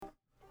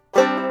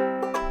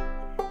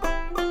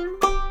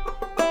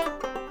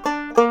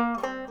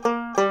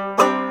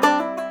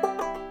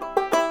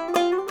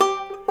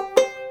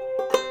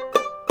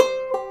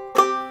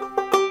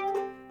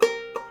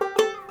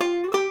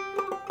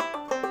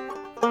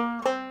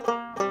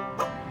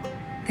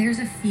There's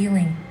a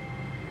feeling,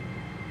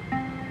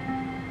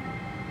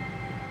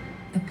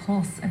 the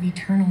pulse of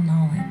eternal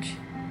knowledge.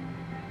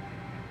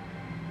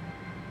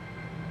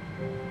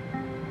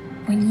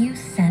 When you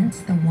sense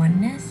the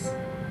oneness,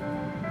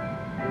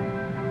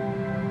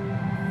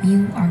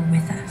 you are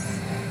with us.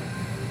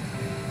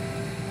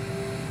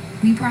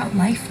 We brought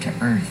life to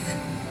Earth.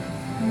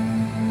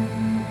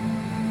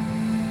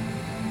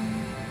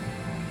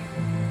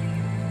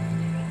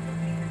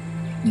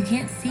 You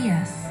can't see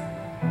us,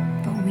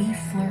 but we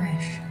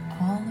flourish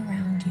all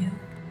around you,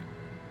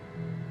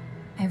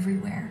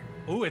 everywhere.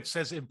 Oh, it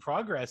says in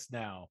progress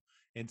now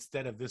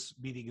instead of this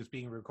meeting is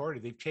being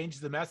recorded. They've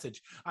changed the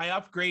message. I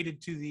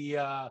upgraded to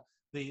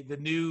the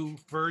new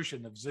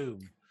version of Zoom.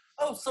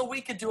 Oh, so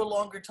we could do a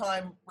longer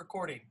time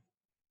recording.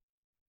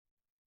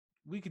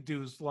 We could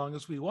do as long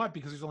as we want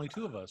because there's only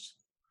two of us.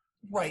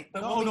 Right, but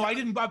no, I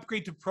didn't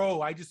upgrade to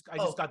Pro. I just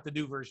got the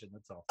new version.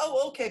 That's all.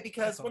 Oh, okay.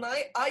 Because when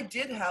I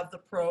did have the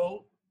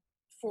Pro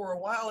for a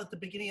while at the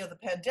beginning of the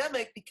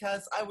pandemic,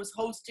 because I was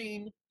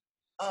hosting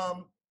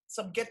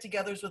some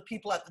get-togethers with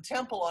people at the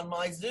temple on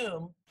my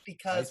Zoom,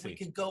 because we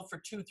could go for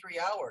 2-3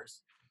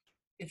 hours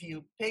if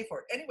you pay for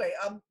it. Anyway,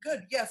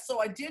 good. Yes.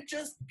 So I did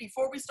just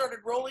before we started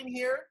rolling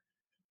here,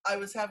 I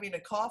was having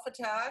a cough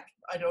attack.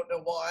 I don't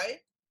know why.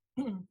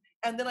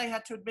 And then I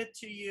had to admit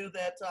to you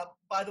that,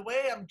 by the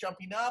way, I'm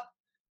jumping up.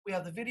 We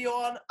have the video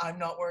on. I'm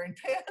not wearing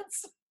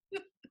pants.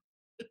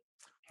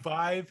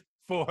 5,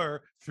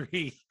 4,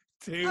 3,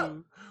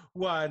 2,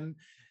 1.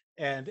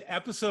 And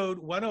episode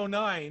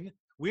 109.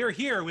 We are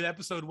here with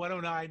episode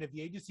 109 of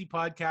the Agency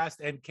Podcast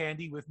and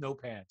Candy with No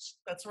Pants.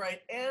 That's right.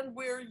 And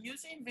we're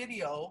using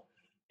video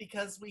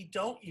because we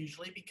don't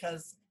usually,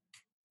 because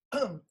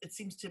it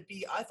seems to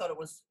be, I thought it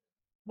was,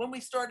 when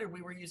we started,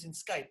 we were using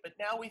Skype, but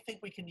now we think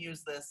we can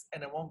use this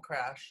and it won't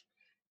crash.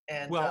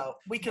 And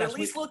we can at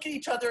least look at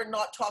each other and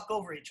not talk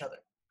over each other.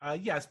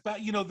 Yes,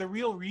 but you know the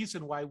real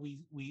reason why we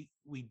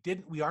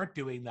aren't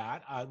doing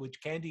that,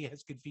 which Candy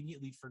has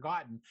conveniently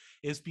forgotten,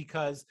 is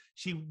because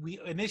we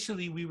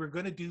initially were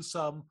going to do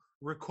some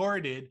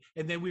recorded,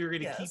 and then we were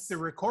going to keep the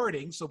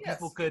recording so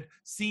people could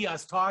see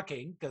us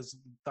talking because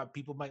we thought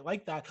people might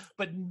like that.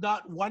 But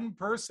not one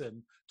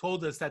person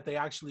told us that they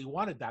actually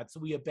wanted that, so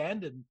we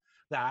abandoned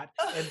that.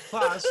 And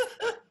plus.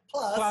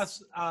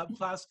 Plus,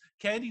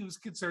 Candy was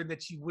concerned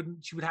that she would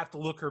have to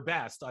look her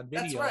best on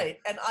video. That's right,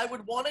 and I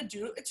would want to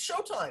do it's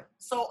showtime,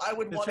 so I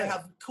would want to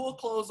have cool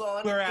clothes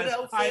on. Whereas good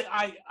outfit.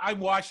 I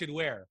wash and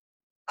wear.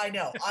 I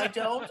know I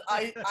don't.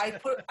 I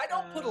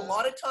don't put a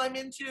lot of time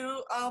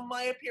into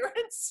my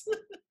appearance,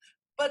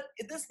 but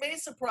this may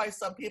surprise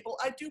some people.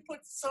 I do put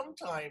some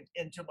time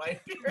into my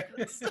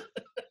appearance.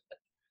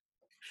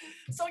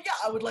 So yeah,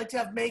 I would like to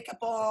have makeup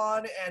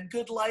on and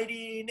good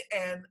lighting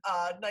and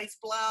a nice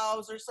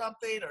blouse or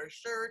something or a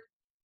shirt.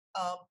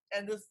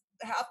 And this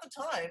half the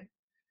time,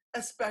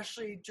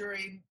 especially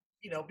during,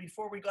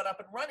 before we got up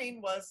and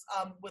running was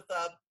with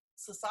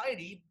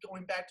society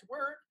going back to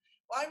work.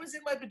 Well, I was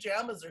in my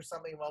pajamas or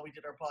something while we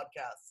did our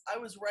podcast. I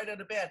was right out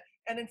of bed.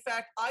 And in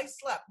fact, I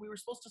slept. We were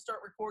supposed to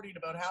start recording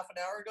about half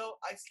an hour ago.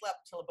 I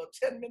slept till about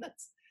 10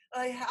 minutes.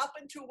 And I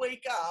happened to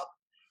wake up.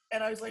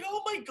 And I was like,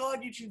 oh my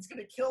God, Eugene's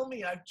going to kill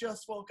me. I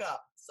just woke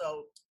up.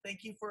 So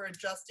thank you for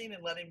adjusting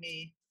and letting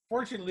me.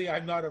 Fortunately,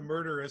 I'm not a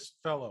murderous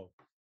fellow.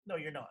 No,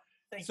 you're not.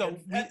 Thank you.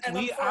 And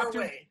I'm far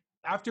away.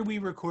 After we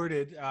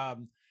recorded,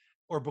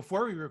 or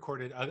before we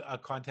recorded a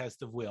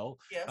contest of will,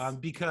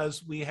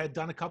 because we had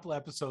done a couple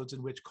episodes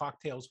in which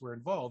cocktails were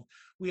involved,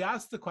 we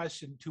asked the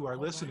question to our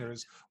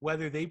listeners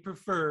whether they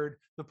preferred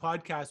the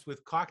podcast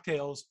with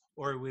cocktails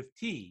or with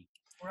tea.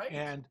 Right.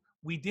 And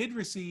we did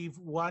receive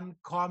one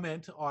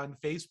comment on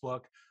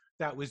Facebook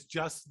that was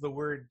just the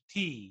word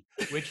tea,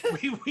 which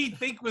we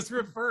think was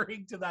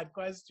referring to that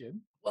question.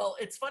 Well,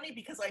 it's funny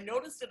because I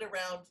noticed it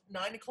around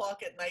 9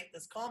 o'clock at night,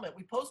 this comment.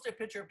 We posted a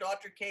picture of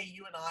Dr. K,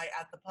 you and I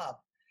at the pub.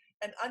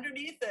 And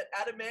underneath it,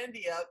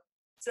 Adamandia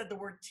said the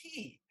word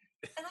tea.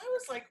 And I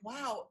was like,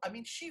 wow, I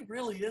mean, she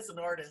really is an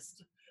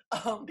artist.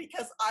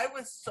 Because I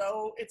was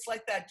it's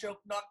like that joke,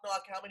 knock,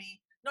 knock, how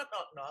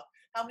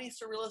many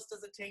surrealists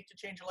does it take to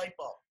change a light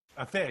bulb?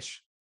 A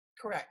fish.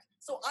 Correct.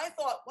 So I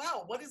thought,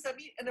 wow, what does that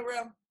mean? And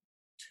around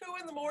 2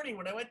 in the morning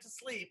when I went to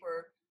sleep,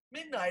 or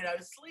midnight, I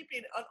was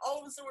sleeping, and all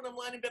of a sudden when I'm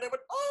lying in bed, I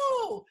went,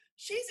 oh,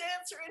 she's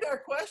answering our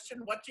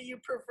question. What do you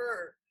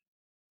prefer,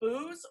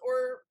 booze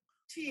or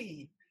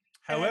tea?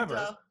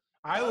 However,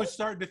 I was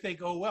starting to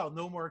think, oh, well,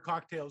 no more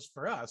cocktails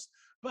for us.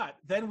 But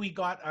then we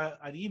got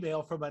an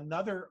email from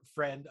another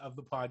friend of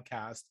the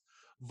podcast,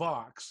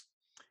 Vox,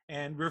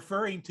 and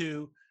referring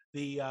to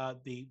the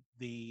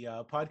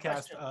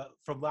podcast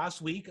from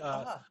last week,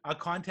 a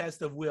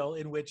contest of will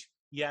in which,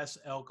 yes,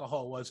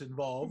 alcohol was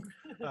involved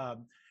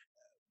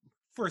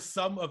for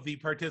some of the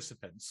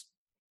participants.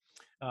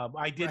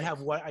 I did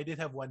have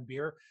one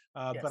beer,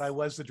 but I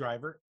was the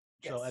driver,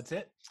 so that's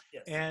it.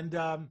 Yes. And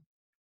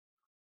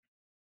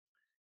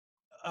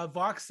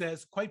Vox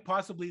says, quite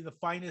possibly the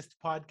finest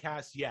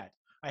podcast yet.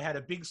 I had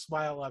a big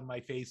smile on my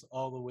face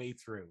all the way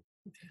through.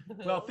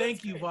 Well, That's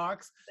thank you, great.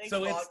 Vox. Thanks,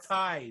 So Vox. it's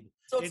tied.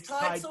 So it's It's time.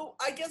 tied. So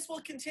I guess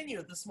we'll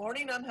continue. This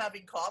morning I'm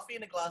having coffee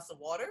and a glass of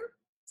water.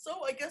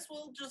 So I guess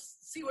we'll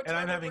just see what And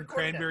time I'm we're having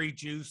recording at. cranberry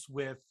juice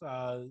with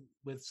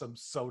some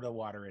soda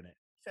water in it.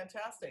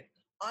 Fantastic.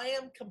 I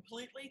am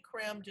completely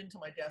crammed into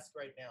my desk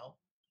right now.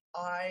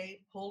 I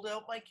pulled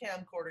out my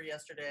camcorder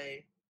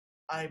yesterday.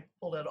 I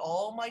pulled out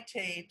all my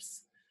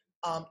tapes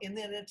in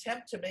an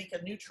attempt to make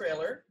a new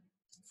trailer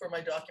for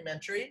my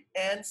documentary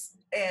and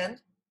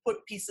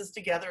put pieces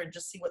together and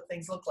just see what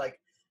things look like.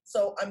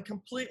 So I'm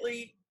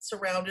completely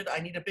surrounded. I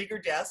need a bigger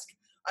desk.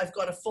 I've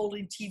got a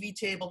folding TV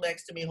table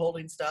next to me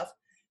holding stuff.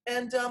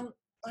 And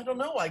I don't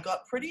know, I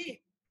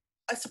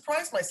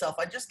surprised myself.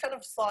 I just kind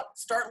of thought,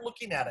 start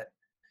looking at it.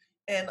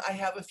 And I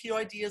have a few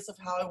ideas of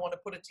how I want to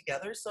put it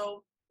together.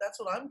 So that's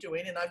what I'm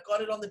doing. And I've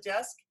got it on the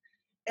desk.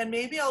 And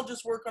maybe I'll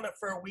just work on it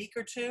for a week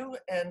or two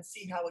and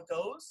see how it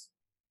goes,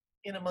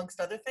 in amongst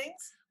other things.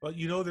 Well,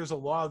 there's a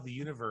law of the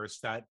universe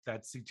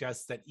that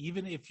suggests that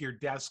even if your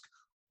desk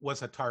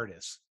was a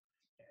TARDIS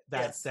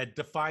Yes. that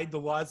defied the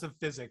laws of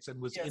physics and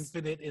was Yes.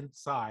 infinite in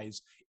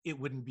size, it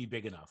wouldn't be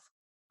big enough.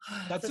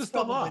 That's just the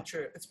probably law.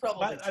 true. It's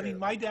probably But true. I mean,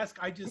 my desk,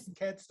 I just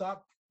can't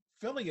stop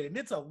filling it, and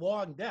it's a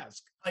long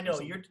desk. I know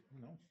So, you're.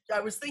 I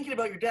was thinking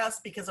about your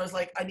desk because I was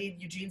like, I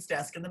need Eugene's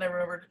desk, and then I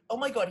remembered, oh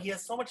my God, he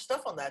has so much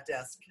stuff on that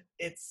desk.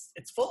 It's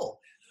full.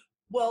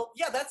 Well,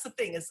 yeah, that's the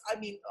thing is, I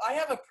mean, I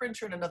have a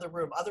printer in another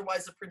room.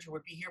 Otherwise, the printer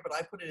would be here, but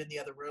I put it in the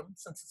other room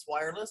since it's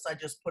wireless. I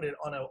just put it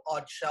on an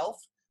odd shelf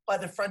by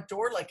the front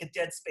door, like a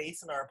dead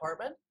space in our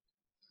apartment.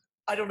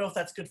 I don't know if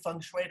that's good feng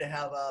shui to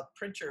have a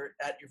printer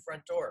at your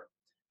front door.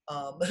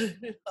 I'll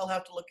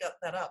have to look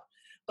that up.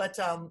 But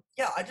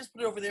yeah, I just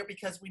put it over there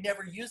because we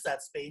never use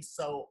that space.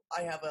 So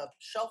I have a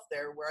shelf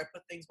there where I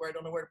put things where I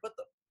don't know where to put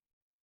them,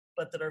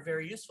 but that are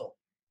very useful.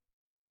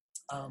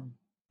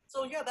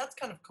 So yeah, that's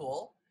kind of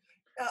cool.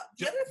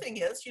 The other thing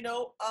is,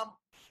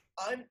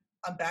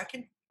 I'm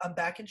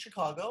back in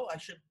Chicago. I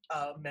should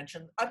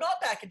mention I'm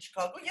not back in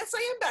Chicago. Yes, I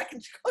am back in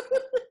Chicago.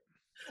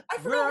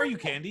 Where are you,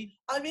 Candy?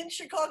 I'm in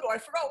Chicago. I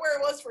forgot where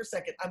I was for a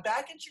second. I'm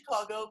back in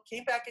Chicago.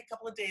 Came back a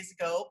couple of days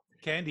ago.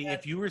 Candy,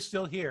 if you were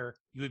still here,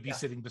 you would be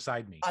sitting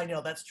beside me. I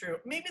know, that's true.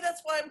 Maybe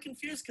that's why I'm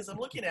confused, because I'm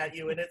looking at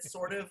you, and it's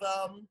sort of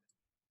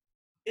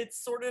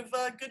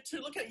good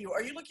to look at you.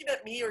 Are you looking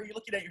at me, or are you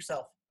looking at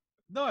yourself?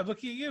 No, I'm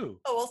looking at you.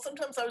 Oh, well,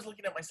 sometimes I was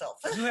looking at myself.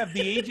 You have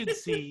the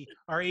agency,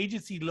 our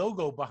agency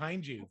logo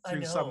behind you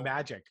through some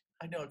magic.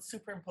 I know, it's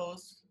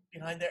superimposed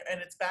behind there, and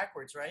it's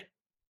backwards, right?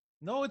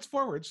 No, it's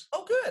forwards.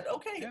 Oh, good.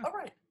 Okay. Yeah. All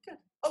right. Good.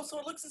 Oh, so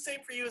it looks the same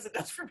for you as it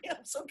does for me.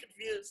 I'm so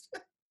confused.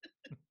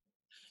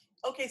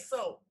 Okay,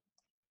 so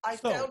I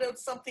found out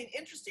something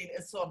interesting.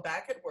 And so I'm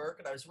back at work,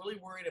 and I was really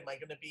worried, am I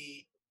going to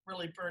be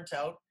really burnt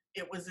out?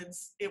 It was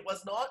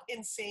not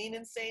insane.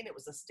 It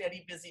was a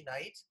steady, busy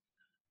night.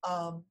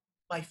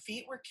 My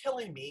feet were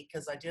killing me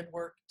because I did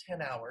work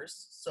 10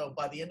 hours. So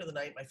by the end of the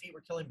night, my feet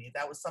were killing me.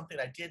 That was something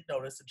I did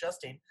notice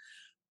adjusting.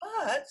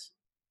 But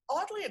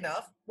oddly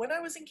enough, when I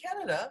was in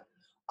Canada,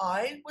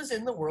 I was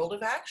in the world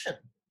of action.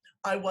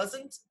 I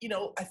wasn't,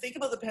 I think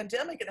about the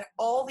pandemic and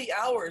all the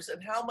hours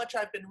and how much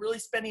I've been really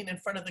spending in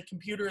front of the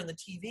computer and the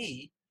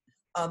TV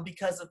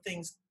because of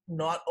things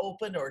not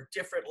open or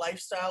different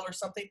lifestyle or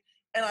something.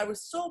 And I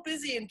was so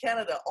busy in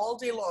Canada all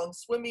day long,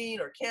 swimming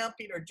or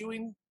camping or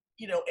doing,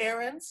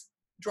 errands,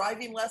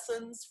 driving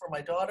lessons for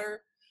my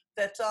daughter,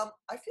 that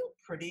I feel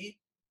pretty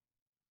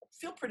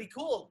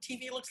cool.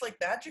 TV looks like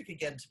magic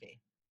again to me.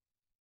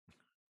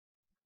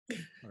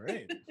 All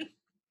right.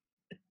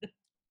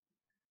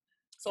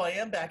 So I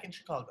am back in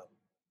Chicago.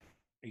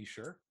 Are you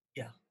sure?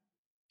 Yeah,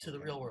 to the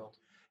real world.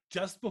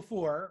 Just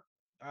before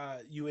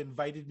you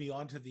invited me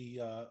onto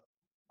the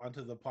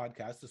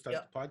podcast to start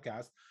the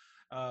podcast,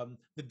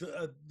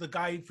 the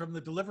guy from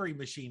the delivery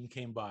machine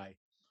came by,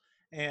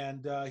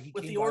 and he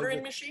with came the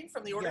ordering machine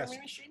from the ordering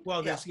machine.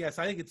 Well, yes,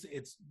 I think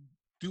it's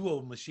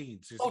dual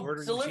machines. There's the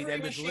ordering machine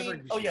and the delivery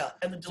machine. Oh yeah,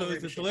 and the delivery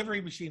machine. So the delivery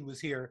machine was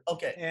here.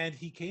 Okay. And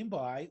he came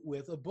by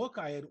with a book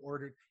I had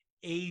ordered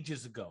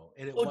ages ago,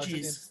 and it wasn't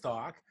in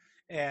stock.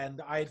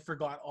 And I had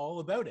forgot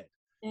all about it.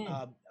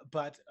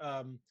 But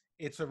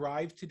it's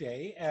arrived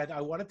today, and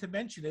I wanted to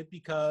mention it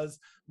because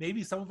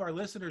maybe some of our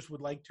listeners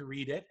would like to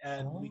read it,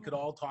 and we could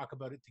all talk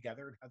about it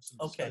together and have some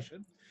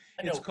discussion.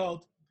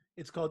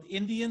 It's called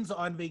Indians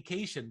on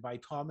Vacation by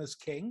Thomas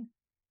King.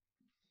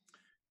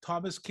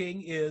 Thomas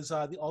King is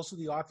also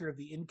the author of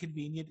The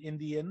Inconvenient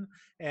Indian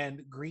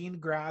and Green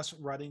Grass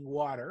Running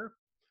Water.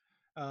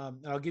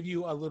 I'll give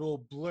you a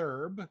little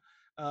blurb.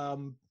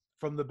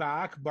 From the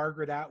back,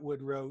 Margaret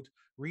Atwood wrote,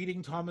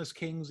 reading Thomas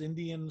King's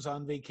Indians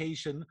on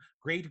Vacation,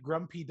 great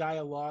grumpy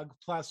dialogue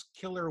plus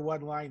killer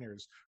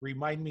one-liners.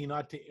 Remind me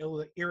not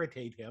to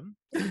irritate him.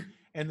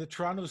 And the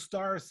Toronto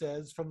Star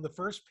says, from the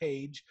first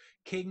page,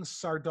 King's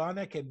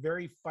sardonic and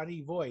very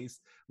funny voice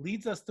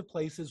leads us to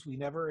places we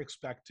never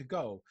expect to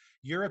go.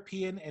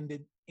 European and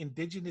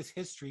Indigenous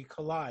history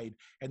collide,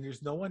 and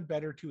there's no one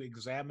better to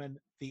examine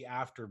the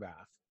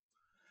aftermath.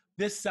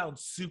 This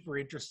sounds super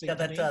interesting. Yeah,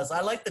 that does.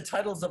 I like the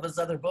titles of his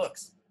other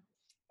books.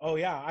 Oh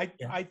yeah,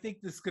 I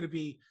think this is going to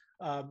be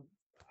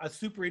a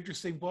super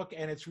interesting book,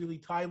 and it's really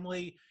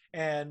timely,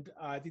 and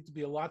I think there'll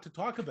be a lot to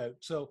talk about.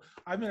 So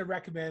I'm going to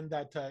recommend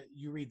that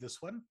you read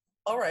this one.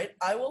 All right,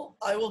 I will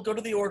go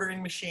to the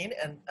ordering machine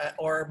and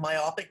or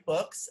Myopic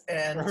Books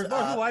and Or the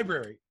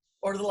library.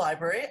 or the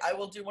library. I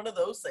will do one of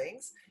those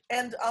things.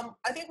 And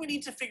I think we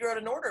need to figure out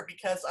an order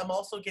because I'm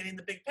also getting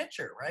the big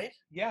picture, right?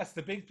 Yes,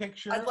 the big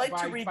picture. I'd like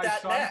to read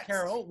that Sean next.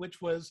 Carroll,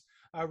 which was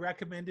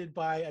recommended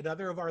by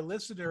another of our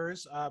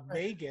listeners,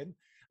 Megan.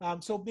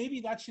 So maybe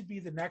that should be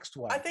the next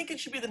one. I think it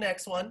should be the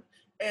next one.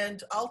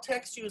 And I'll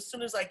text you as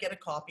soon as I get a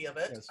copy of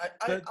it. Yes.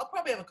 I'll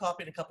probably have a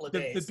copy in a couple of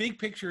days. The big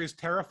picture is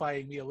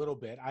terrifying me a little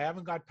bit. I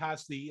haven't got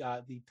past the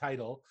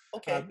title.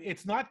 Okay.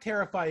 It's not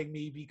terrifying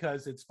me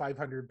because it's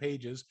 500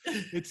 pages.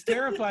 It's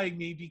terrifying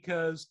me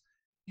because,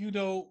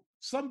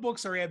 some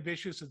books are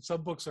ambitious and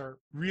some books are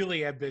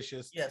really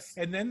ambitious. Yes.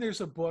 And then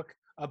there's a book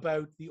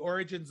about the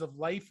origins of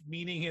life,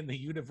 meaning in the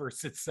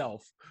universe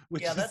itself,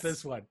 which is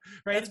this one,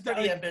 right? That's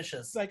pretty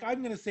ambitious. Like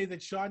I'm going to say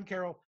that Sean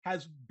Carroll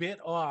has bit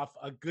off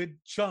a good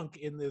chunk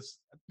in this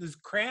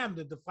crammed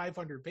into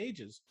 500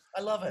 pages.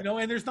 I love it.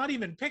 And there's not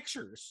even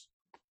pictures.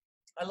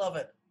 I love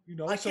it.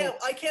 I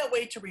can't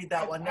wait to read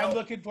that one. I'm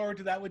looking forward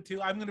to that one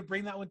too. I'm going to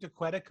bring that one to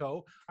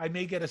Quetico. I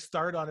may get a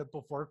start on it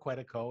before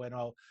Quetico, and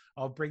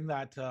I'll bring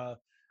that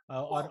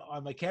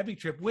on my camping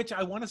trip, which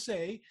I want to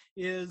say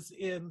is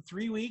in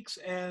 3 weeks.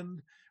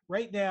 And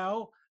right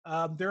now,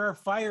 there are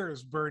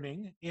fires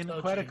burning in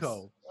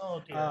Quetico. Geez.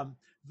 Oh, dear.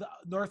 The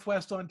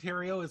Northwest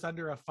Ontario is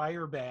under a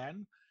fire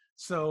ban.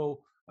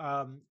 So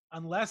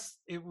unless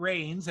it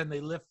rains and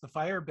they lift the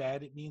fire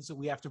ban, it means that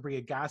we have to bring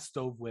a gas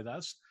stove with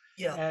us.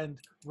 Yeah. And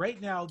right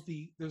now,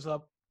 there's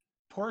a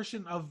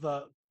portion of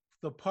the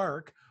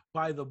park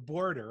by the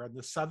border on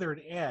the southern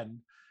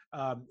end,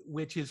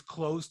 which is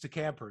closed to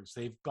campers.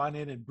 They've gone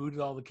in and booted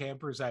all the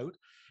campers out,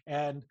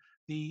 and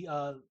the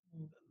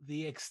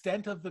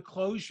extent of the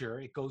closure,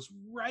 it goes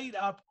right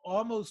up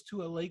almost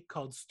to a lake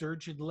called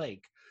Sturgeon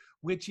Lake,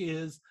 which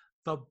is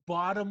the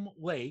bottom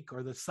lake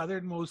or the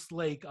southernmost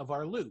lake of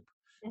our loop.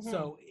 Mm-hmm.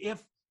 So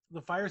if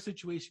the fire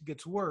situation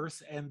gets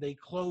worse and they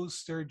close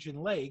Sturgeon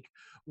Lake,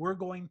 we're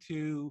going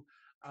to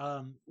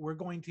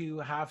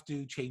have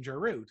to change our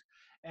route.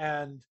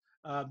 And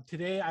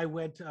today I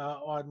went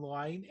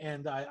online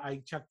and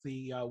I checked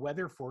the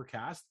weather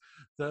forecast.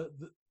 The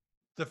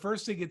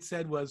first thing it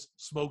said was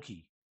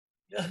smoky.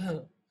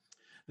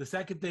 The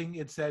second thing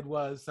it said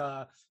was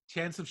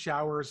chance of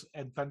showers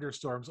and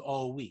thunderstorms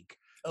all week.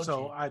 Okay.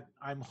 So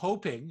I'm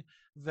hoping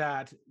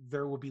that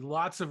there will be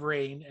lots of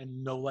rain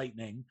and no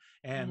lightning,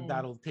 and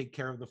that'll take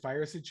care of the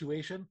fire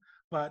situation.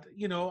 But,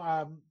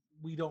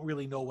 we don't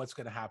really know what's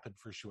going to happen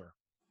for sure.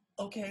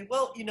 Okay,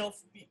 well,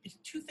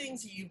 two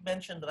things you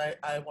mentioned that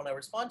I want to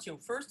respond to.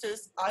 First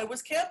is I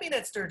was camping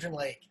at Sturgeon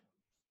Lake.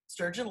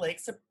 Sturgeon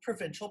Lake's a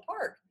provincial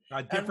park.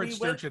 Different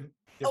Sturgeon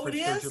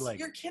Lake.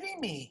 You're kidding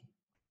me.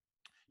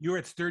 You're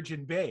at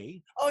Sturgeon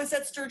Bay. Oh, is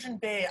that Sturgeon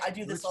Bay? I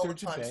do this all the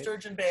time.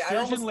 Sturgeon Bay.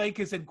 Sturgeon Lake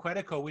is in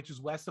Quetico, which is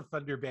west of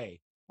Thunder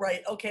Bay.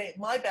 Right. Okay.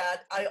 My bad.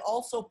 I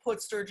also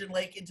put Sturgeon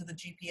Lake into the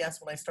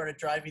GPS when I started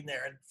driving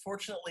there, and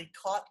fortunately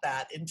caught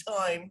that in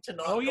time to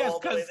not go all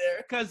the way there.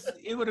 Because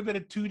it would have been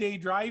a 2-day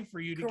drive for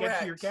you to get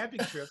to your camping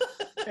trip.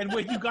 And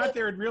when you got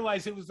there and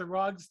realized it was the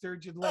wrong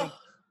Sturgeon Lake,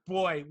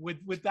 boy,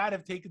 would that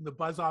have taken the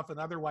buzz off an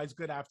otherwise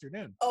good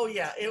afternoon? Oh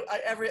yeah,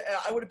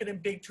 I would have been in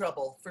big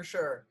trouble for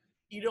sure.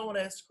 You don't want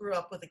to screw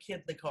up with a kid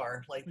in the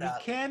car like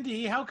that.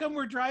 Candy, how come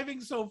we're driving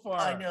so far?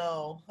 I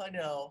know.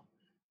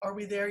 Are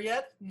we there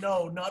yet?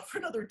 No, not for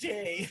another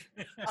day.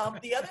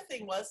 The other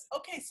thing was,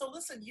 okay, so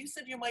listen, you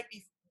said you might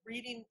be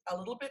reading a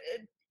little bit,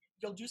 and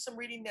you'll do some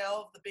reading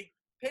now of the big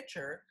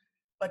picture,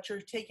 but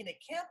you're taking it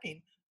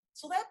camping.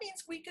 So that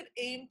means we could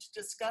aim to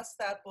discuss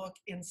that book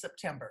in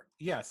September.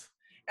 Yes.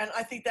 And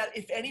I think that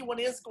if anyone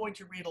is going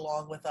to read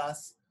along with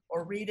us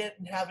or read it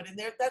and have it in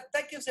there,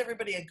 that gives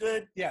everybody a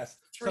good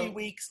 3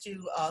 weeks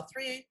to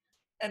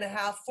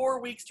 3.5, 4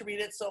 weeks to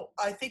read it. So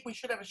I think we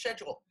should have a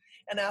schedule.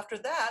 And after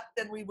that,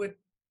 then we would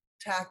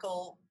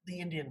tackle the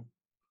Indian,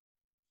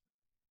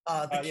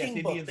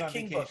 King book, the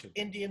King book,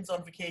 Indians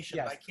on Vacation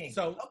by King.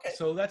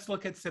 So let's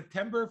look at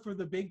September for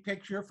the big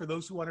picture for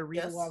those who want to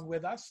read along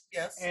with us.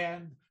 Yes.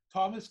 And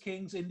Thomas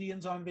King's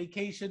Indians on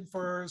Vacation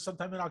for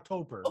sometime in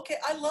October. Okay,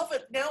 I love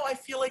it. Now I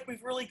feel like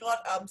we've really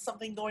got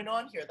something going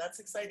on here. That's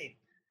exciting.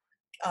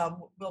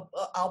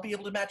 I'll be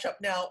able to match up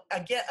now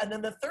again. And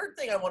then the third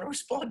thing I want to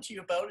respond to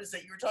you about is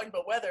that you were talking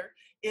about weather.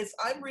 Is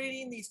I'm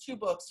reading these two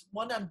books.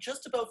 One I'm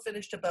just about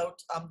finished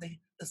about the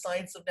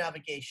science of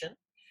navigation,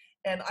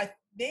 and I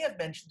may have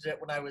mentioned it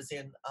when I was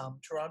in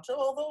Toronto,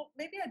 although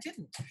maybe I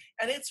didn't.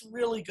 And it's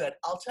really good.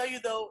 I'll tell you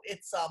though,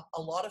 it's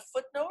a lot of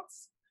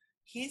footnotes.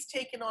 He's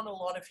taken on a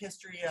lot of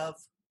history of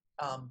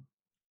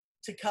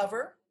to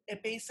cover.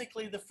 It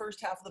basically the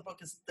first half of the book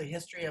is the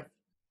history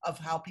of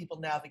how people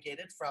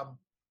navigated from.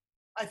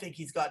 I think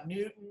he's got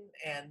Newton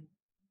and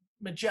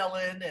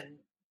Magellan and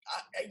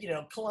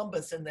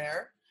Columbus in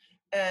there,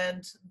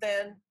 and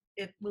then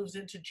it moves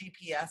into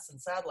GPS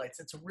and satellites.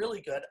 It's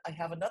really good. I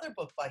have another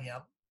book by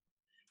him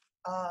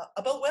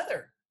about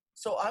weather,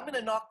 So I'm going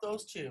to knock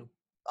those two.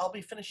 I'll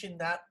be finishing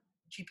that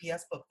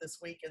GPS book this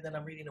week, and then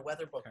I'm reading a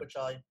weather book, Okay. which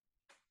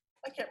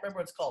I can't remember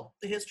what it's called.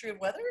 The History of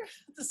Weather,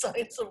 The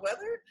Science of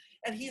Weather,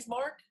 and he's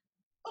Mark.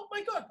 Oh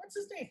my God, what's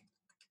his name?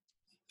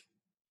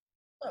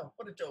 Oh,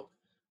 what a dope.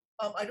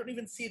 I don't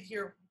even see it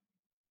here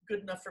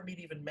good enough for me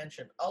to even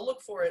mention. I'll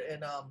look for it,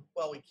 and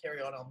while we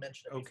carry on, I'll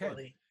mention it before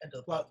the end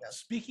of the Well, podcast.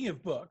 speaking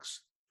of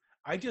books,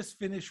 I just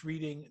finished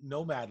reading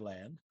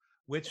Nomadland,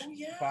 which Oh,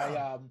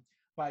 yeah.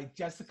 by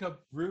Jessica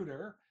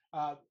Bruder,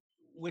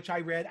 which I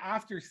read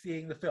after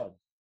seeing the film.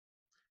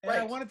 And I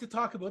Right. wanted to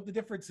talk about the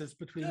differences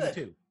between Good. the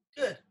two.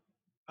 Good.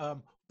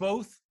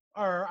 Both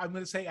are, I'm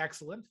going to say,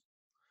 excellent.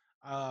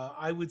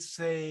 I would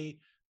say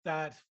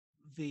that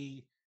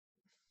the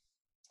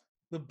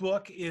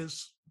book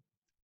it's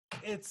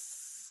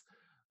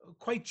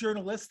quite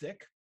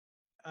journalistic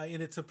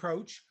in its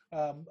approach,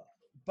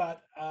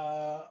 but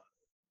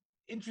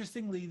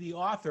interestingly, the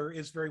author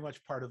is very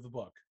much part of the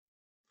book.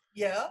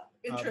 Yeah.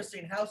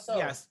 Interesting. How so?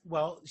 Yes.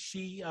 Well,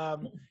 she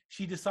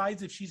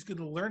decides if she's going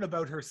to learn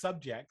about her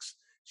subjects,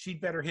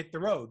 she'd better hit the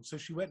road. So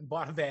she went and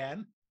bought a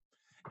van,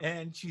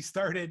 and she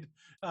started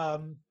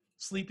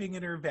sleeping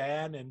in her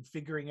van and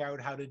figuring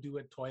out how to do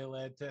a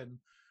toilet and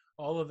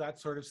all of that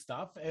sort of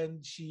stuff.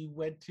 And she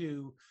went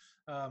to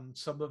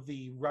some of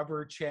the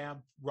rubber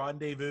champ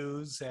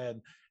rendezvous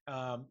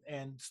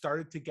and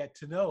started to get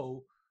to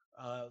know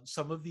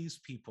some of these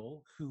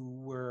people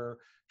who were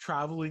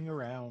traveling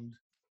around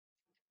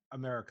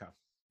America.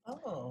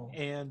 Oh.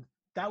 And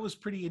that was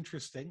pretty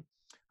interesting.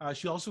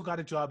 She also got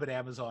a job at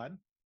Amazon.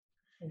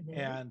 Mhm.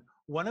 And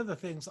one of the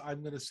things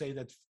I'm going to say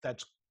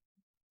that's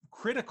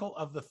critical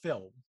of the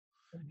film,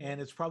 Mhm. and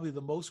it's probably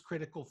the most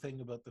critical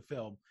thing about the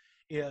film,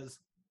 is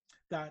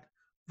that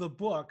the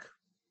book,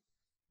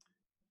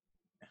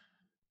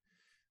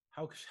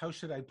 how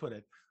should I put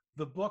it?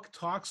 The book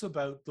talks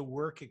about the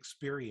work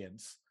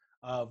experience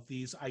of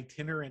these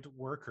itinerant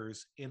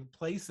workers in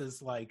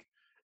places like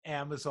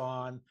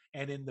Amazon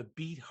and in the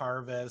beet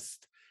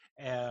harvest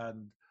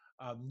and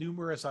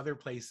numerous other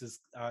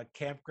places,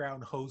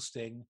 campground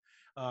hosting,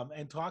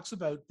 and talks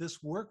about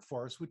this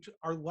workforce, which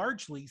are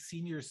largely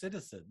senior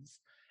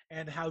citizens,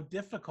 and how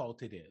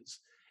difficult it is.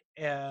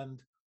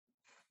 And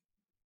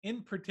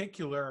in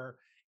particular,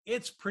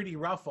 it's pretty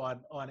rough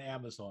on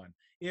Amazon.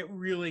 It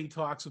really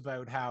talks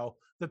about how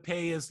the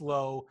pay is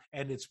low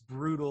and it's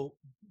brutal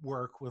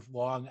work with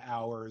long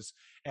hours,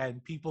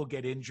 and people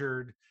get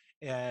injured,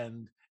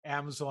 and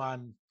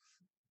Amazon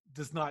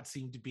does not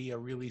seem to be a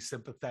really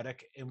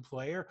sympathetic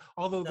employer,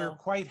 although they're No.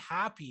 quite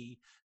happy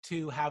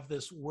to have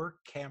this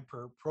work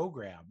camper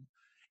program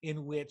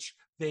in which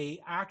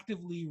they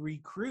actively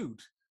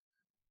recruit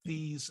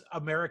these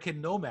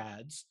American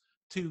nomads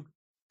to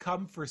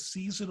come for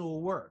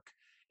seasonal work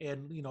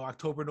in,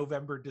 October,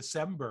 November,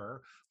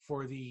 December,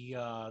 for the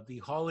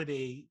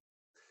holiday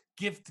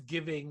gift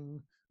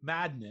giving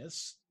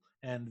madness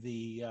and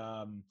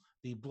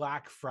the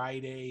Black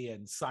Friday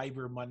and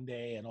Cyber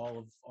Monday and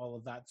all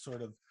of that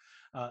sort of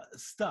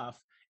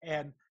stuff.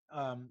 And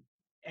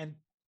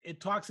it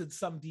talks in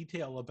some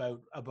detail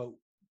about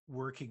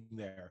working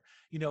there.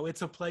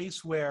 It's a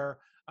place where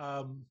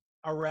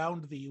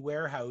around the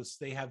warehouse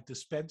they have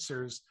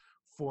dispensers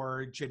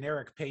for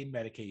generic pain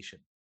medication.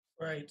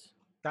 Right.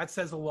 That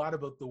says a lot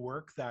about the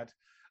work that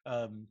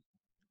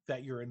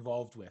you're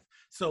involved with.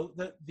 So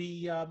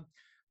the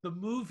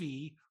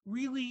movie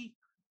really,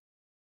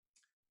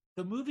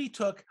 the movie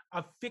took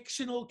a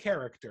fictional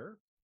character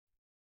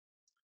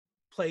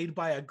played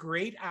by a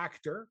great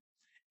actor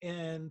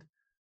and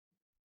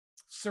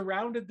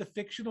surrounded the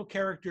fictional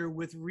character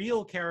with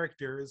real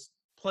characters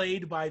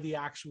played by the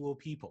actual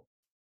people,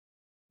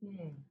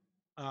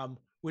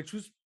 which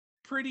was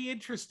pretty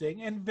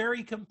interesting and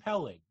very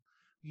compelling.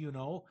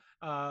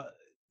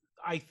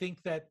 I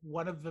think that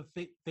one of the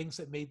things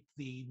that made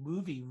the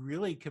movie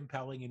really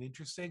compelling and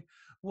interesting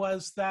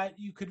was that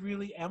you could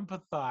really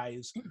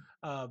empathize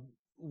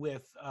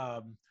with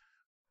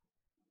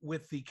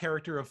the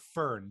character of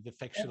Fern, the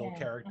fictional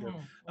character,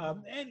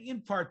 and in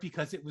part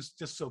because it was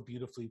just so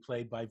beautifully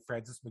played by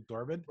Frances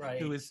McDormand,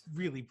 Right. who is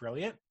really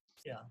brilliant.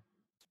 Yeah.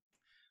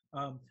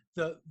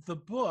 The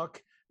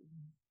book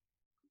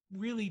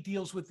really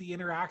deals with the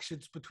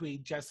interactions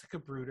between Jessica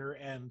Bruder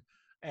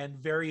and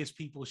various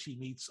people she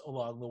meets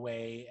along the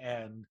way,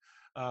 and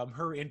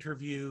her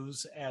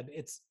interviews, and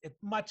it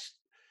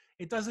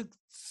doesn't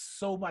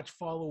so much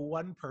follow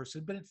one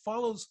person, but it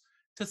follows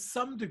to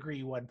some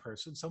degree one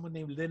person, someone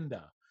named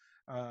Linda,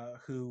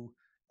 who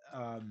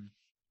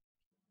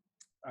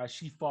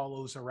she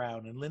follows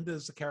around. And Linda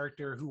is a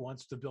character who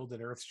wants to build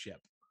an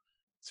Earthship.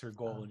 It's her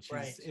goal, and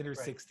she's in her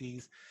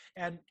 60s.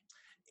 And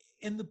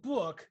in the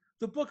book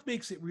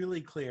makes it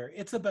really clear.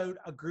 It's about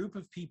a group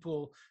of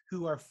people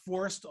who are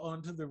forced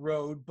onto the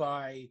road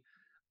by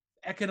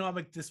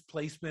economic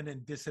displacement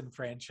and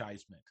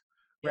disenfranchisement,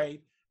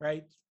 right?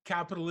 Right?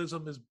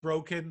 Capitalism is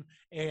broken,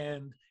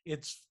 and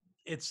it's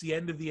the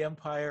end of the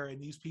empire,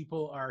 and these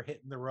people are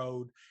hitting the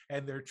road,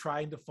 and they're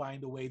trying to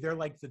find a way. They're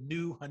like the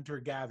new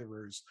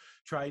hunter-gatherers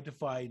trying to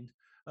find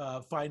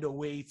find a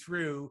way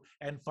through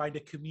and find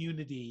a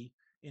community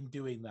in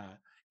doing that.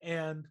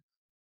 And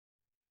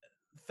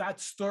that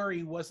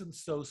story wasn't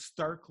so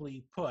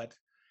starkly put,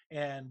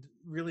 and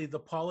really the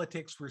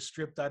politics were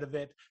stripped out of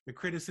it. The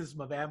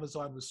criticism of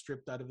Amazon was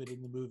stripped out of it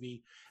in the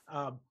movie.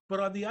 But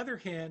on the other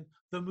hand,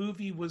 the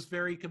movie was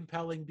very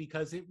compelling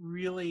because it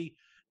really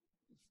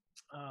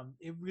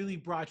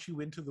brought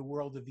you into the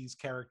world of these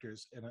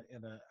characters in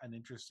an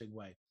interesting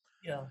way.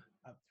 Yeah.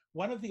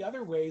 One of the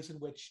other ways in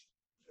which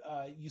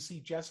you see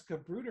Jessica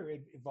Bruder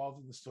involved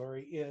in the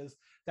story is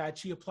that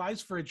she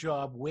applies for a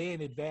job way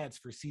in advance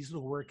for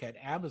seasonal work at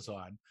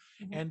Amazon.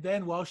 Mm-hmm. And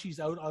then while she's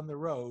out on the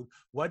road,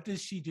 what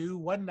does she do?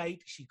 One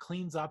night she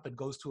cleans up and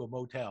goes to a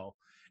motel.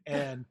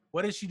 And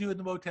what does she do in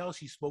the motel?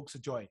 She smokes a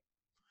joint.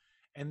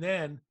 And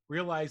then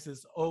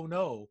realizes, oh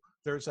no,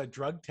 there's a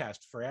drug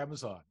test for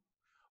Amazon.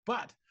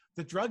 But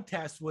the drug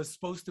test was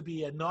supposed to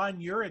be a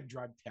non-urine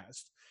drug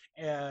test.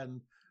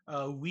 And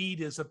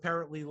weed is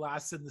apparently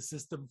lasts in the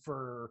system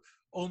for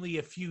only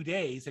a few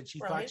days, and she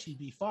thought she'd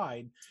be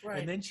fine. Right.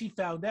 And then she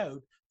found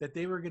out that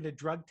they were going to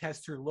drug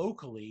test her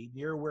locally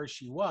near where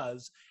she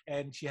was,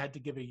 and she had to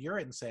give a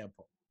urine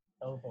sample.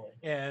 Oh boy.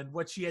 And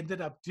what she ended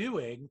up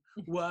doing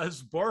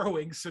was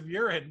borrowing some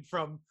urine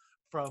from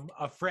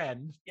a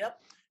friend. Yep.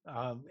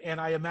 And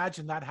I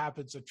imagine that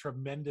happens a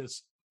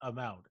tremendous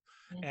amount.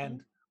 Mm-hmm.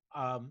 And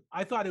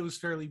I thought it was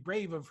fairly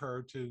brave of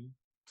her to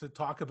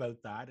talk about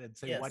that and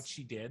say what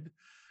she did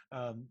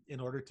in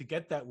order to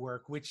get that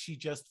work, which she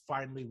just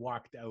finally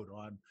walked out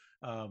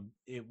on.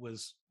 It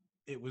was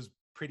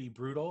pretty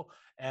brutal,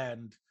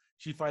 and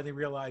she finally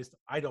realized,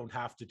 I don't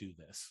have to do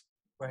this.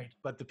 Right.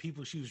 But the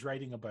people she was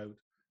writing about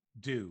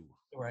do.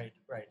 Right.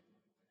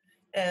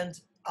 And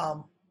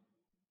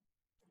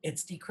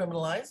it's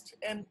decriminalized,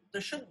 and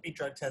there shouldn't be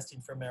drug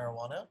testing for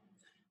marijuana.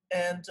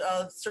 And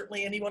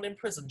certainly anyone in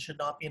prison should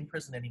not be in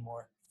prison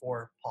anymore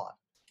for pot.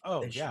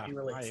 Oh, They should be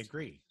released. I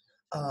agree.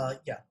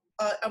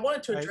 I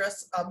wanted to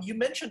address, you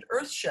mentioned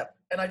Earthship,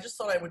 and I just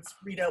thought I would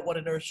read out what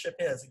an Earthship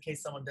is in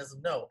case someone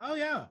doesn't know. Oh,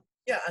 yeah.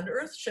 Yeah, an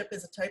Earthship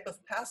is a type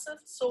of passive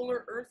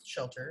solar earth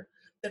shelter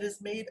that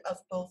is made of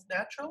both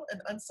natural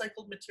and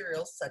uncycled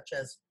materials such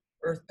as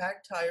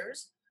earth-packed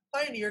tires,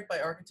 pioneered by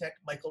architect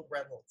Michael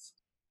Reynolds.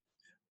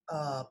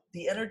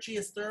 The energy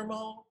is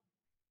thermal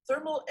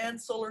and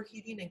solar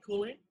heating and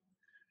cooling.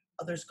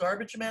 There's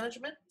garbage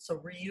management, so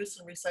reuse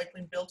and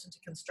recycling built into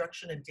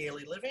construction and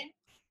daily living.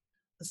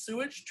 The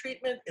sewage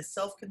treatment is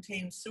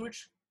self-contained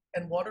sewage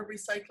and water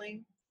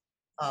recycling,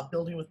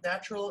 building with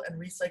natural and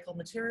recycled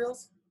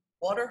materials,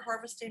 water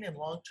harvesting and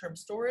long-term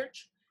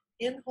storage,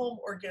 in-home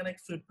organic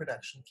food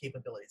production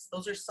capabilities.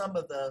 Those are some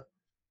of the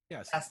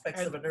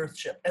aspects of an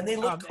Earthship, and they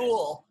look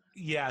cool.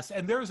 Yes,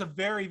 and there's a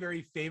very,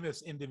 very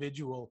famous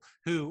individual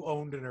who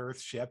owned an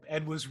Earthship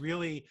and was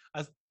really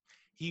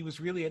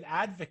an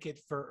advocate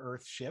for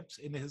Earthships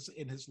in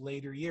his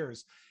later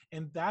years,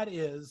 and that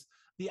is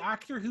the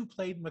actor who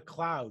played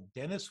McCloud,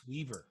 Dennis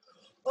Weaver.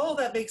 Oh,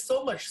 that makes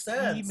so much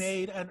sense. He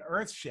made an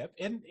Earthship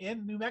in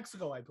New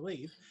Mexico, I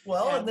believe.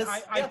 Well, and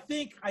I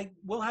think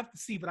we'll have to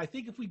see, but I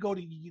think if we go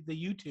to the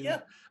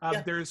YouTube,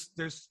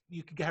 there's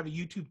you could have a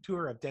YouTube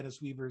tour of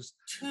Dennis Weaver's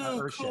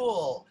Earthship.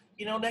 Cool.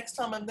 You know, next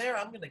time I'm there,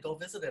 I'm going to go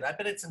visit it. I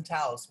bet it's in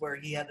Taos, where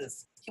he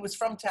was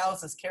from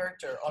Taos, his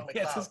character on McCloud.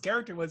 Yes, his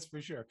character was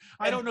for sure.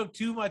 I don't know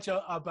too much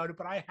about it,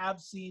 but I have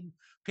seen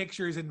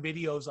pictures and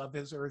videos of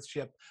his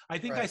Earthship. I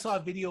think I saw a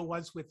video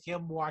once with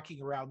him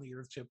walking around the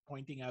Earthship,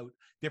 pointing out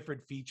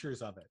different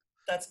features of it.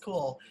 That's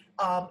cool.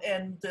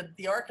 And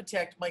the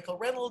architect, Michael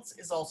Reynolds,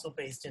 is also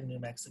based in New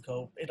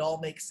Mexico. It all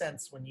makes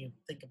sense when you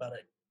think about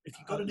it. If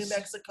you go to New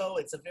Mexico,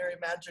 it's a very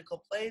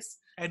magical place.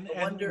 And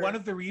one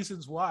of the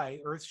reasons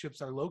why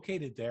Earthships are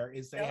located there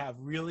is they have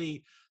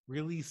really,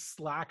 really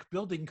slack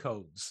building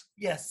codes.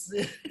 Yes.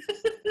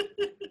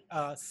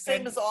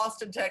 Same as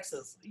Austin,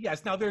 Texas.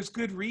 Yes. Now, there's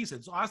good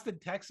reasons. Austin,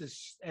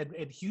 Texas and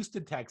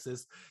Houston,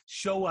 Texas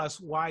show us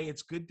why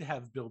it's good to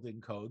have building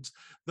codes.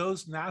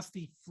 Those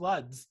nasty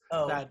floods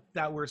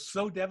that were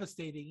so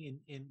devastating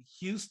in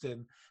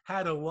Houston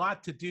had a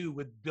lot to do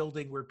with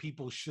building where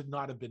people should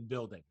not have been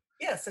building.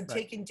 Yes, and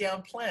taking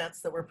down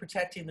plants that were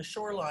protecting the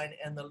shoreline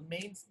and the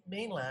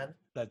mainland.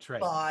 That's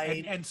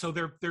right. And so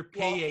they're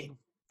paying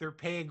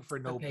for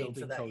no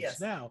building codes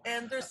now.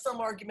 And there's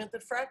some argument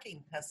that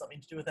fracking has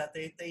something to do with that.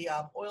 The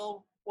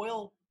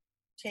oil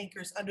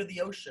tankers under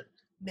the ocean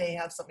may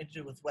have something to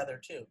do with weather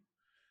too.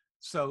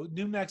 So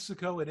New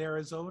Mexico and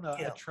Arizona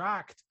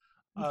attract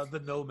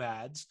the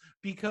nomads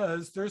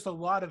because there's a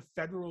lot of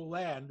federal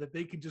land that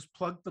they can just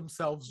plunk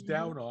themselves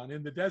down on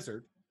in the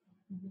desert,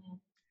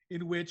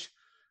 in which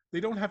they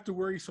don't have to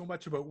worry so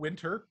much about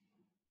winter.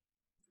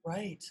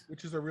 Right.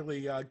 Which is a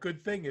really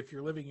good thing if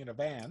you're living in a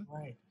van.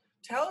 Right.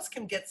 Taos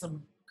can get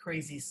some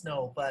crazy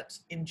snow, but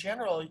in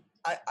general,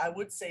 I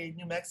would say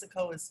New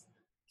Mexico is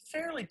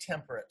fairly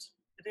temperate.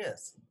 It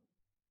is.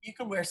 You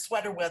can wear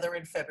sweater weather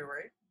in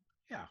February.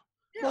 Yeah.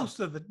 Most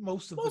of the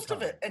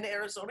time. It. And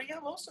Arizona,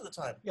 most of the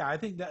time. Yeah, I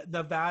think that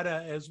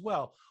Nevada as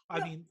well.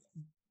 I mean,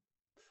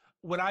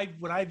 when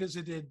I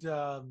visited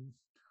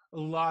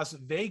Las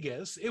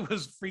Vegas. It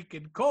was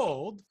freaking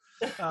cold.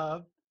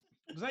 Was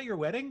that your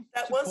wedding?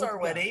 That Was it was cold? our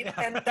Yeah. wedding,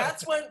 and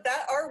that's when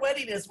our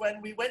wedding is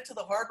when we went to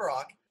the Hard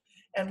Rock,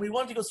 and we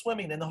wanted to go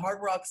swimming. And the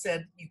Hard Rock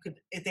said you could,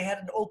 if they had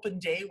an open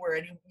day where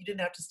you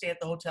didn't have to stay at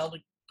the hotel to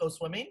go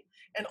swimming.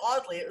 And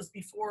oddly, it was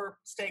before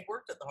Stag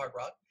worked at the Hard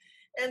Rock,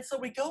 and so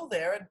we go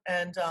there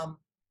and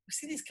we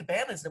see these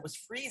cabanas, and it was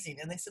freezing.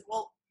 And they said,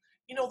 well,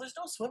 there's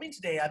no swimming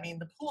today. I mean,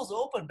 the pool's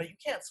open, but you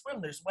can't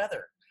swim. There's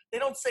weather. They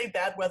don't say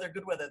bad weather,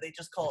 good weather. They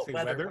just call They it say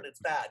weather weather? when it's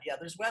bad. Yeah,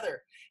 there's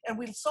weather. And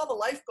we saw the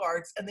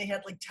lifeguards, and they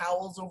had like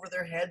towels over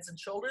their heads and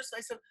shoulders. And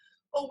I said,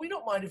 oh, we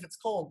don't mind if it's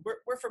cold.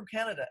 We're from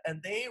Canada.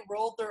 And they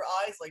rolled their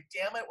eyes like,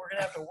 damn it, we're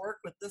going to have to work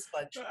with this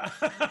bunch.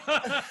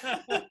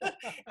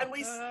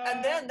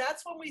 And then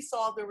that's when we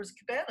saw there was a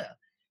cabana.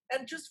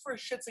 And just for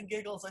shits and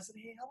giggles, I said,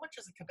 hey, how much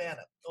is a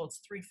cabana? Oh,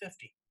 it's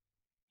 $3.50.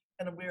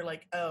 And we were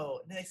like, oh.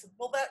 And they said,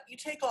 well, that you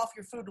take off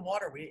your food and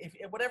water. If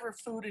whatever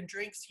food and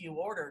drinks you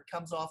order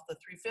comes off the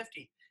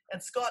 $3.50.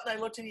 And Scott and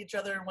I looked at each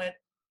other and went,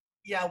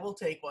 yeah, we'll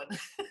take one.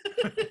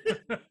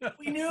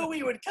 We knew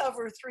we would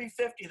cover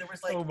 $3.50. There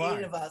was like Oh, my.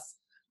 8 of us.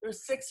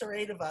 There's 6 or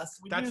 8 of us.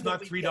 We That's knew that not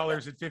we'd get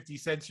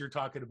that. $3.50 you're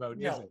talking about,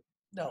 is No, it?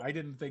 no, I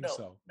didn't think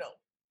so. no.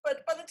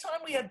 But by the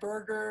time we had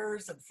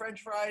burgers and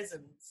French fries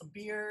and some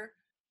beer,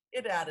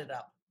 it added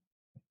up.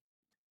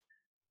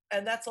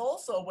 And that's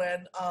also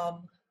when,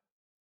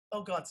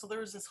 oh God, so there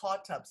was this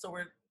hot tub. So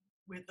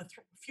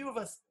few of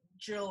us,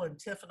 Jill and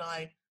Tiff and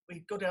I,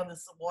 we go down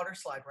this water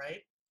slide,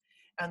 right?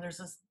 And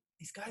there's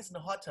these guys in the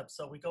hot tub.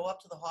 So we go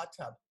up to the hot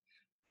tub.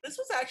 This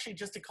was actually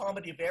just a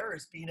comedy of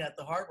errors being at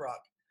the Hard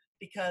Rock,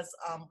 because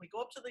we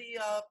go up to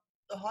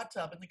the hot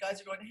tub and the guys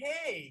are going,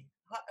 hey,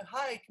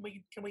 hi,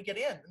 can we get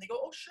in? And they go,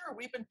 oh sure,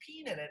 we've been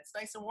peeing in it. It's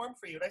nice and warm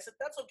for you. And I said,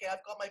 that's okay,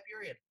 I've got my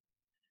period.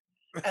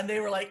 And they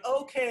were like,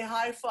 okay,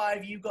 high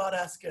five, you got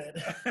us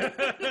good.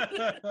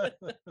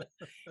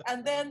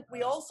 And then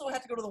we also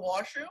had to go to the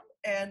washroom,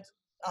 and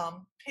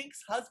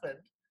Pink's husband,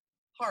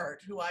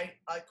 Hart, who I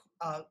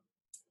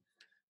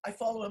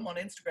follow him on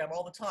Instagram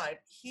all the time,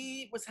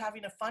 he was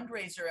having a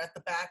fundraiser at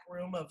the back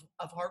room of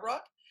Hard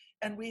Rock,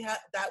 and we had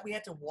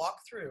to walk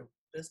through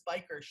this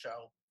biker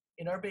show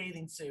in our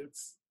bathing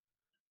suits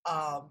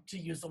to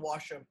use the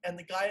washroom. And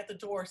the guy at the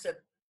door said,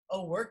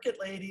 oh, work it,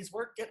 ladies,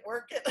 work it.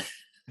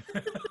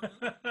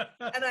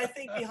 And I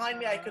think behind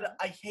me,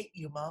 I hate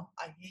you, Mom.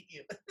 I hate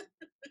you.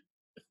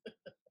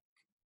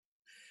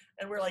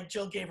 And we're like,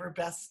 Jill gave her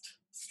best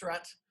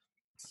strut.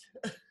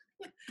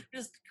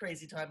 Just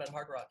crazy time at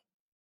Hard Rock.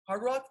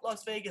 Hard Rock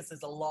Las Vegas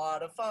is a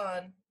lot of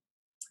fun.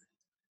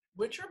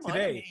 Which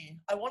reminded me,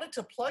 I wanted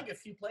to plug a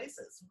few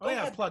places. Go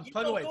ahead. Plug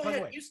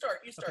away. You start.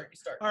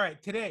 All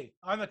right, today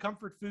on the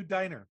Comfort Food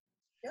Diner,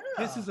 Yeah.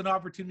 this is an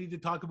opportunity to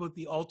talk about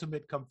the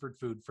ultimate comfort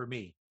food for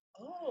me.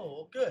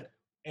 Oh, good.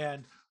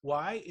 And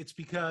why? It's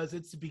because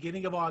it's the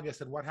beginning of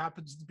August. And what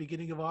happens at the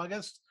beginning of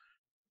August?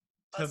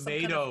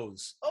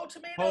 Tomatoes.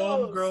 Tomatoes.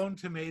 Homegrown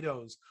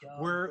tomatoes. Yum.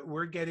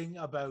 We're getting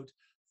about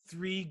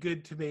 3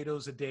 good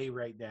tomatoes a day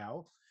right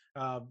now.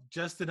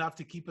 Just enough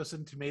to keep us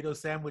in tomato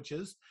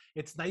sandwiches.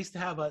 It's nice to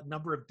have a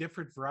number of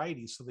different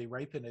varieties so they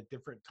ripen at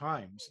different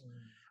times.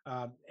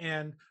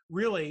 And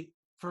really,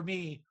 for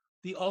me,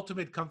 the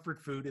ultimate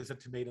comfort food is a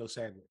tomato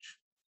sandwich.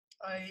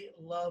 I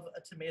love a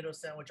tomato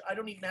sandwich. I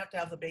don't even have to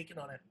have the bacon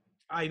on it.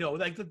 I know,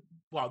 like the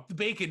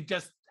bacon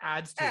just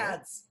adds to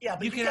it. Yeah,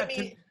 but You can have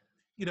me.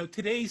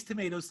 Today's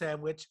tomato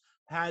sandwich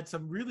had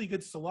some really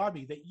good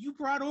salami that you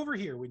brought over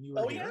here when you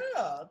were here.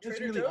 Yeah, It's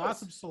Trader really Joe's.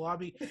 awesome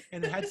salami,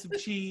 and it had some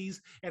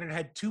cheese, and it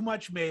had too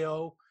much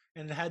mayo,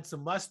 and it had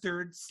some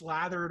mustard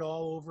slathered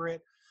all over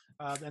it,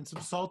 and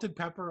some salted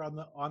pepper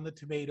on the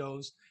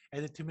tomatoes,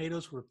 and the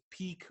tomatoes were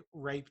peak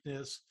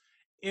ripeness.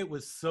 It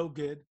was so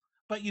good.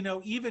 But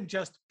even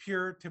just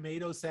pure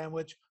tomato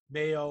sandwich,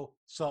 mayo,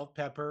 salt,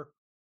 pepper,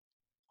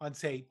 on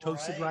say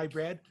toasted rye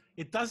bread,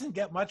 it doesn't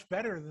get much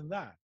better than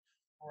that.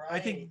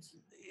 Right.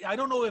 I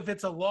don't know if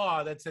it's a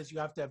law that says you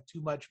have to have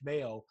too much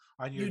mayo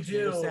on your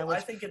tomato sandwich.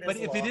 I think it is. But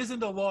a if law. it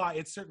isn't a law,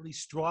 it's certainly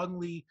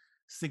strongly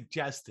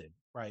suggested,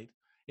 right?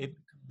 If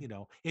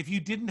you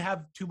didn't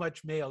have too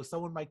much mayo,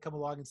 someone might come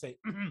along and say,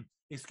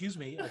 excuse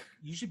me,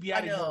 you should be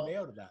adding more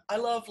mayo to that. I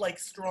love like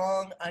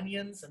strong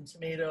onions and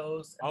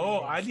tomatoes.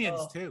 And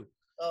Onions too.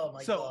 Oh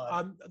my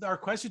God. So our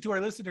question to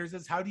our listeners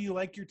is, how do you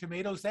like your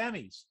tomato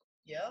sammies?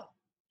 Yeah,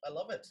 I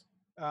love it.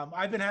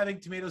 I've been having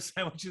tomato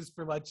sandwiches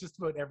for lunch just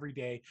about every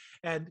day.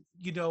 And,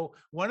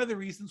 one of the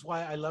reasons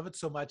why I love it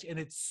so much, and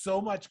it's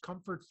so much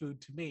comfort food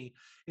to me,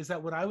 is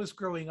that when I was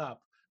growing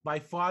up, my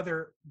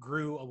father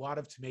grew a lot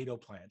of tomato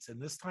plants.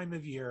 And this time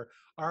of year,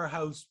 our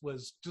house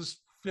was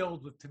just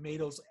filled with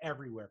tomatoes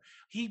everywhere.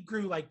 He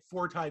grew like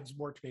 4 times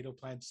more tomato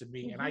plants than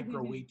me, and I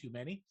grow way too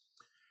many.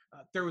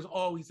 There was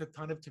always a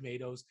ton of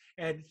tomatoes,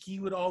 and he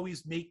would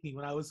always make me,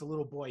 when I was a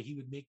little boy, he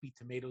would make me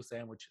tomato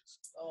sandwiches.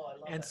 Oh, I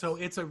love it. And so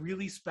it's a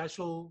really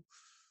special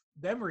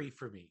memory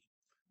for me.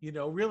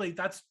 Really,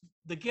 that's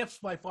the gifts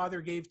my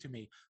father gave to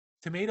me.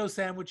 Tomato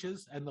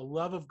sandwiches, and the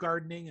love of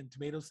gardening and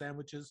tomato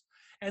sandwiches,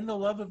 and the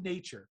love of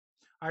nature.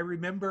 I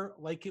remember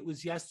like it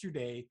was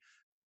yesterday,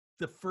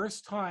 the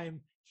first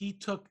time he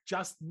took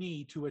just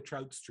me to a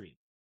trout stream.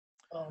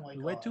 Oh my We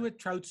God. went to a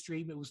trout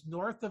stream. It was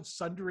north of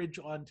Sunderidge,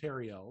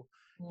 Ontario.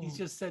 He Mm.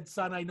 just said,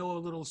 son, I know a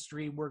little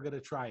stream. We're going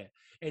to try it.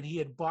 And he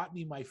had bought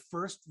me my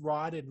first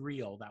rod and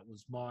reel that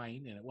was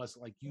mine. And it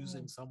wasn't like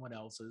using someone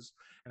else's.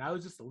 And I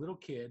was just a little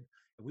kid.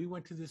 And we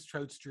went to this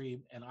trout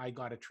stream and I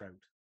got a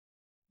trout.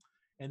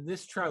 And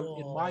this trout,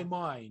 in my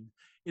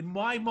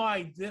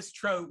mind, this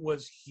trout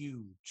was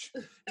huge.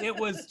 It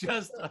was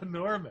just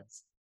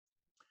enormous.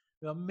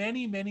 Now,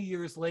 many, many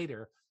years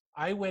later,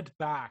 I went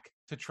back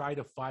to try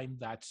to find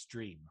that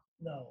stream.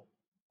 No,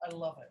 I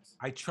love it.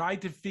 I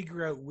tried to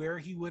figure out where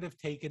he would have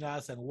taken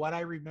us and what I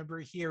remember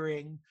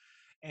hearing.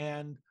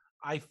 And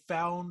I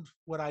found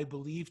what I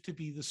believe to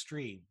be the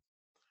stream.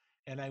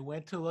 And I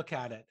went to look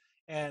at it.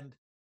 And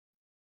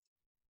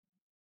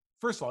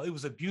first of all, it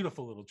was a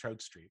beautiful little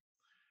trout stream.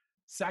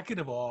 Second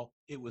of all,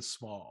 it was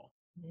small.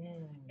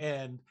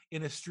 And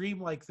in a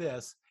stream like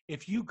this,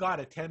 if you got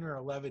a 10 or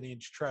 11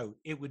 inch trout,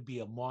 it would be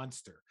a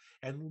monster.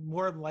 And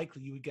more than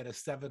likely, you would get a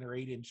 7 or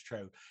 8 inch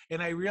trout.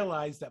 And I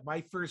realized that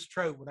my first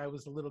trout when I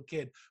was a little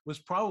kid was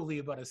probably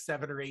about a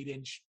 7 or 8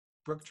 inch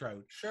brook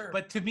trout. Sure.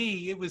 But to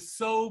me, it was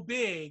so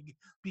big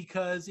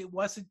because it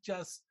wasn't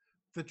just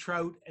the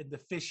trout and the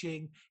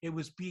fishing. It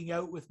was being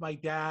out with my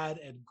dad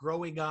and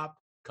growing up,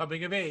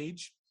 coming of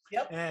age.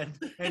 Yep.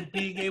 And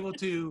being able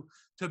to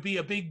be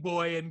a big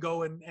boy and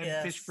go and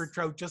fish for Yes.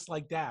 trout just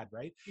like dad,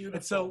 right? Beautiful.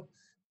 And so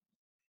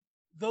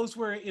those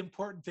were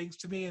important things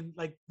to me. And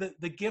like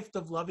the gift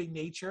of loving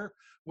nature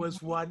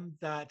was one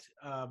that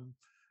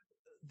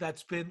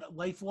that's been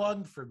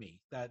lifelong for me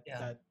that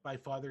my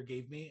father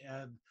gave me.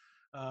 And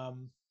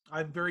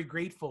I'm very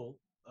grateful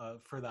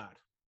for that.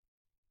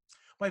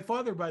 My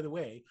father, by the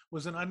way,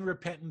 was an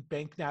unrepentant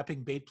bank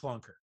napping bait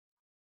plonker.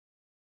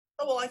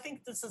 Oh, well, I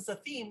think this is a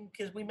theme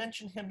because we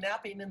mentioned him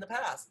napping in the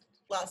last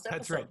episode.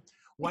 That's right.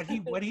 What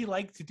he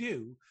liked to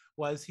do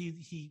was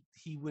he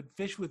would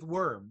fish with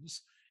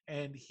worms,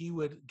 and he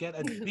would get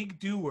a big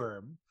dew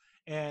worm,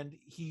 and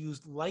he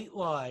used light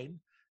line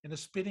and a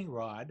spinning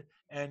rod,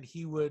 and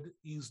he would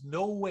use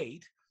no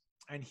weight,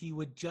 and he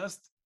would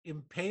just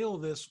impale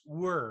this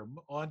worm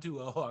onto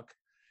a hook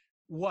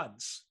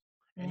once,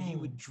 and he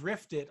would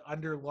drift it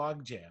under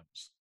log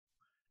jams,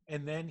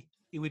 and then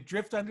he would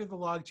drift under the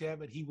log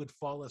jam and he would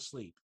fall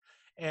asleep.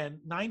 And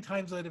 9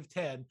 times out of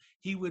 10,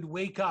 he would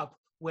wake up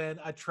when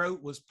a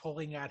trout was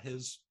pulling at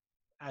his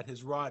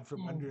rod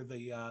from under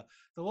the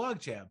log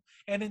jam.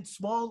 And in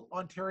small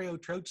Ontario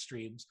trout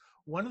streams,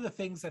 one of the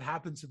things that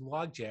happens in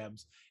log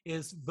jams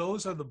is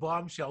those are the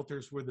bomb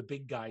shelters where the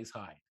big guys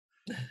hide.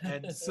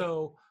 And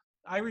so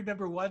I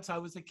remember once I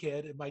was a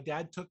kid and my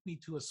dad took me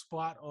to a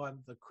spot on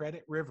the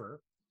Credit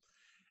River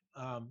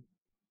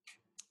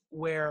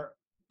where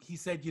he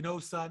said, you know,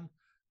 son,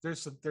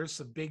 there's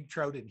some big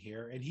trout in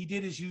here. And he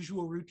did his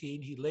usual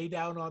routine. He lay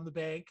down on the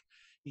bank,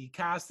 he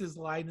cast his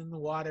line in the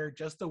water,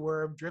 just a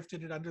worm,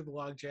 drifted it under the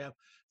log jam,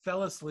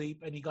 fell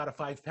asleep, and he got a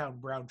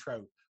 5-pound brown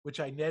trout, which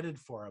I netted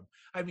for him.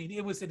 I mean,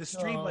 it was in a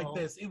stream like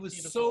this. It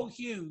was so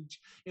huge.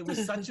 It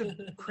was such a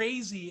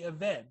crazy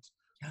event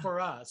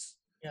for us.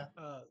 Yeah.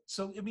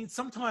 So, I mean,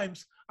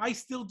 sometimes I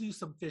still do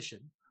some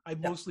fishing. I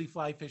mostly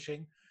fly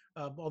fishing.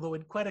 Although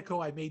in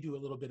Quetico, I may do a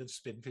little bit of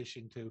spin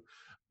fishing too.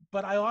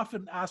 But I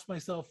often ask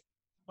myself,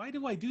 why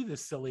do I do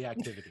this silly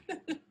activity?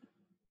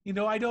 You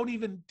know, I don't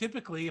even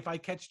typically, if I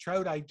catch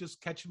trout, I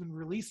just catch them and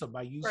release them.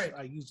 I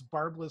use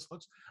barbless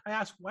hooks. I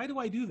ask, why do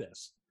I do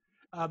this?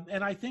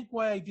 And I think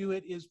why I do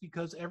it is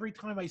because every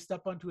time I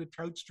step onto a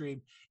trout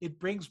stream, it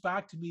brings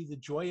back to me the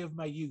joy of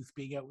my youth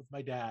being out with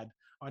my dad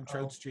on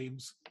trout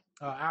streams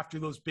after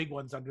those big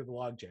ones under the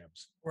log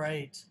jams.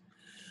 Right.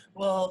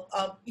 Well,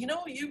 you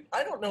know,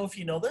 I don't know if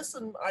you know this,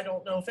 and I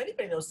don't know if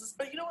anybody knows this,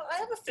 but you know what? I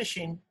have a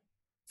fishing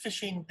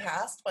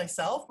past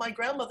myself. My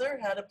grandmother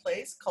had a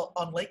place called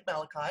on Lake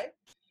Malachi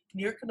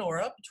near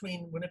Kenora,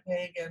 between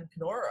Winnipeg and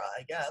Kenora,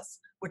 I guess,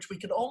 which we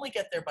could only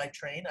get there by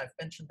train. I've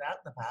mentioned that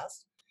in the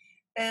past.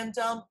 And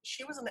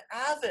she was an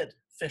avid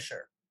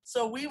fisher.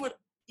 So we would,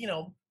 you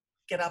know,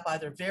 get up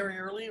either very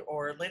early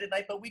or late at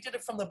night, but we did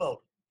it from the boat.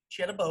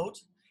 She had a boat,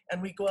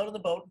 and we'd go out on the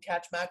boat and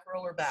catch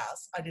mackerel or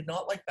bass. I did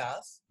not like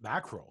bass.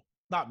 Mackerel,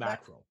 not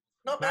mackerel.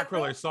 Not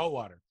Mackerel are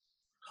saltwater.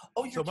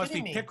 Oh, you're so it must be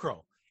kidding me.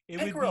 pickerel. It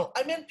Pickerel.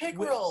 I meant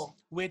pickerel.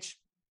 Which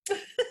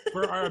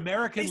for our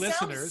American They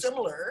listeners, sound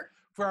similar.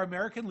 for our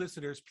American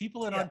listeners,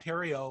 people in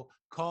Ontario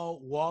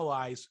call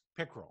walleyes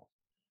pickerel.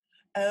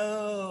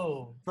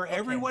 Oh. For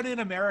everyone in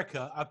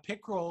America, a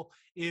pickerel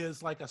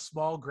is like a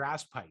small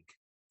grass pike.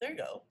 There you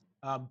go.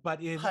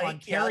 But in Pike,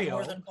 Ontario,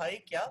 northern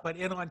pike, But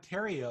in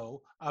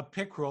Ontario, a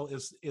pickerel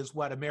is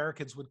what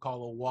Americans would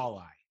call a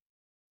walleye.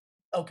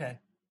 Okay.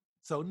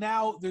 So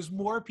now there's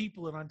more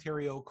people in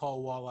Ontario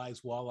call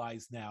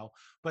walleyes now,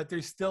 but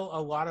there's still a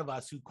lot of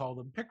us who call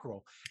them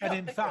pickerel. And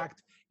in pickerel.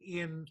 fact,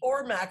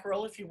 or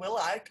mackerel, if you will.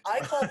 I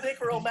call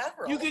pickerel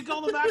mackerel. You can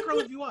call them mackerel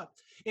if you want.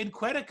 In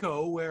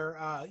Quetico,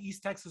 where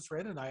East Texas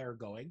Red and I are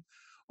going,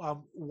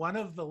 one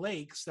of the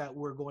lakes that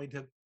we're going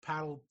to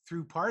paddle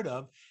through part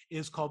of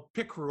is called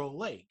Pickerel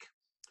Lake.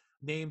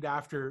 named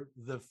after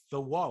the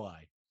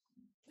walleye.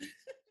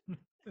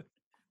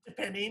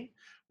 Depending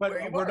But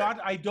where you we're are. not.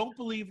 I don't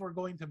believe we're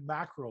going to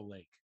Mackerel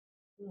Lake.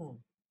 Hmm,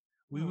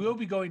 We will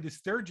be going to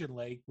Sturgeon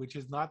Lake, which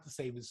is not the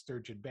same as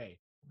Sturgeon Bay.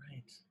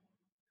 right.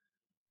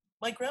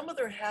 My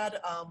grandmother had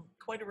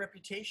quite a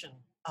reputation,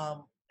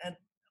 and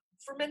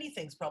for many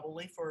things,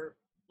 probably for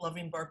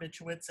loving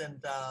barbiturates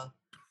and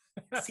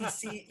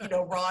CC,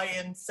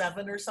 Ryan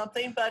 7 or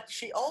something. But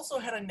she also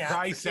had a knack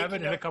Try for 7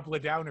 taking and a out, couple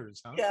of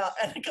downers, huh? yeah,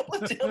 and a couple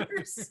of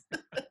dinners.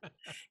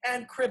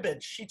 And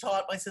cribbage. She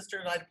taught my sister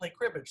and I to play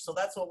cribbage. So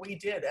that's what we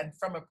did. And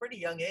from a pretty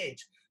young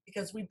age,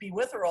 because we'd be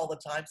with her all the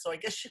time. So I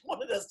guess she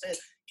wanted us to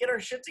get our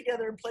shit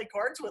together and play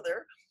cards with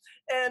her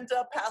and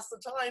pass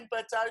the time.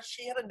 But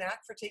she had a knack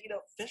for taking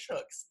out fish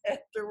hooks. And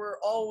there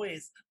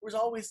was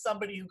always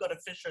somebody who got a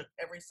fish hook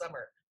every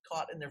summer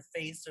caught in their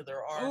face or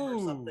their arm or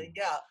something. Ooh.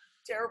 Yeah,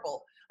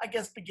 terrible. I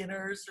guess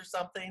beginners or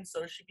something.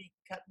 So she'd be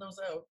cutting those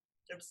out.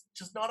 It was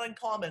just not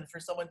uncommon for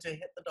someone to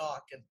hit the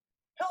dock and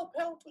help.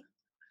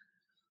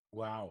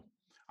 Wow.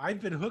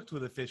 I've been hooked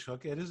with a fish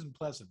hook. It isn't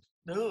pleasant.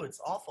 No, it's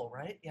awful,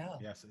 right? Yeah.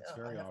 Yes, it's Yeah,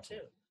 very I have awful.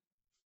 too.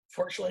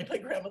 Fortunately, my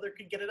grandmother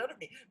could get it out of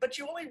me, but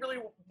you only really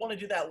want to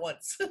do that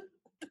once,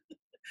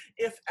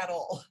 if at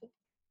all.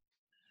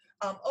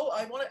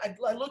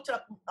 I looked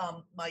up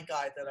my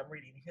guide that I'm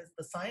reading.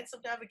 The Science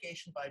of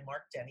Navigation by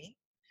Mark Denny,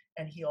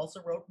 and he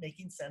also wrote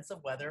Making Sense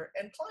of Weather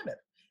and Climate.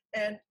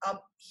 And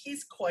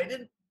he's quite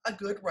a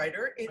good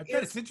writer. I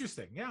bet it's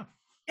interesting. Yeah.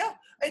 Yeah,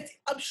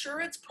 I'm sure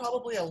it's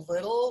probably a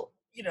little,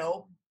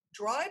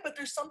 dry, but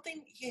there's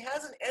something, he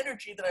has an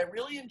energy that I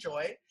really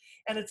enjoy.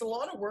 And it's a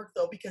lot of work,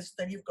 though, because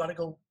then you've got to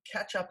go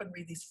catch up and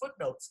read these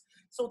footnotes.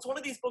 So it's one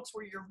of these books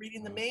where you're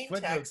reading the main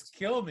Footnotes text.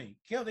 kill me.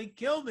 They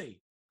kill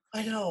me.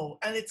 I know,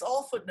 and it's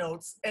all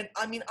footnotes. And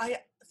I mean,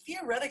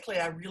 theoretically,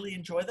 I really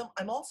enjoy them.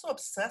 I'm also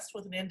obsessed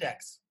with an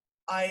index.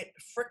 I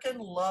frickin'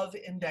 love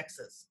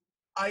indexes.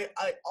 I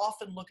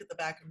often look at the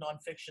back of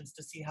nonfictions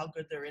to see how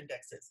good their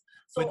index is.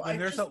 So But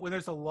when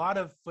there's a lot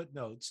of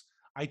footnotes,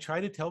 I try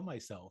to tell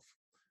myself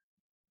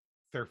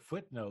they're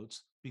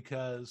footnotes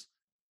because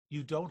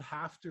you don't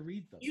have to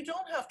read them. you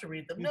don't have to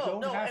read them. You No,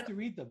 don't no. have And to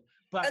read them.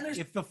 But there's-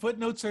 if the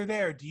footnotes are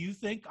there, do you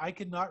think I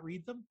can not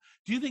read them?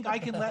 Do you think I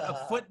can let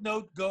a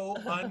footnote go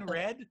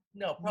unread?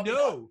 no, probably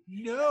not.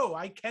 No,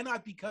 I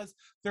cannot, because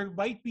there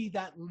might be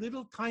that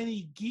little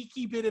tiny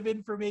geeky bit of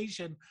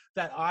information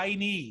that I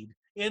need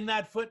in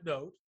that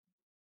footnote.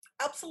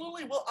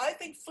 Absolutely. Well, I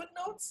think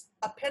footnotes,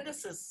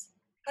 appendices.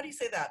 How do you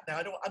say that? Now,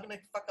 I'm going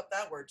to fuck up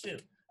that word too.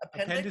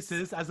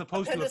 Appendices as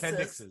opposed to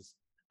appendixes.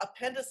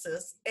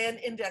 Appendices and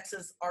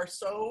indexes are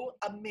so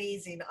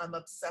amazing. I'm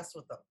obsessed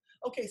with them.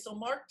 Okay, so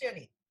Mark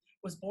Denny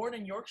was born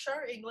in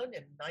Yorkshire, England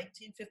in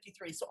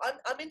 1953. So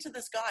I'm into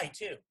this guy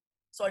too.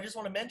 So I just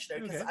want to mention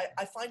it because Okay.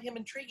 I find him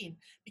intriguing,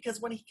 because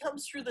when he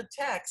comes through the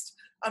text,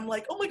 I'm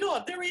like, oh my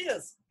God, there he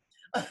is.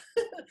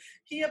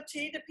 He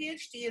obtained a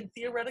PhD in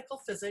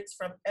theoretical physics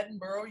from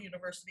Edinburgh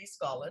University,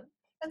 Scotland,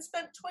 and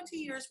spent 20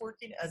 years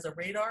working as a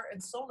radar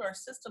and sonar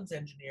systems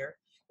engineer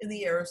in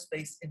the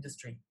aerospace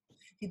industry.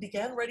 He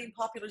began writing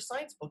popular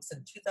science books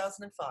in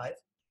 2005.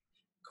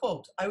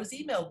 Quote, I was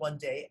emailed one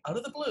day, out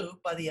of the blue,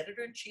 by the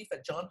editor-in-chief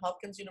at Johns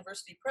Hopkins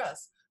University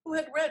Press, who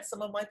had read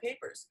some of my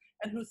papers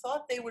and who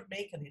thought they would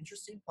make an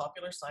interesting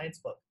popular science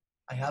book.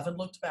 I haven't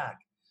looked back.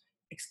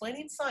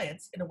 Explaining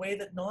science in a way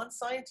that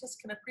non-scientists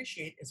can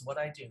appreciate is what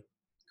I do.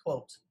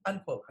 Quote,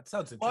 unquote. That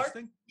sounds Mark,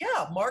 interesting.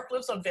 yeah, Mark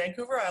lives on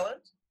Vancouver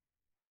Island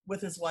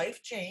with his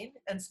wife, Jane,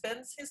 and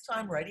spends his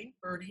time writing,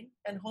 birding,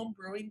 and home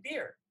brewing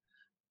beer.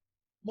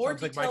 More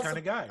Sounds like details my kind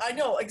of guy. I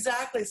know,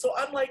 exactly. So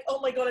I'm like, oh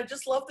my God, I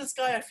just love this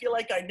guy. I feel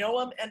like I know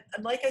him. And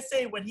like I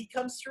say, when he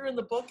comes through in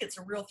the book, it's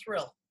a real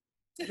thrill.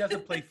 He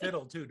doesn't play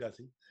fiddle too, does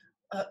he?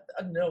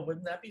 No,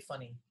 wouldn't that be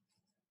funny?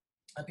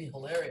 That'd be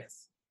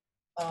hilarious.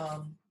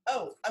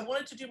 I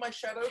wanted to do my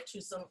shout out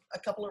to a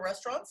couple of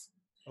restaurants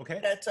Okay.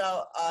 that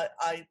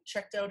I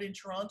checked out in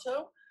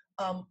Toronto.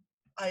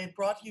 I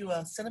brought you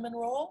a cinnamon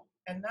roll,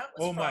 and that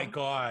was Oh my from-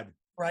 God.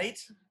 right?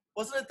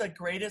 Wasn't it the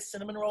greatest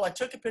cinnamon roll? I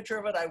took a picture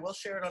of it. I will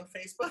share it on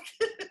Facebook.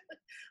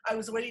 I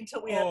was waiting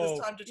till we had this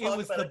time to talk it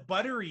was about the it.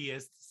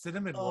 butteriest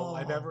cinnamon roll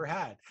I've Oh, ever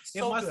had. It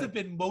So must good. have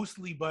been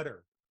mostly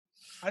butter.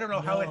 I don't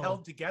know how it No.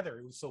 held together.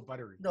 It was so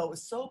buttery. No, it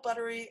was so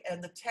buttery,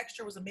 and the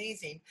texture was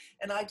amazing.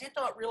 And I did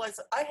not realize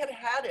that I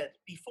had it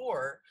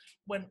before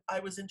when I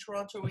was in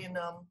Toronto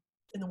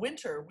in the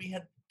winter. We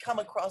had come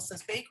across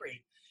this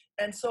bakery,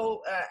 and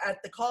so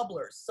at the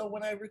Cobblers. So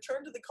when I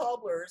returned to the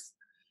Cobblers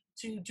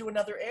to do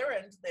another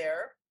errand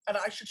there, and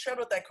I should shout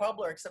out that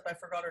cobbler, except I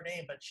forgot her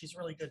name, but she's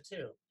really good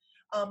too.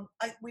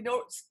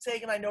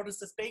 Sag and I noticed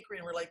this bakery,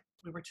 and we're like,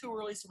 we were too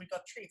early, so we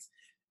got treats.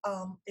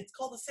 It's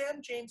called the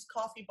Sam James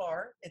Coffee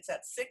Bar. It's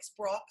at 6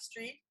 Brock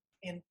Street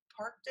in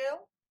Parkdale.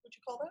 Would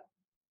you call that?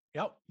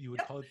 Yep, you would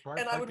Yep. call it Park.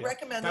 And I would Parkdale.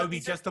 recommend that would be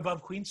these are- just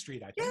above Queen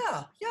Street, I think.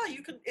 Yeah,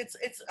 you can.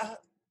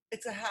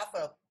 It's a half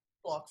a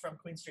block from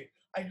Queen Street.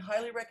 I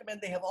highly recommend.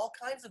 They have all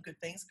kinds of good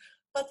things.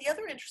 But the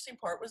other interesting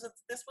part was that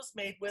this was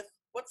made with,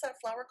 what's that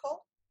flour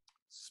called?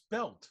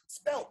 Spelt.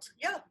 Spelt,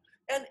 yeah.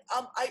 And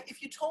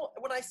if you told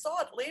when I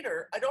saw it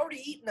later, I'd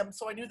already eaten them,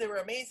 so I knew they were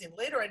amazing.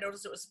 Later, I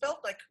noticed it was spelt,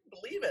 and I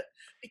couldn't believe it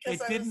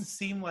because It didn't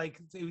seem like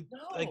like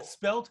no,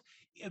 spelt.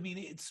 I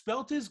mean,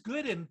 spelt is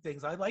good in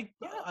things. I like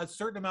yeah, a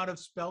certain amount of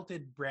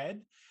spelted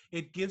bread.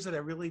 It gives it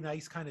a really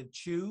nice kind of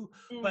chew.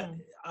 But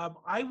mm,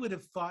 I would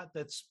have thought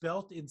that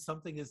spelt in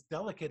something as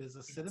delicate as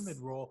a cinnamon yes,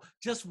 roll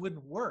just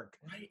wouldn't work.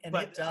 right, and it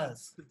But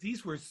does.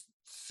 these were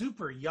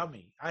super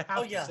yummy, I Oh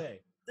have to yeah,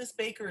 say. this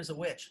baker is a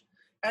witch,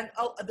 and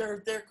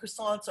their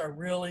croissants are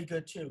really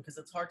good too because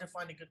it's hard to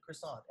find a good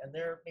croissant, and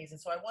they're amazing.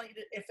 So I want you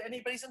to, if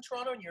anybody's in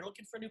Toronto and you're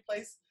looking for a new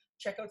place,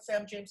 check out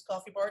Sam James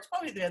Coffee Bar. It's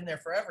probably been there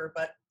forever,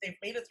 but they've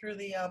made it through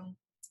the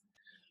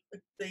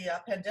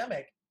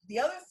pandemic. The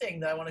other thing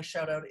that I want to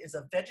shout out is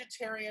a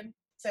vegetarian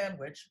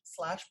sandwich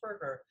slash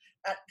burger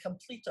at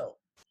Completo,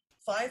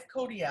 5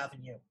 Cody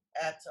Avenue.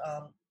 At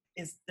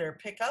is their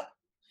pickup.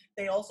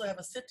 They also have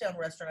a sit-down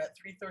restaurant at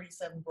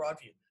 337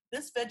 Broadview.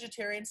 This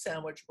vegetarian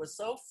sandwich was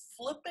so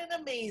flippin'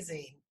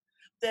 amazing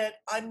that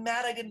I'm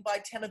mad I didn't buy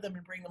 10 of them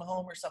and bring them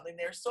home or something.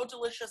 They're so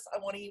delicious. I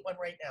want to eat one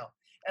right now.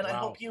 And I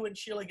hope Wow. you and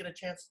Sheila get a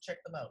chance to check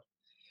them out.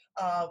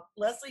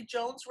 Leslie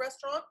Jones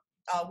Restaurant,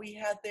 we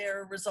had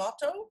their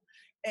risotto,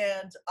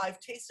 and I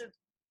tasted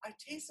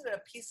a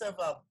piece of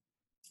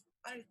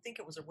I think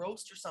it was a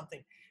roast or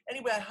something.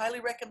 Anyway, I highly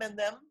recommend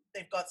them.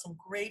 They've got some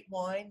great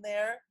wine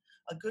there,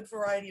 a good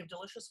variety of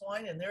delicious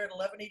wine, and they're at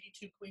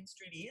 1182 Queen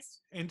Street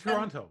East In and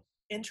Toronto.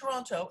 in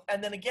Toronto.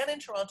 And then again in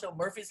Toronto,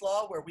 Murphy's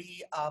Law, where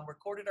we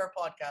recorded our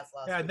podcast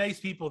last Yeah, week. nice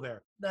people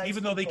there. Nice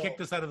even though they people.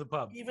 kicked us out of the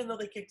pub. Even though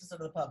they kicked us out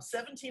of the pub.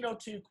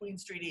 1702 Queen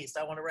Street East.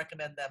 I want to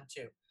recommend them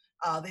too.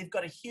 They've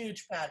got a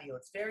huge patio.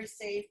 It's very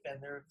safe,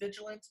 and they're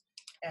vigilant,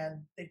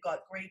 and they've got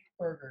great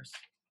burgers.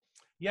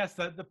 Yes,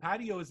 the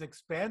patio is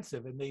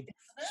expansive, and they've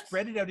Isn't it?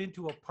 spread it out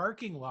into a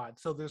parking lot.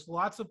 So there's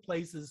lots of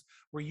places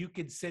where you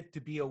can sit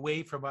to be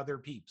away from other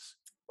peeps,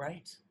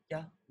 Right.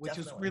 Yeah. which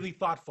is definitely. really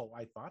thoughtful,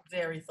 I thought.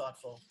 Very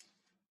thoughtful.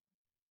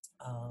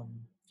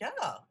 Yeah.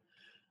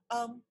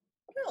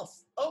 What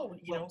else? Oh,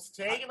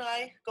 Stag and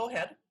I. Go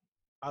ahead.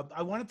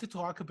 I wanted to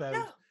talk about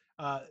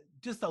Yeah.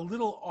 just a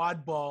little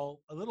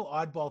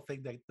oddball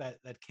thing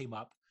that came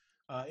up.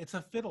 It's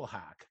a fiddle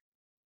hack.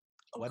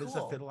 Oh, What is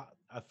cool.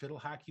 a fiddle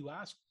hack, you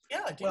ask?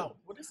 Yeah, I do. Well,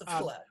 What is a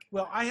um, flag?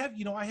 Well, I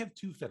have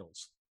two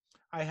fiddles.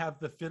 I have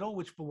the fiddle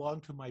which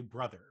belonged to my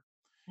brother,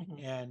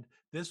 Mhm. and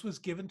this was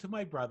given to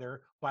my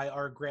brother by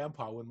our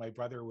grandpa when my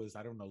brother was,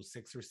 I don't know,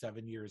 6 or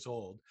 7 years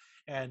old,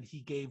 and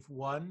he gave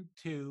one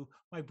to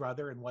my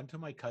brother and one to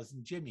my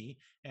cousin Jimmy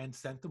and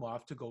sent them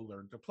off to go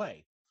learn to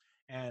play.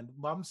 And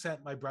mom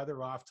sent my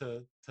brother off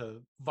to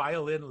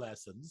violin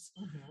lessons,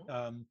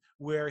 Mhm.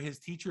 where his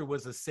teacher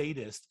was a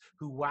sadist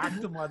who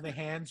whacked him on the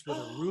hands with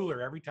a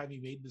ruler every time he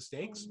made Oh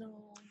mistakes.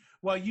 no.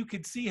 Well, you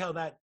could see how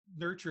that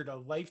nurtured a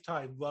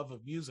lifetime love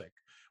of music.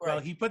 Well,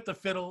 Right. he put the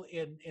fiddle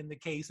in the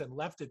case and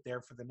left it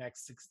there for the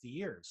next 60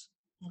 years.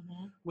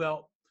 Mhm.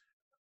 Well,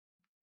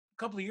 a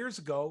couple of years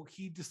ago,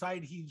 he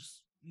decided he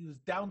was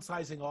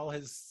downsizing all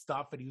his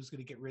stuff and he was going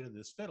to get rid of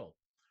this fiddle.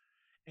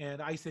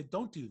 And I said,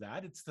 "Don't do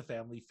that. It's the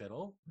family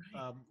fiddle.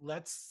 Right.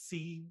 Let's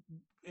see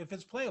if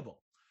it's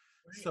playable."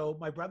 Right. So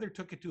my brother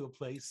took it to a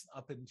place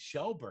up in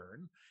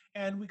Shelburne,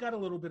 and we got a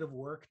little bit of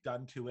work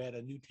done to it,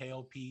 a new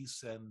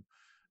tailpiece, and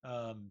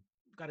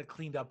got it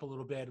cleaned up a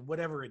little bit,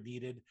 whatever it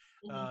needed,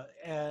 Mhm.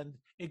 and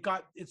it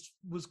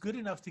was good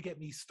enough to get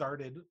me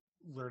started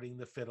learning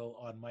the fiddle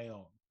on my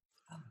own.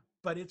 Ah.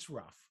 But it's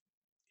rough.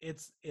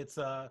 It's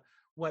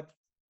what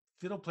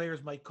fiddle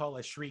players might call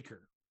a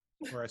shrieker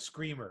or a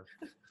screamer,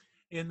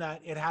 in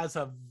that it has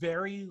a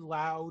very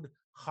loud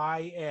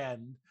high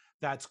end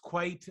that's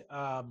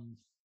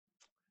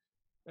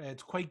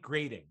it's quite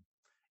grating.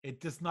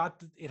 It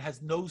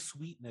has no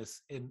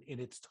sweetness in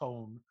its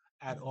tone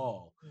at Mhm.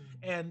 all. Mhm.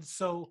 And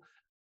so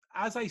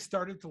as I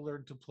started to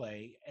learn to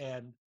play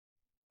and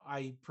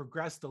I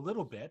progressed a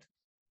little bit,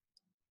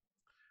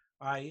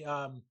 I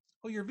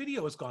oh, your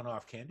video has gone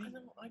off, Candy.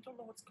 I don't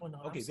know what's going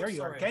on. Okay, I'm so there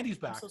you are. sorry. Candy's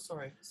I'm back. so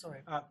sorry.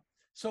 Sorry.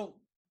 So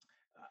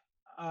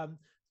um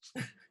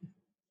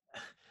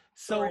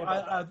Sorry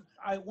about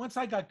I once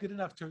I got good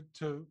enough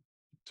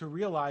to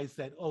realize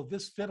that, oh,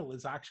 this fiddle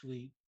is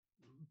actually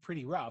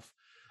pretty rough.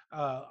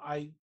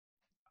 I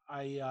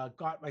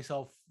got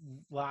myself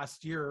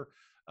last year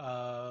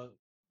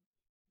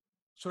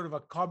sort of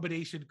a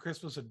combination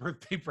Christmas and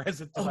birthday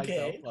present to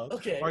myself, Okay.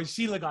 Okay. or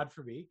Sheila got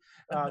for me,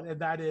 Uh-huh. and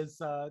that is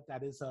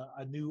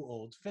a new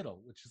old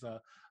fiddle, which is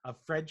a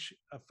French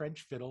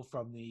fiddle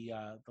from the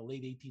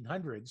late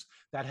 1800s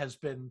that has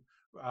been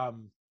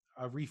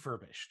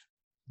refurbished.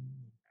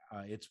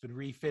 It's been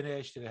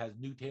refinished. It has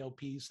new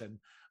tailpiece and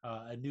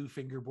a new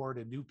fingerboard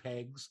and new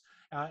pegs,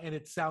 and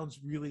it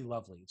sounds really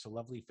lovely. It's a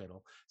lovely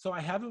fiddle. So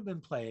I haven't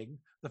been playing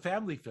the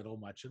family fiddle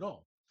much at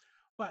all.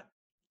 But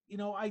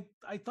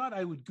I thought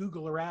I would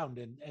Google around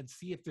and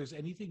see if there's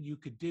anything you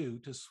could do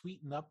to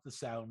sweeten up the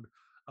sound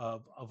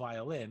of a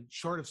violin,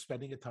 short of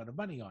spending a ton of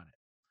money on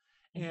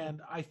it. Mhm.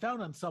 And I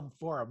found on some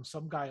forum,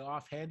 some guy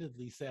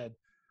offhandedly said,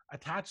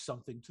 attach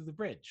something to the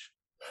bridge.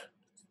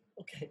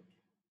 Okay.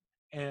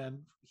 and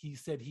he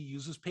said he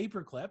uses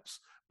paper clips,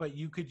 but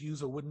you could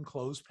use a wooden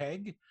clothes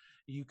peg.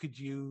 You could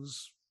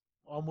use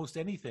almost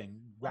anything.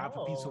 Wrap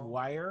a piece of Oh.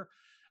 wire.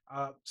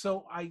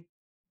 So I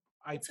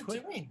What's it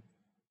put doing?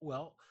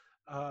 well.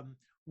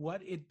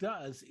 What it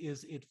does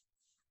is it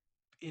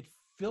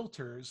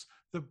filters.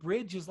 The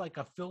bridge is like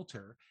a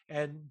filter,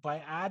 and by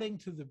adding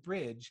to the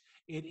bridge,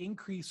 it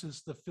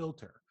increases the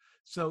filter.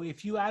 So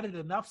if you added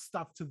enough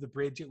stuff to the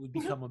bridge, it would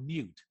become a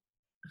mute.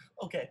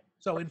 Okay.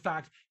 So in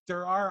fact,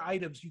 there are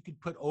items you could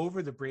put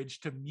over the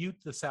bridge to mute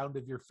the sound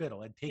of your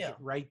fiddle and take Yeah. it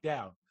right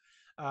down.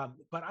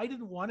 But I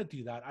didn't want to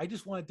do that. I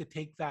just wanted to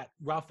take that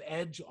rough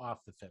edge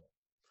off the fiddle.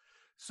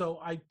 So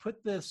I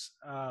put this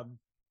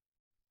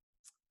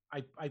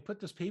I put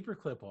this paper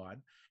clip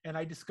on, and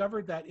I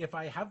discovered that if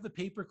I have the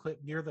paper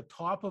clip near the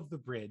top of the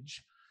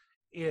bridge,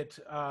 it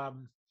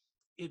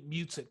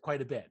mutes it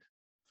quite a bit.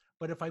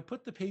 But if I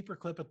put the paper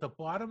clip at the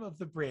bottom of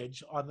the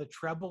bridge on the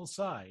treble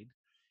side,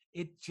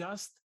 it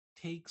just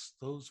takes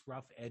those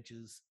rough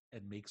edges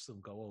and makes them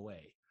go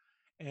away.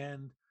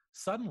 And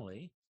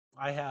suddenly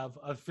I have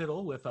a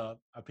fiddle with a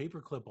paper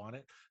clip on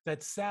it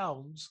that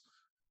sounds,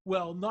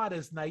 well, not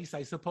as nice,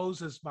 I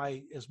suppose, as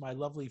my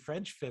lovely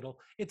French fiddle.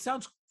 It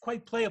sounds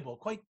quite playable,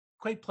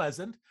 quite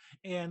pleasant,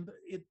 and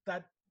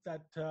that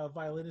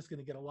violin is going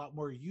to get a lot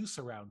more use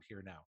around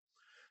here now.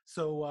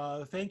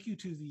 So thank you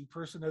to the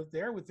person out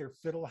there with their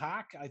fiddle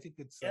hack. I think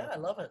it's Yeah, I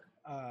love it.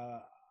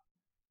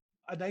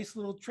 a nice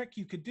little trick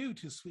you could do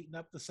to sweeten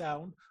up the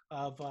sound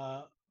of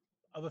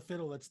a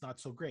fiddle that's not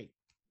so great.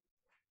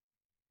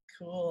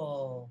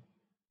 Cool.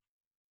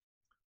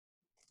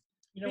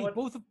 You know Hey, what?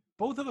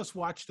 both of us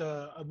watched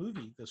a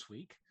movie this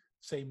week.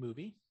 Same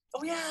movie.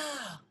 Oh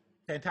yeah.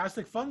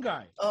 Fantastic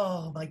Fungi.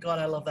 Oh my God,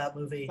 I love that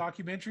movie.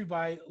 Documentary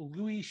by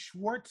Louis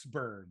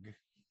Schwartzberg.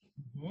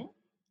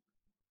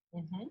 Mm-hmm.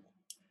 Mm-hmm.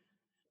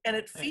 And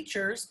it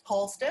features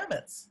Paul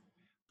Stamets.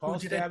 Paul who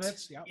did it-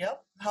 Stamets. Yeah.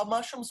 Yep. How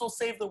Mushrooms Will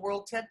Save the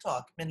World TED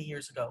Talk many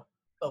years ago.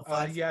 About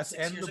five, Yes,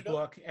 6 and years the ago.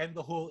 book and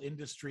the whole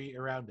industry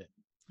around it.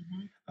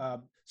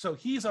 Mhm. So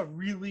he's a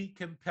really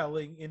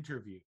compelling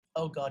interview.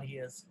 Oh God, he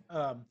is.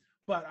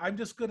 But I'm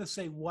just going to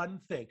say one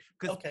thing,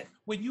 because Okay.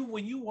 when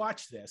you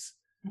watch this,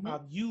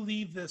 Mhm. you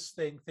leave this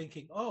thing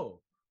thinking,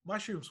 oh,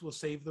 mushrooms will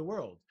save the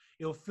world.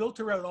 It'll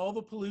filter out all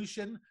the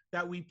pollution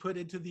that we put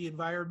into the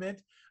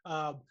environment.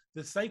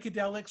 The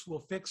psychedelics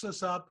will fix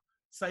us up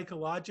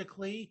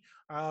psychologically.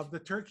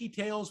 The turkey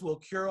tails will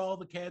cure all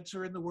the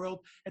cancer in the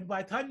world. And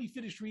by the time you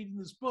finish reading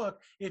this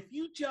book, if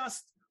you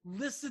just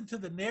listen to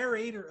the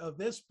narrator of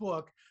this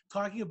book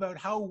talking about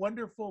how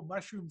wonderful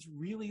mushrooms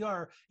really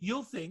are,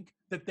 you'll think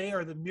that they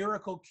are the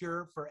miracle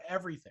cure for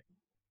everything.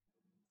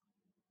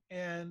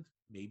 And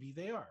maybe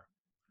they are.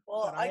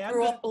 Well, But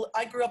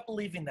I grew up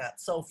believing that.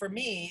 So for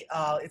me,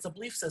 it's a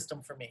belief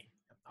system for me.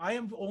 I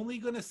am only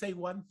going to say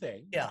one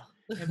thing. Yeah.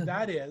 And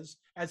that is,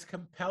 as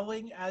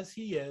compelling as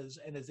he is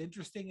and as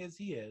interesting as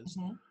he is,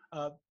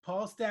 Mhm.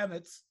 Paul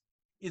Stamets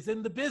is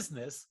in the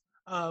business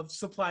of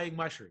supplying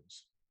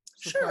mushrooms.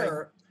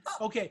 Sure.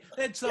 Okay,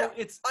 and so Yeah,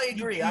 it's. I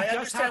agree. you I just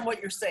understand have-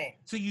 what you're saying.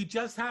 So you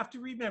just have to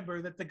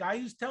remember that the guy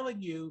who's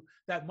telling you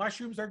that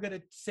mushrooms are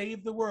going to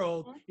save the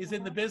world is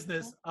in the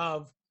business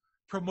of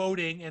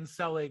promoting and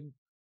selling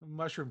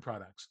mushroom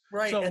products.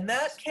 Right. So, And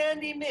that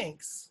Candy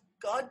Minx,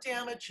 God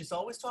damn it, she's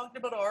always talking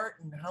about art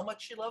and how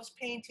much she loves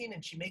painting,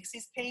 and she makes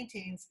these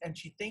paintings and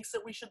she thinks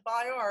that we should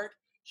buy art.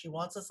 She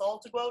wants us all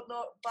to go out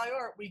and buy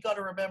art. We got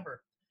to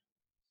remember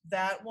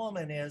that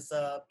woman is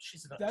that's she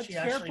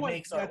fair actually point.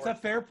 makes That's artwork. a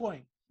fair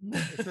point.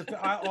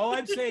 All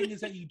I'm saying is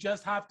that you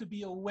just have to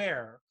be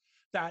aware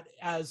that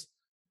as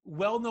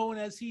well known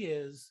as he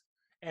is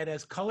and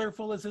as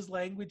colorful as his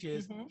language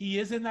is, Mhm. he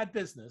is in that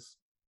business.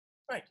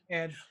 Right.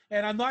 And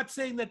I'm not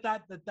saying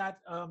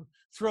that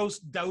throws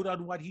doubt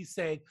on what he's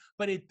saying,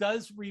 but it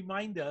does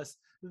remind us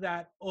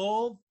that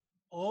all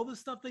the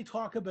stuff they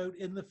talk about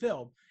in the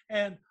film,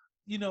 and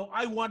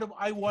I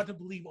want to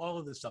believe all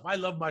of this stuff. I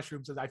love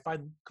mushrooms, and I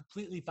find them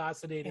completely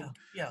fascinating.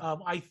 Yeah.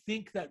 I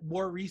think that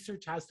more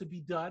research has to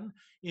be done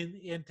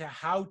into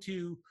how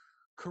to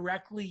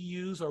correctly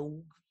use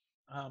or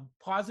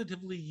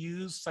positively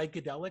use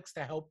psychedelics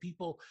to help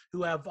people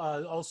who have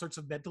all sorts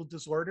of mental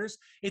disorders.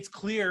 It's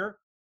clear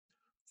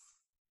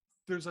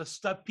there's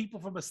people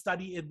from a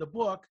study in the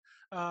book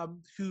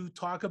who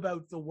talk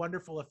about the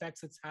wonderful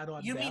effects it's had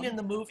on You them. mean in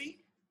the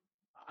movie?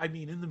 I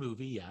mean in the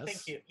movie, yes.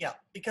 Thank you. Yeah,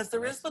 because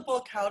there is the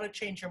book How to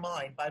Change Your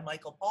Mind by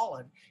Michael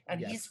Pollan,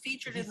 and Yes. he's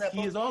featured in that He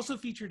book. is also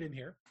featured in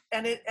here.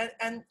 And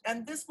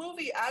and this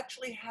movie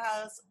actually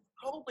has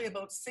probably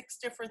about 6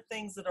 different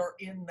things that are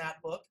in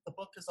that book. The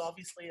book is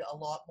obviously a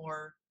lot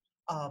more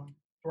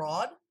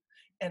broad,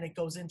 and it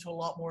goes into a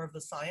lot more of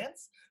the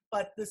science.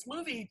 But this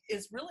movie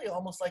is really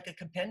almost like a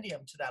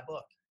compendium to that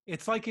book.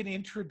 It's like an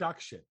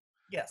introduction.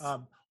 Yes.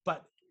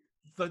 But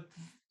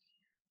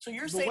So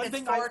you're the saying one it's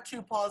thing far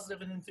too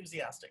positive and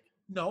enthusiastic.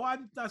 no,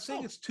 I'm not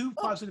saying it's too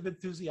positive,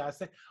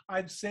 enthusiastic.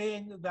 I'm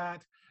saying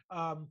that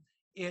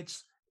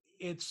it's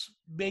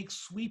makes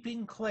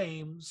sweeping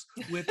claims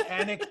with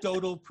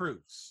anecdotal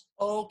proofs.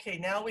 Okay,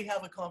 now we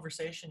have a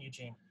conversation,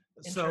 Eugene.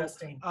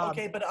 Interesting.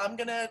 Okay, but I'm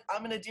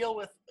gonna deal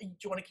with. Do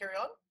you want to carry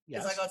on?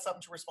 Because I yes. got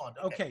something to respond.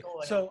 Okay, Go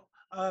ahead. so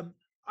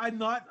I'm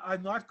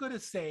not going to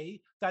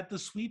say that the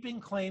sweeping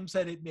claims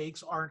that it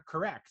makes aren't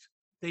correct.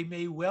 They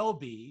may well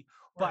be,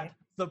 but Right.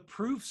 the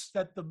proofs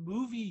that the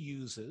movie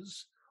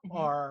uses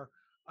Mhm.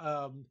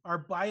 are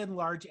by and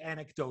large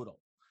anecdotal.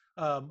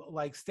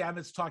 Like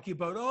Stamets talking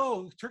about,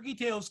 oh, turkey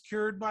tails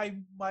cured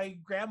my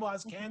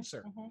grandma's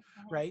cancer,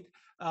 right?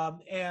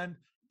 And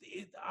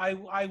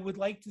I would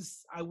like to.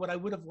 What I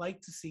would have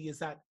liked to see is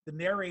that the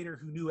narrator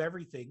who knew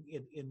everything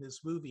in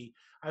this movie.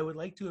 I would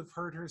like to have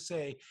heard her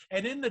say,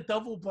 and in the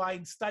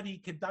double-blind study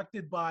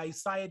conducted by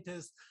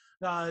scientists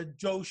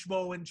Joe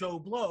Schmo and Joe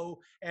Blow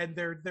and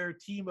their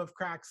team of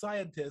crack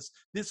scientists,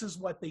 this is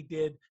what they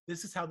did.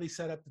 This is how they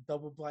set up the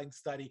double-blind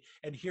study,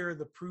 and here are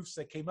the proofs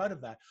that came out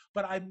of that.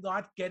 But I'm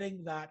not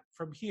getting that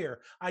from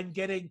here. I'm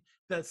getting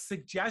the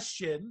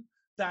suggestion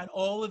that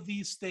all of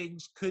these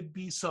things could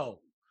be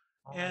so.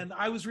 And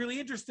I was really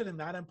interested in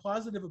that. I'm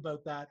positive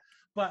about that.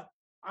 But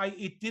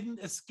it didn't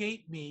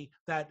escape me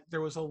that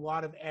there was a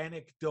lot of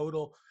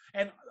anecdotal.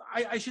 And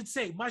I should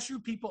say,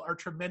 mushroom people are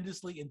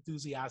tremendously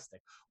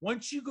enthusiastic.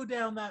 Once you go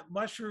down that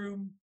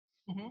mushroom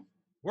Mhm.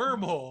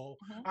 wormhole,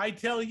 Mhm. I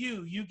tell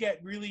you, you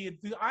get really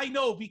enthused. I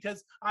know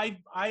because I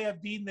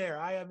have been there.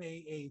 I am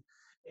a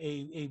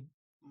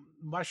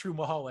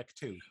mushroomaholic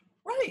too.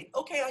 Right.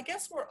 Okay. I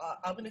guess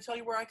I'm going to tell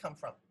you where I come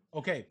from.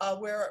 Okay.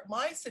 Where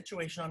my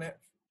situation on it,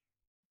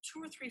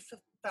 2 or 3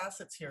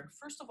 facets here.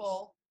 First of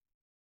all,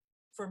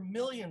 for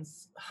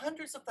millions,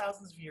 hundreds of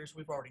thousands of years,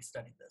 we've already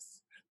studied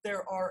this.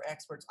 There are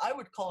experts. I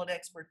would call it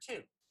expert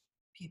too.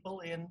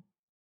 People in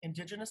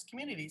indigenous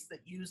communities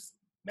that use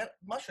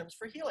mushrooms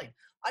for healing.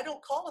 I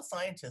don't call a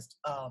scientist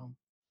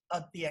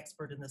the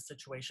expert in this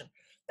situation.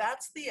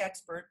 That's the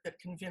expert that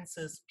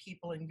convinces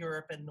people in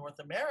Europe and North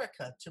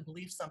America to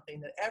believe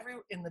something that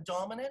in the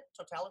dominant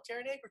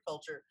totalitarian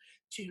agriculture,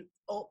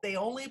 they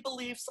only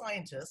believe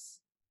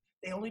scientists.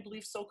 They only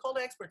believe so-called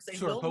experts. They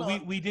Sure, will but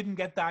not. we didn't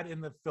get that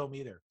in the film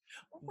either.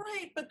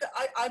 Right, but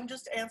I'm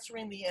just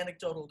answering the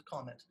anecdotal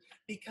comment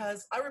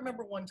because I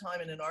remember one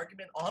time in an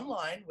argument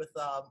online with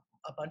a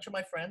bunch of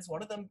my friends,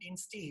 one of them being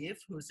Steve,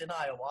 who's in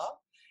Iowa,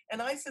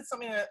 and I said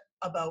something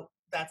about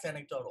that's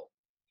anecdotal.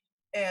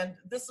 And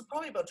this is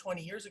probably about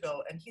 20 years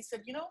ago, and he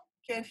said,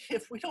 Ken,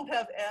 if we don't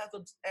have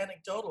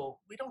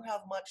anecdotal, we don't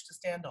have much to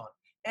stand on.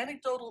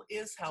 Anecdotal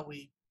is how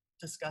we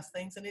discuss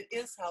things, and it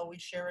is how we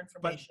share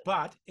information.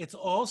 But it's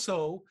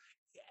also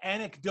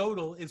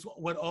anecdotal is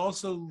what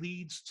also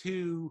leads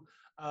to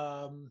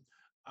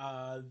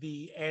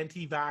the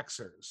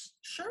anti-vaxxers.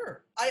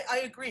 Sure,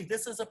 I agree.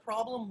 This is a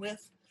problem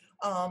with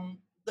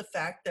the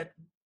fact that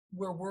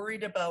we're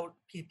worried about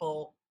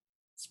people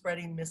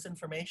spreading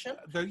misinformation.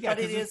 Yeah,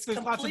 because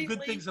there's lots of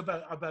good things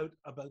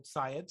about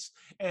science,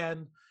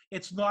 and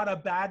it's not a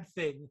bad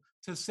thing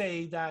to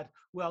say that.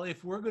 Well,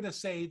 if we're going to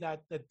say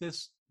that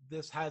this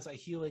has a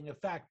healing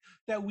effect,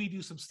 that we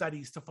do some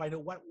studies to find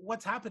out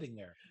what's happening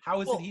there.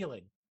 How is it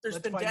healing? There's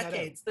been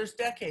decades. There's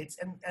decades,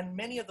 and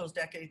many of those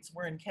decades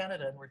were in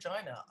Canada and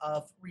Regina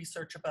of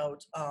research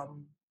about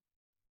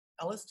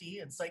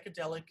LSD and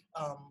psychedelic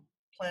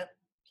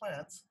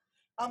plants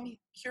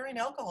curing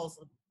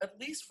alcoholism, at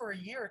least for a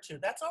year or two.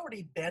 That's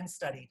already been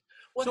studied.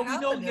 So we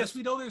know, yes,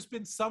 we know there's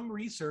been some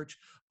research,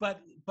 but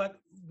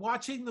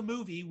watching the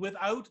movie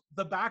without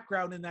the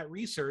background in that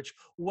research,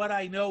 what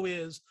I know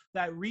is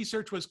that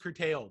research was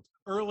curtailed.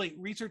 Early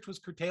research was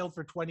curtailed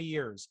for 20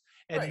 years,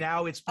 and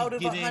now it's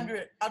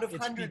beginning out of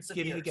hundreds of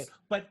years. Again.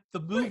 But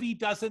the movie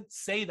doesn't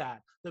say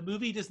that. The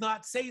movie does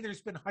not say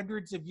there's been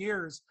hundreds of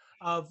years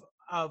of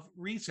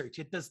research.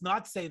 It does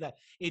not say that.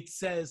 It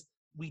says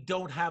we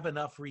don't have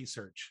enough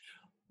research.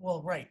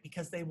 Well, right,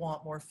 because they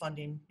want more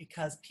funding,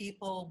 because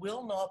people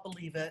will not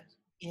believe it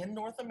in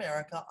North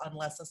America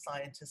unless a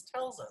scientist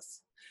tells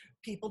us.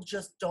 People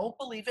just don't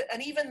believe it.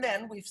 And even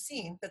then, we've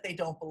seen that they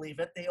don't believe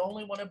it. They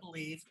only want to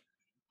believe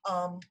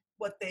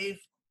what they've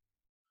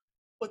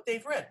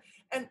read.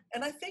 And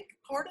I think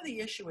part of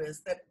the issue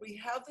is that we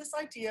have this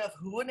idea of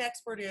who an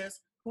expert is,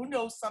 who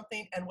knows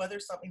something, and whether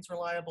something's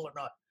reliable or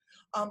not.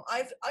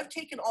 I've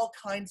taken all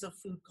kinds of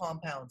food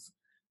compounds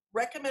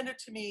recommended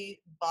to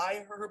me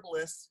by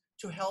herbalists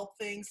to help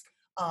things,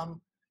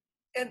 and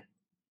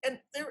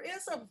there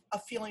is a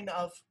feeling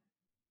of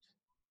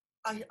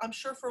I'm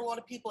sure for a lot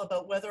of people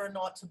about whether or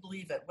not to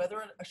believe it,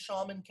 whether a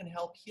shaman can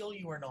help heal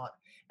you or not.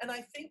 And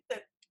I think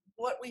that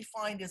what we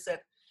find is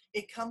that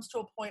it comes to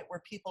a point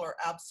where people are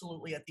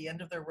absolutely at the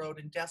end of their road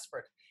and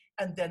desperate,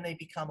 and then they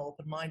become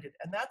open-minded.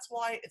 And that's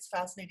why it's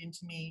fascinating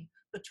to me,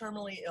 the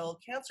terminally ill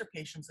cancer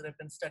patients that have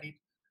been studied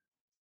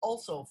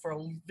also for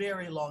a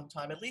very long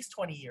time, at least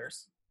 20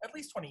 years.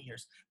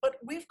 But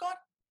we've got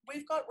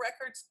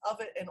records of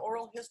it and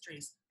oral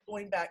histories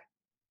going back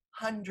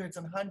hundreds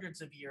and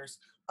hundreds of years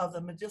of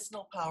the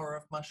medicinal power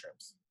of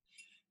mushrooms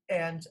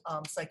and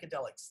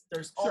psychedelics.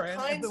 There's all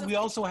kinds of. We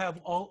also have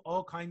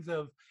all kinds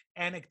of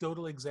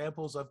anecdotal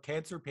examples of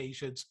cancer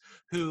patients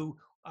who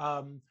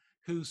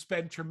who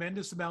spend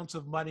tremendous amounts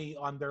of money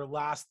on their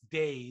last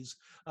days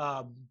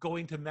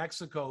going to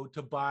Mexico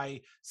to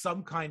buy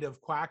some kind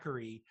of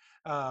quackery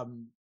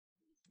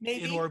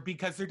Maybe.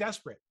 because they're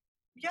desperate.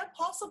 Yeah,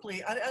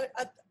 possibly.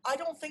 I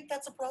don't think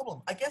that's a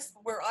problem. I guess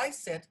where I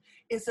sit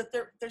is that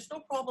there's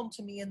no problem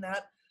to me in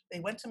that they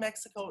went to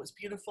Mexico. It was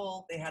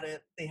beautiful. They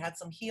had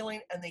some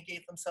healing, and they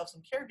gave themselves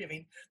some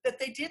caregiving that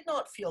they did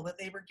not feel that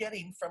they were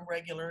getting from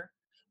regular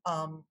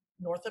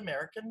North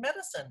American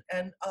medicine.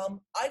 And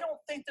I don't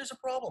think there's a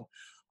problem.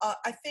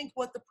 I think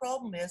what the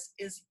problem is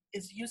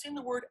using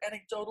the word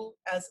anecdotal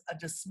as a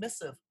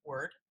dismissive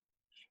word.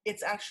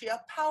 It's actually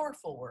a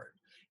powerful word.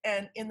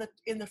 And in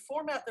the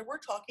format that we're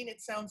talking, it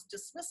sounds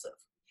dismissive.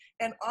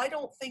 And I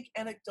don't think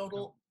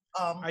anecdotal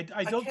I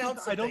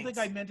don't think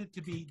I meant it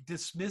to be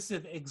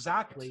dismissive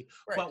exactly.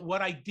 Right. But what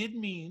I did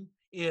mean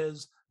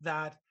is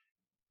that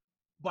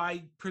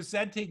by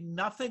presenting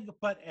nothing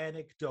but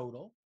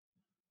anecdotal,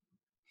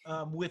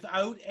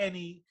 without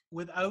any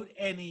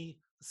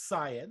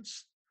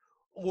science,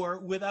 or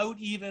without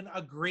even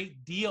a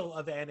great deal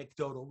of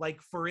anecdotal,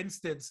 like for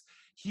instance,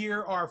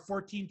 here are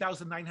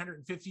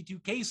 14,952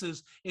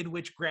 cases in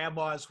which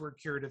grandmas were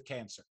cured of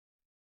cancer.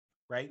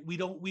 Right? We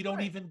don't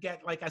Right. even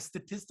get like a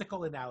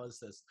statistical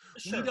analysis.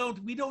 Sure.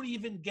 We don't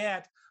even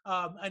get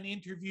an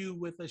interview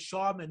with a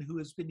shaman who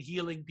has been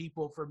healing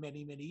people for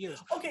many, many years.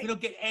 Okay. We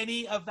don't get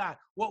any of that.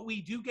 What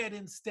we do get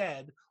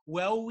instead,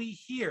 we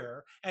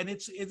hear, and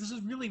this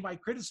is really my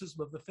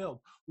criticism of the film,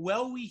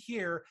 we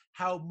hear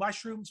how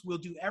mushrooms will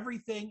do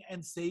everything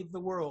and save the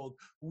world.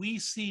 We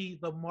see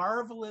the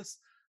marvelous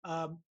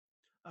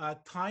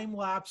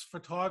time-lapse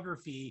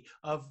photography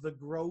of the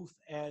growth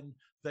and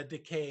the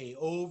decay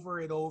over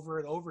and over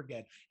and over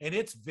again. And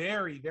it's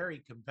very,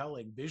 very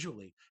compelling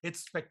visually.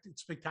 It's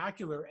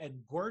spectacular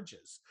and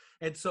gorgeous.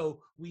 And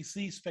so we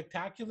see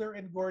spectacular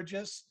and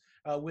gorgeous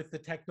with the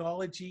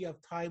technology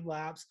of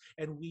time-lapse,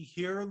 and we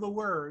hear the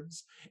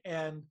words,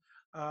 and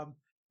I'm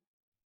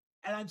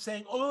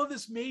saying, oh,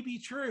 this may be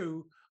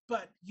true,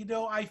 but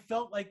I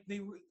felt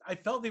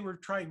they were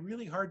trying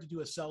really hard to do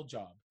a sell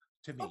job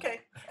to me. Okay.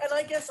 And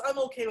I guess I'm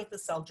okay with the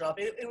sell job.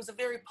 It was a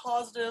very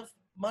positive,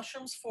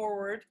 mushrooms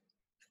forward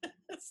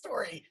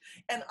story.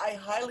 And I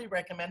highly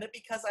recommend it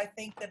because I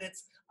think that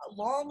it's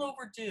long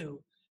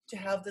overdue to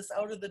have this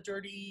out of the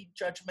dirty,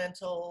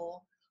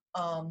 judgmental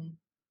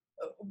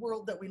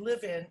world that we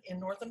live in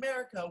North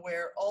America,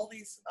 where all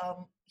these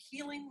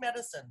healing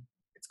medicine,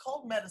 it's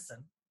called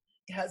medicine,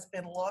 has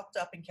been locked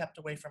up and kept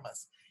away from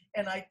us.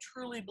 And I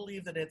truly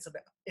believe that it's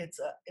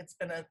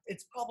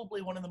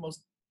probably one of the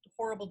most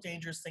horrible,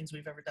 dangerous things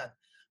we've ever done.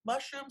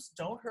 Mushrooms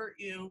don't hurt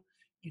you.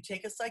 You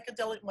take a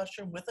psychedelic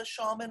mushroom with a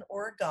shaman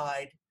or a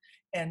guide,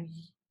 and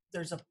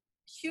there's a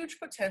huge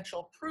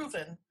potential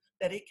proven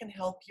that it can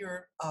help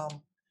your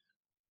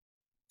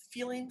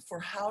feeling for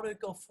how to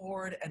go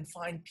forward and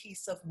find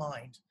peace of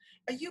mind.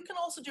 And you can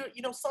also do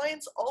it,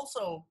 science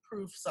also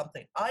proves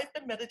something. I've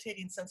been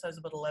meditating since I was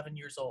about 11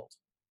 years old.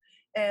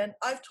 And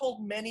I've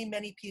told many,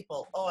 many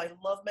people, oh, I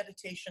love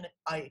meditation.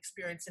 I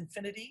experience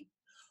infinity.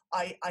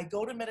 I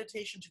go to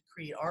meditation to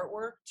create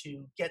artwork,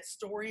 to get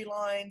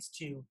storylines,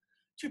 to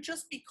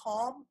just be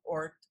calm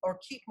or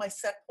keep my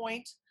set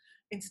point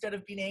instead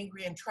of being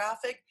angry in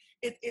traffic.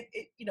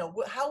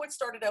 How it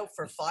started out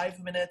for 5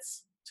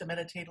 minutes to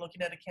meditate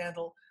looking at a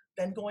candle,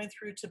 then going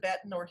through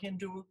Tibetan or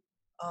Hindu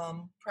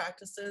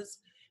practices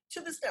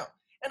to this now.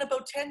 And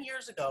about 10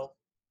 years ago,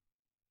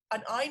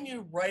 and I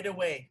knew right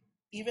away,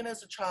 even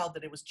as a child,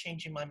 that it was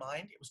changing my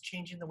mind. It was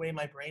changing the way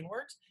my brain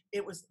works.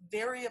 It was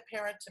very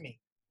apparent to me.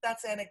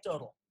 That's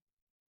anecdotal.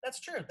 That's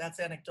true. That's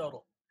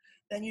anecdotal.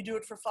 Then you do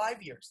it for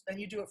 5 years. Then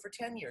you do it for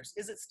 10 years.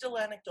 Is it still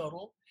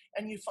anecdotal?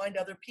 And you find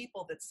other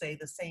people that say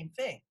the same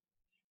thing.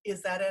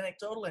 Is that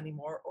anecdotal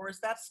anymore? Or is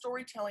that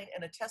storytelling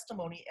and a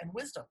testimony and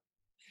wisdom?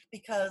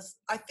 Because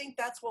I think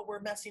that's what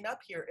we're messing up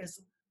here,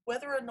 is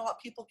whether or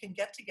not people can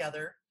get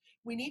together.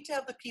 We need to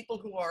have the people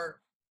who are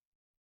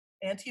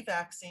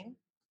anti-vaccine,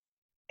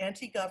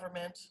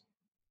 anti-government,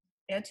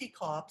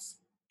 anti-cops,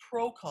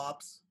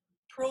 pro-cops,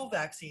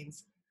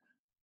 pro-vaccines.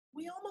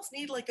 We almost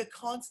need like a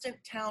constant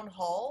town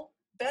hall,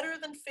 better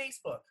than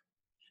Facebook.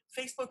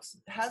 Facebook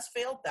has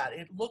failed that.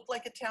 It looked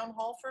like a town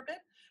hall for a bit,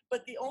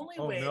 but the only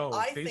way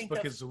I think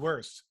Facebook is the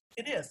worst.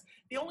 It is.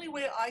 The only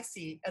way I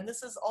see, and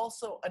this is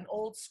also an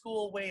old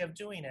school way of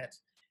doing it,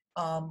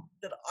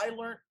 that I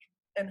learned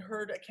and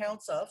heard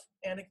accounts of,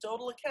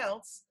 anecdotal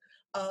accounts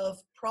of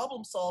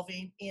problem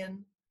solving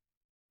in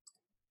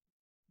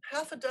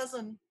half a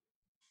dozen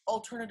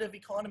alternative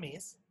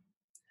economies.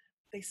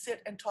 They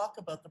sit and talk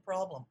about the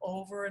problem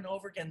over and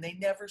over again. They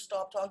never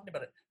stop talking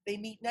about it. They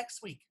meet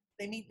next week.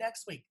 They meet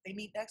next week. They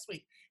meet next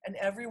week. And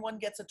everyone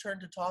gets a turn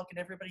to talk and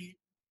everybody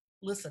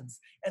listens.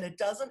 And it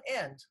doesn't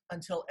end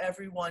until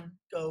everyone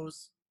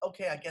goes,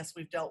 okay, I guess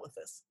we've dealt with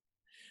this.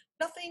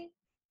 Nothing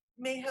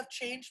may have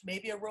changed.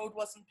 Maybe a road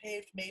wasn't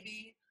paved.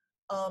 Maybe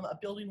a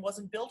building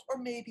wasn't built, or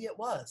maybe it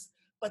was.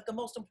 But the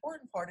most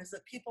important part is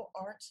that people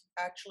aren't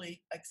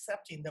actually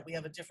accepting that we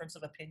have a difference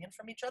of opinion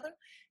from each other.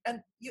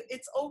 And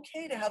it's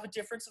okay to have a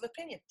difference of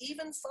opinion.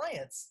 Even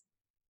science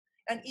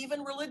and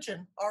even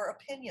religion are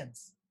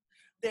opinions.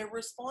 They're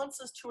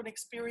responses to an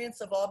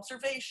experience of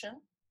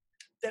observation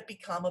that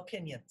become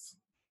opinions.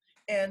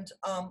 And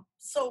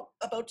so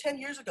about 10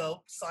 years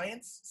ago,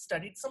 science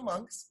studied some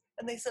monks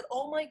and they said,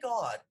 oh my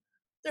God,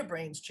 their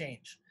brains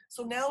change.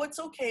 So now it's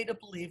okay to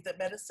believe that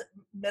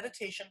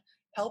meditation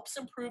helps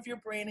improve your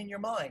brain and your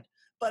mind.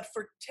 But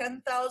for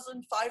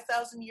 10,000,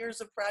 5,000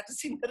 years of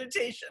practicing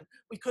meditation,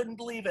 we couldn't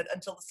believe it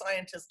until the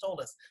scientists told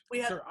us. We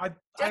had Sure, I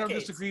don't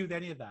decades. disagree with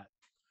any of that.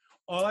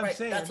 All I'm Right,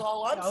 saying, that's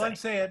all I'm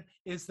saying.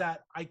 is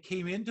that I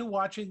came into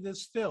watching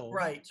this film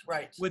Right.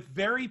 with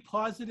very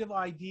positive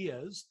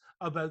ideas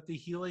about the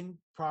healing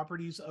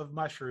properties of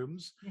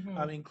mushrooms,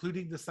 Mhm.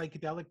 including the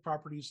psychedelic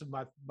properties of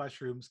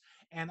mushrooms.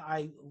 And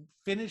I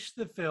finished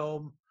the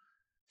film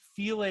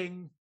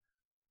feeling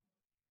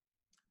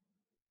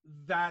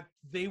that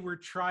they were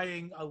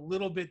trying a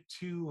little bit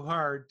too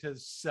hard to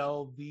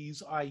sell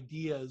these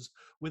ideas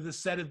with a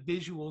set of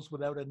visuals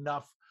without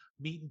enough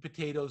meat and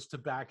potatoes to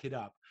back it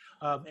up.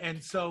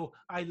 And so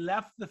I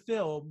left the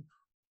film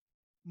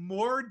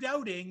more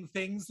doubting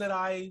things that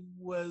I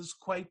was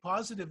quite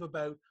positive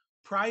about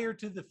prior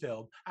to the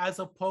film, as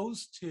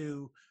opposed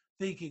to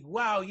thinking,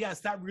 wow, yes,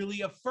 that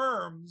really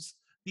affirms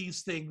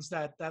these things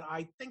that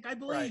I think I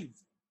believe.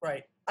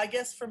 Right. I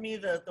guess for me,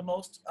 the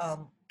most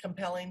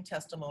compelling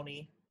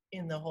testimony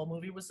in the whole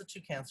movie was the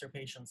two cancer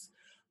patients.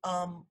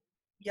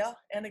 Yeah,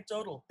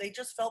 anecdotal. They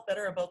just felt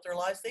better about their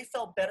lives. They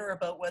felt better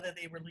about whether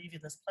they were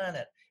leaving this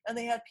planet, and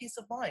they had peace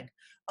of mind.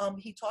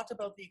 He talked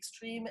about the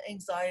extreme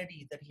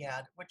anxiety that he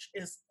had, which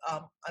is,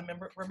 I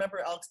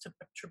remember Alex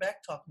Trebek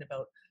talking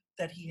about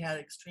that he had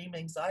extreme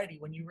anxiety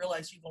when you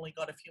realize you've only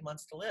got a few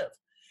months to live.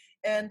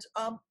 And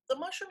the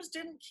mushrooms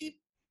didn't keep,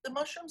 the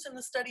mushrooms in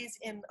the studies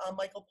in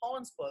Michael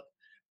Pollan's book,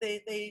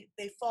 they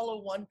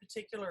follow one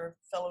particular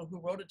fellow who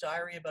wrote a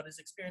diary about his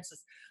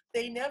experiences.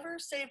 They never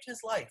saved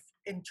his life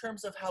in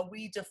terms of how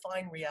we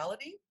define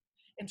reality,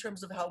 in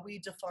terms of how we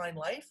define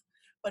life,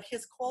 but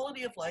his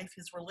quality of life,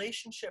 his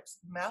relationships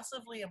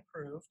massively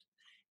improved,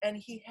 and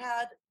he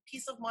had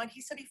peace of mind.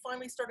 He said he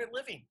finally started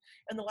living.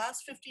 And the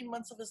last 15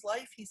 months of his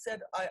life, he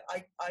said,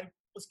 I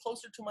was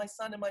closer to my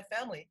son and my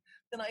family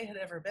than I had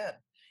ever been.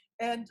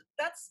 And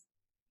that's,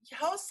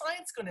 how is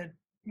science going to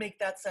make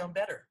that sound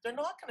better? They're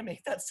not going to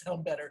make that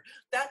sound better.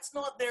 That's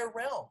not their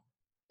realm.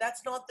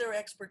 That's not their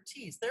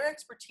expertise. Their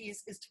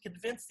expertise is to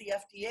convince the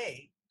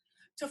FDA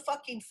to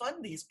fucking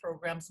fund these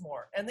programs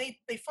more. And they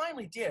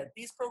finally did.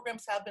 These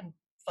programs have been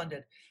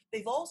funded.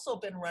 They've also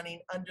been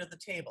running under the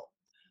table.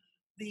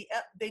 They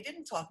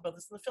didn't talk about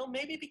this in the film,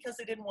 maybe because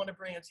they didn't want to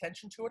bring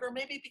attention to it, or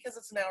maybe because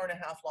it's an hour and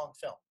a half long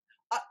film.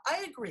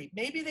 I agree.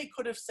 Maybe they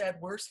could have said,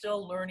 we're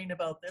still learning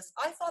about this.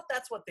 I thought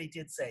that's what they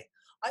did say.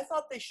 I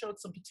thought they showed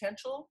some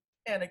potential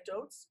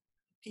anecdotes,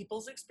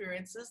 people's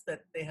experiences,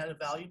 that they had a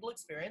valuable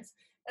experience.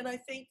 And I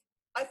think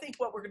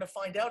what we're going to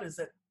find out is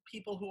that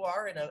people who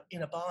are in a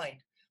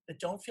bind, that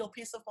don't feel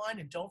peace of mind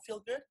and don't feel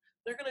good,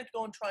 they're going to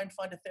go and try and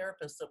find a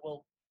therapist that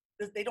will,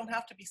 they don't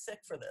have to be sick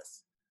for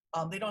this.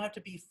 They don't have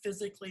to be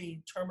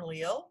physically terminally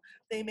ill.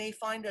 They may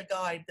find a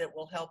guide that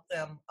will help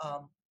them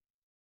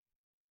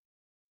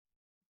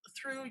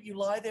through. You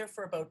lie there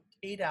for about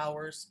 8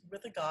 hours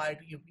with a guide.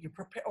 You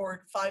prepare,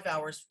 or 5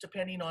 hours,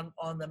 depending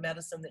on the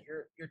medicine that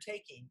you're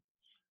taking.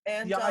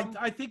 And yeah,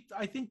 I think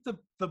the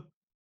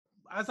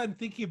as I'm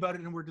thinking about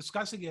it and we're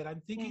discussing it,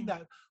 I'm thinking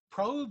that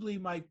probably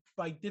my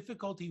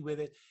difficulty with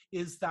it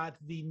is that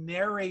the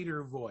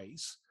narrator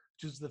voice,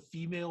 which is the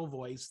female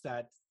voice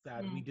that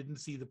we didn't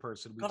see the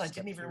person. God, I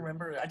didn't even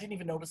remember. I didn't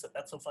even notice it.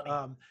 That's so funny.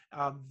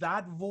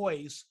 That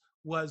voice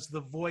was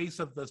the voice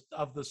of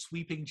the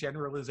sweeping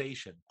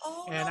generalization.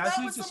 Oh, and no, as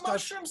that was the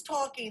mushrooms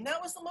talking.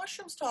 That was the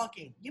mushrooms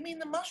talking. You mean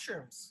the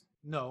mushrooms?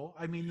 No,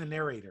 I mean the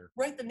narrator.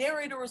 Right, the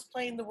narrator was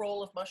playing the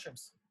role of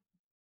mushrooms.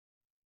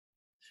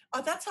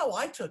 That's how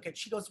I took it.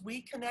 She goes,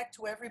 we connect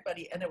to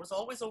everybody. And it was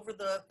always over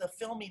the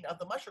filming of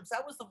the mushrooms.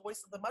 That was the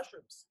voice of the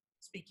mushrooms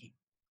speaking.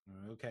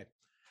 Okay.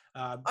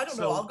 I don't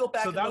know. I'll go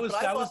back. So that was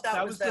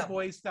the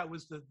voice. That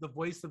was the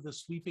voice of the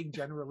sweeping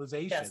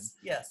generalization.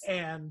 Yes.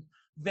 And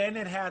then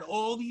it had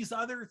all these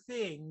other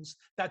things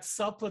that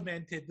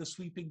supplemented the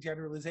sweeping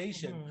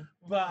generalization. Mm-hmm.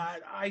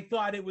 But I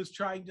thought it was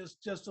trying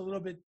just a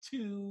little bit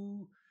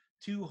too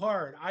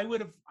hard. I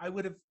would have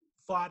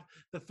thought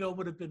the film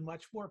would have been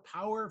much more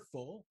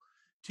powerful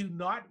to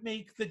not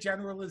make the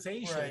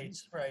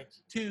generalizations, right.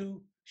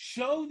 To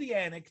show the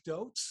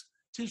anecdotes,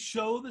 to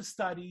show the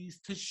studies,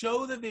 to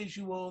show the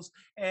visuals,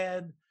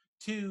 and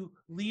to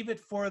leave it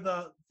for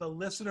the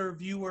listener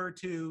viewer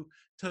to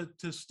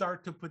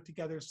start to put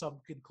together some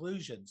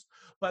conclusions.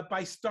 But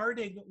by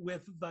starting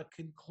with the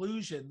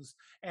conclusions,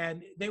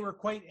 and they were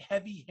quite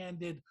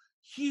heavy-handed,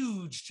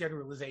 huge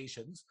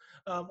generalizations,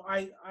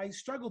 I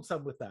struggled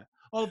some with that.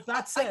 Oh,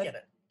 that said, I get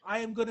it. I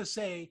am going to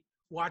say,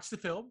 watch the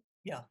film.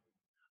 Yeah.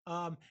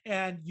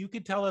 And you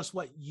can tell us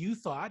what you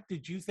thought.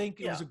 Did you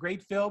think it was a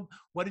great film?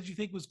 What did you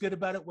think was good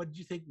about it? What did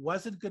you think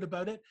wasn't good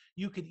about it?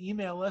 You can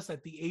email us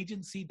at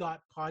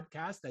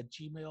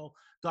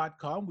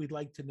theagency.podcast@gmail.com. We'd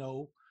like to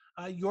know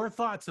your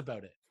thoughts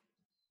about it.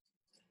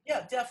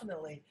 Yeah,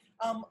 definitely.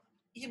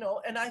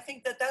 And I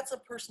think that that's a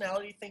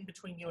personality thing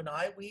between you and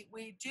I.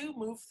 We do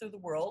move through the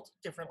world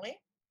differently,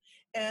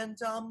 and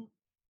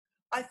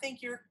I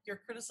think your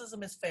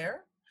criticism is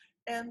fair,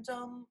 and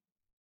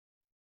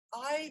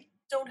I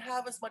don't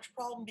have as much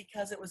problem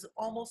because it was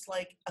almost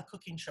like a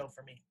cooking show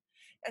for me.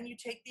 And you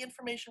take the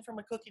information from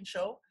a cooking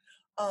show.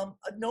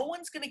 No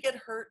one's going to get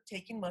hurt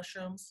taking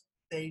mushrooms.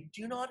 They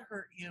do not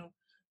hurt you.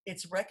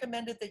 It's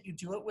recommended that you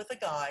do it with a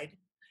guide.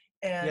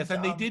 Yes, And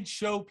and they did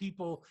show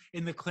people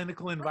in the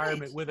clinical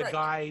environment with a right.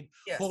 guide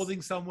Yes.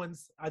 holding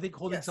someone's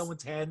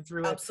Yes. hand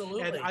through it.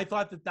 Absolutely. And I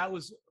thought that that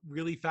was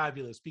really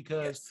fabulous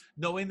because Yes.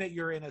 knowing that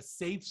you're in a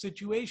safe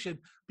situation,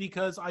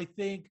 because I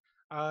think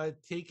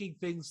taking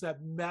things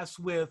that mess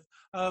with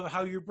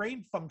how your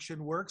brain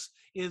function works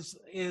is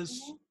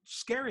Mhm.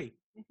 scary.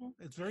 Mhm.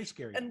 It's very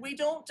scary. And we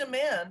don't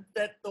demand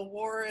that the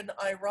war in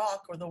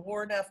Iraq or the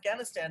war in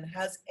Afghanistan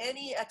has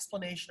any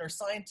explanation or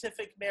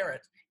scientific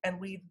merit, and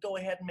we go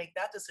ahead and make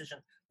that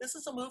decision. This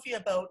is a movie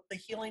about the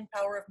healing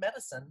power of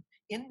medicine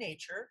in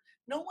nature.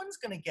 No one's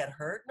going to get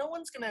hurt. No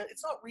one's going to,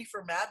 it's not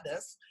reefer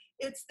madness.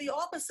 It's the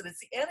opposite. It's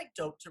the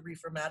antidote to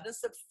reefer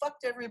madness that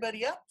fucked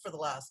everybody up for the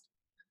last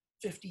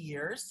 50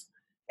 years.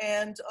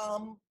 And,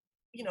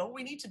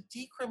 we need to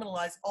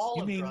decriminalize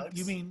all of drugs.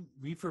 You mean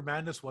Reefer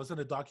Madness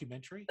wasn't a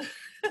documentary?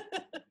 I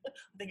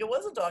think it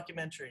was a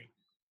documentary.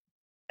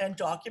 And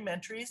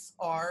documentaries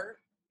are,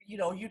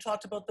 you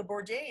talked about the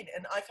Bourdain,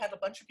 and I've had a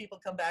bunch of people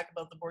come back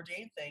about the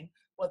Bourdain thing.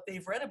 What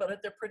they've read about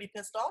it, they're pretty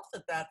pissed off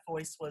that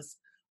voice was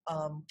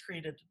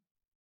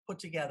put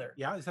together.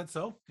 Yeah, is that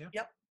so? Yeah.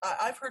 Yep.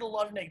 I've heard a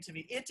lot of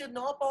negativity. It did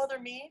not bother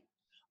me.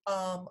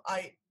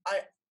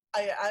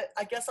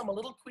 I guess I'm a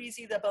little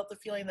queasy about the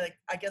feeling that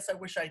I guess I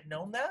wish I'd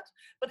known that,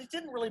 but it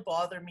didn't really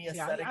bother me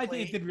aesthetically. Yeah, I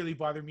think it didn't really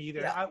bother me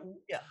either.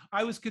 Yeah.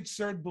 I was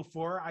concerned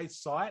before I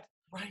saw it.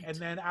 Right. And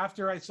then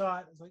after I saw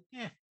it, I was like,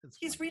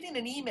 he's reading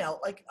an email.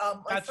 Like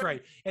that's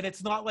right. And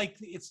it's not like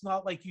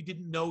you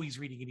didn't know he's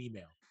reading an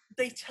email.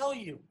 They tell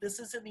you this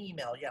is an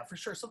email, yeah, for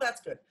sure. So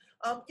that's good.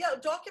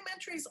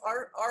 Documentaries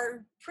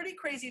are pretty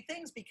crazy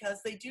things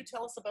because they do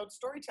tell us about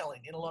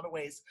storytelling in a lot of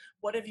ways.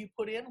 What have you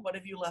put in? What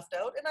have you left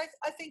out? And I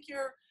think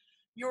your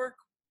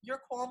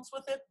qualms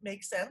with it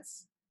make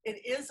sense.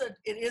 It is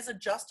a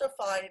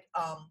justified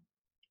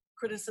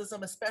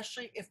criticism,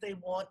 especially if they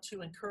want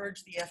to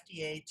encourage the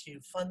FDA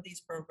to fund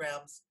these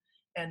programs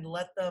and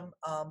let them,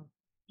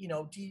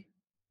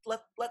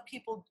 let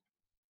people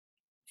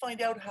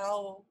find out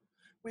how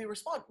we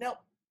respond. Now,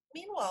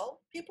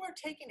 meanwhile, people are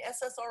taking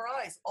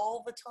SSRIs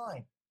all the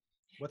time.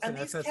 What's an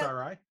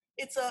SSRI?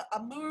 It's a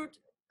mood,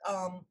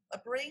 a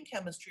brain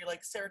chemistry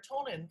like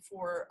serotonin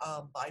for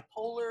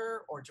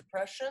bipolar or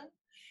depression,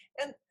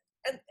 and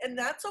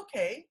that's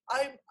okay.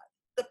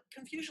 The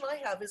confusion I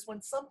have is when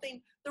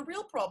the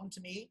real problem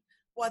to me,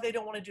 why they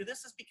don't want to do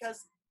this is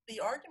because the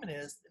argument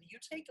is that you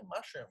take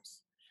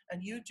mushrooms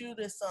and you do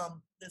this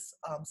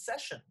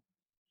session,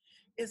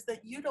 is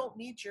that you don't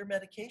need your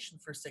medication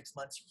for 6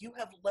 months. You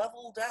have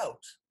leveled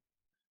out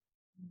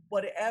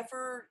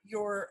whatever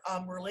your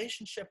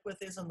relationship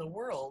with is in the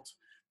world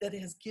that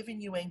has given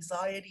you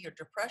anxiety or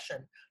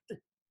depression.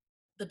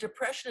 The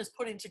depression is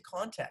put into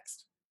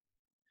context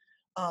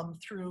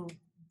through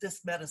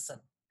this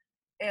medicine.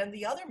 And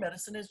the other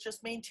medicine is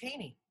just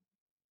maintaining.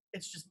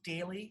 It's just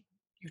daily.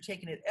 You're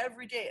taking it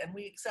every day, and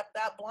we accept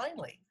that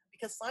blindly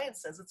because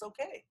science says it's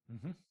okay.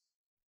 Mm-hmm.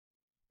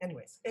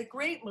 Anyways, a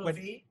great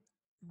movie.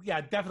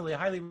 Yeah, definitely. I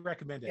highly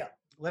recommend it. Yeah.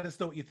 Let us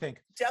know what you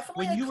think.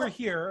 Definitely. When you were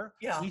here,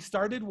 yeah. we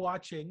started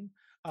watching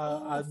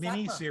a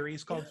mini Fatma.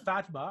 series called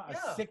Fatma,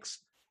 Yeah.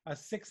 a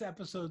six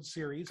episode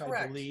series,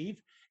 Correct. I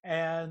believe.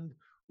 And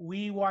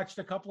we watched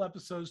a couple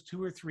episodes,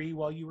 2 or 3,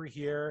 while you were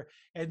here.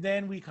 And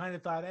then we kind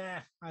of thought,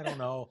 I don't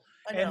know.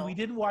 And we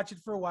didn't watch it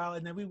for a while,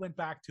 and then we went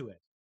back to it.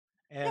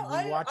 And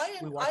we watched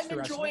I'm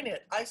enjoying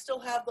it. I still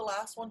have the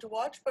last one to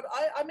watch, but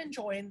I'm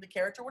enjoying the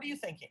character. What are you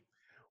thinking?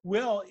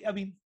 Well, I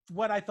mean,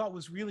 what I thought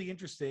was really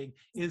interesting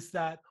is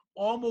that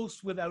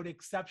almost without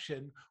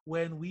exception,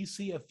 when we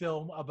see a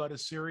film about a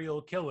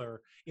serial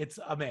killer, it's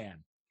a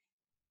man.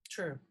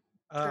 True.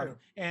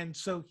 And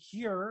so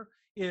here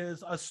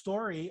is a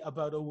story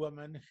about a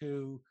woman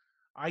who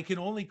I can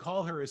only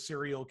call her a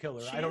serial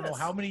killer. I don't know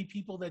how many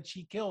people that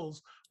she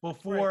kills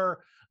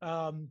before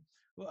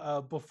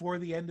before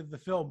the end of the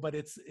film, but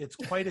it's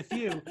quite a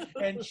few.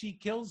 And she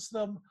kills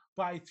them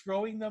by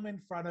throwing them in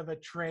front of a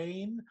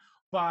train,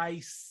 by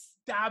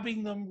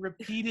stabbing them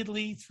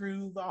repeatedly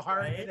through the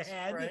heart and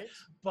head,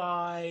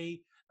 by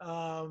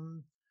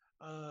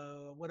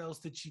what else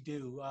did she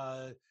do?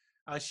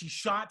 She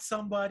shot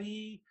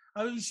somebody.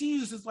 I mean, she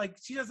uses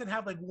she doesn't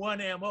have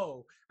one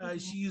MO.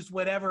 She used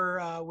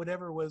whatever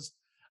was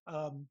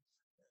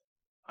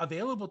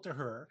available to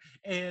her,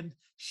 and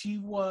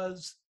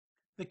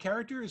the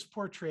character is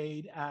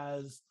portrayed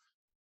as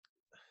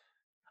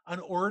an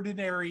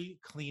ordinary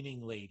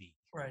cleaning lady.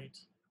 Right.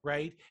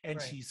 right? And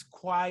Right. she's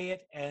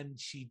quiet and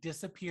she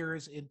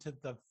disappears into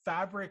the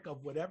fabric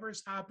of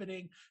whatever's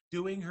happening,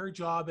 doing her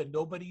job, and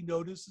nobody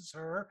notices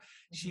her.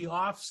 She Mhm.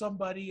 offs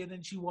somebody and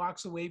then she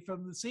walks away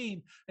from the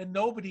scene and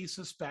nobody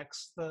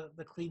suspects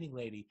the cleaning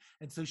lady.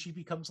 And so she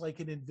becomes like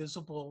an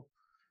invisible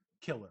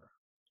killer.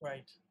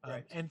 Right.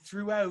 Right. And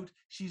throughout,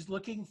 she's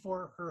looking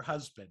for her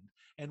husband.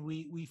 And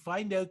we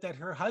find out that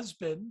her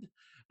husband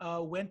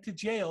went to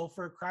jail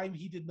for a crime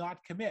he did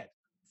not commit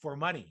for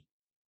money.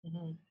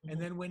 Mhm. And Mhm.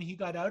 then when he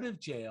got out of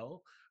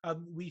jail,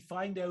 we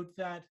find out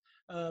that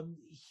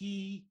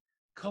he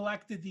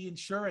collected the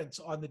insurance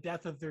on the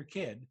death of their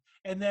kid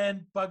and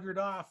then buggered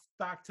off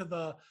back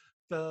to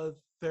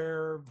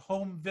their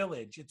home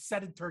village. It's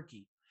set in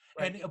Turkey.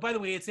 Right. And by the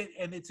way, it's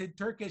in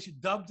Turkish,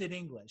 dubbed in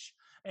English.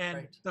 And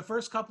Right. the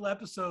first couple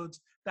episodes,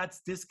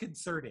 that's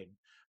disconcerting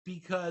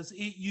because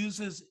it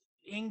uses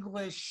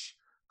English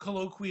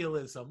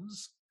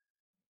colloquialisms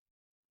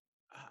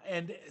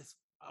and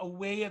a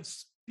way of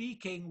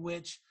speaking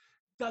which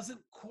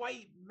doesn't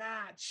quite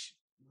match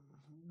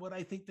what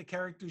I think the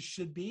characters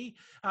should be.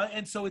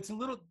 And so it's a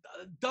little,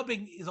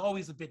 dubbing is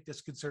always a bit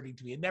disconcerting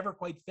to me. It never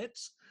quite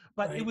fits,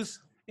 but Right.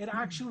 it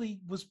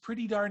actually was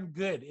pretty darn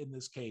good in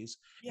this case.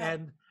 Yeah.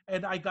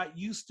 And I got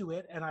used to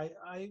it and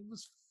I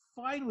was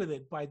fine with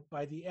it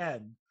by the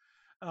end.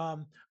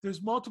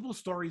 There's multiple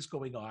stories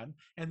going on,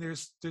 and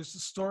there's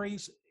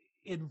stories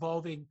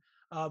involving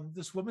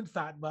this woman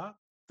Fatma,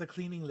 the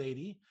cleaning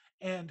lady,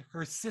 and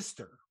her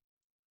sister.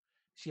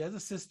 She has a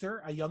sister,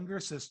 a younger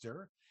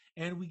sister,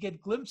 and we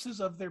get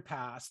glimpses of their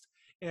past.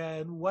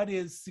 And what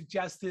is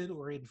suggested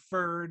or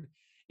inferred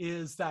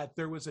is that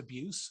there was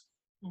abuse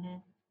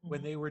Mhm. when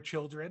Mhm. they were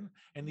children,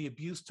 and the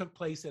abuse took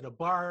place at a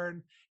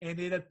barn, and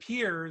it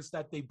appears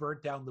that they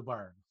burnt down the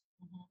barn.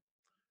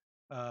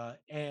 Mhm.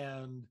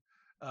 And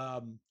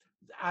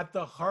at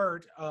the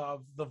heart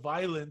of the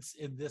violence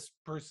in this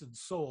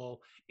person's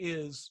soul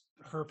is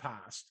her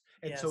past,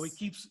 and so it Yes.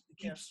 keeps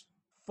Yes.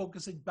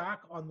 focusing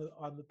back on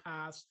the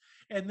past,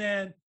 and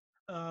then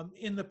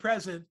in the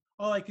present,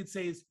 all I could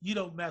say is you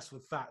don't mess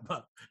with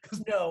Fatma because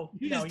No.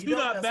 you No. just You do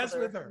don't not mess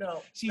with her.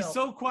 No. She's No.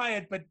 so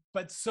quiet,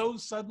 but so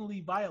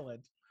suddenly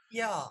violent.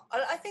 Yeah,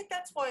 I think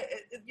that's why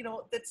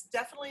it's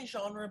definitely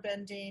genre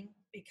bending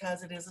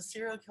because it is a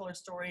serial killer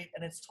story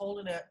and it's told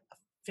in a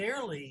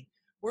fairly.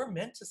 We're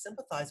meant to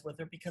sympathize with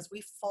her because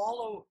we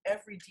follow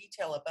every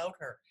detail about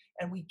her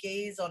and we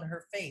gaze on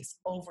her face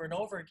over and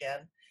over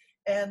again,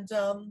 and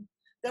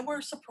then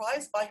we're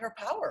surprised by her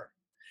power.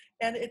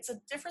 And it's a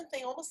different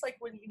thing, almost like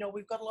when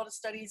we've got a lot of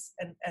studies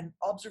and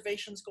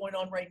observations going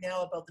on right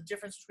now about the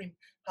difference between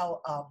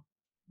how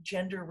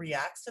gender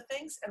reacts to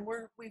things, and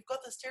we've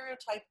got the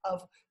stereotype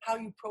of how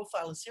you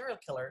profile a serial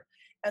killer,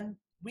 and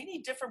we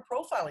need different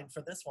profiling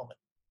for this woman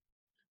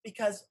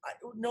because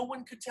no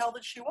one could tell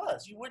that she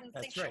was. You wouldn't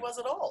think That's she right. was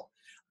at all.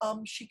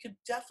 She could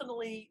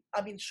definitely,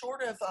 I mean,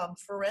 short of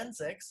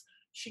forensics,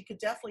 she could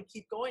definitely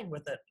keep going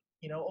with it,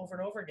 over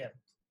and over again.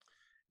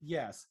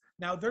 Yes.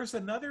 Now there's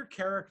another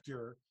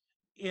character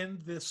in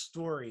this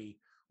story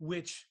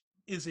which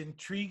is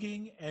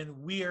intriguing and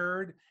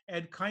weird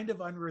and kind of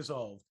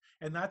unresolved.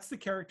 And that's the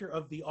character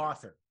of the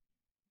author.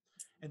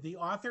 And the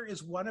author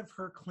is one of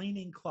her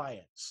cleaning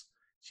clients.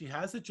 She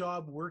has a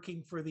job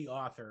working for the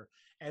author,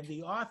 and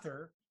the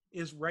author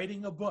is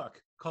writing a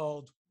book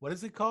called, what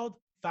is it called?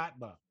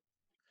 Fatma.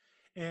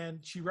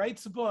 And she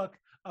writes a book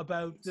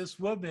about this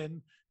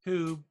woman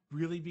who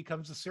really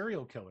becomes a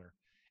serial killer.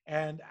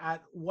 And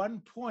at one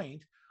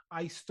point,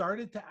 I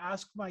started to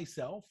ask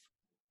myself,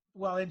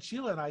 well, and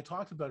Sheila and I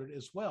talked about it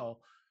as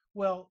well,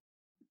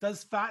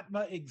 does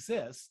Fatma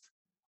exist?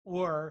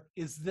 Or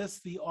is this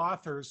the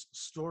author's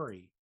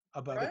story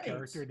about a Right.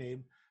 character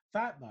named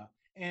Fatma?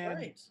 And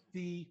Right.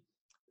 the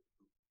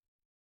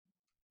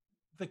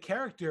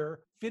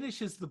character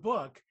finishes the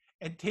book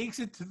and takes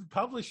it to the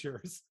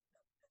publishers.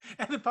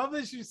 And the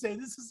publishers say,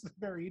 this is a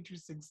very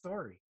interesting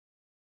story,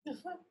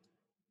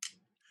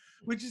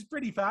 which is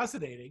pretty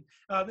fascinating.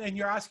 And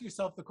you're asking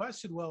yourself the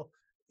question, well,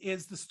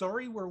 is the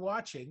story we're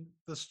watching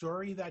the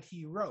story that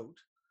he wrote?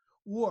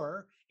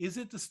 Or is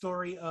it the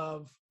story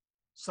of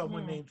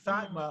someone named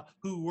Fatma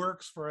who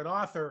works for an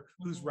author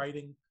who's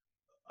writing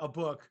a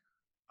book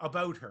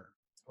about her?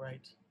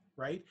 Right.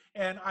 Right?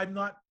 And I'm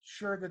not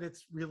sure that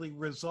it's really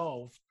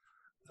resolved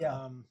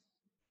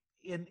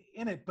in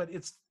it, but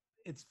it's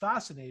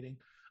fascinating.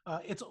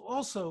 It's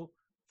also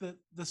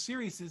the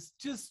series is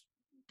just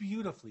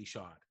beautifully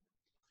shot.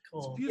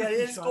 Cool. It's Yeah,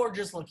 it's shot.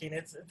 gorgeous looking.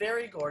 It's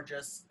very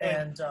gorgeous,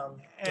 and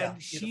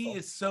she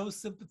is so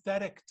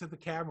sympathetic to the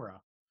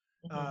camera.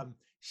 Mhm.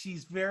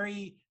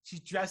 She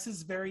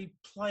dresses very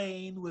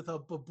plain with a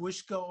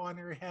babushka on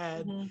her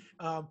head,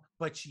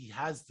 but she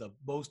has the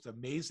most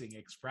amazing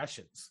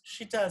expressions.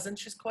 She does, and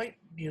she's quite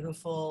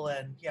beautiful,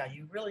 and yeah,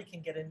 you really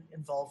can get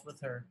involved with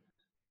her.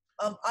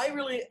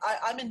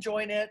 I'm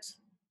enjoying it,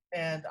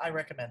 and I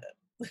recommend it.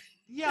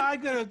 Yeah,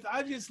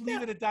 I just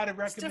leave it at that and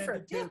recommend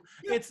it too.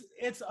 Yeah.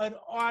 It's an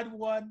odd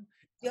one.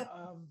 Yep.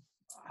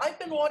 I've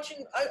been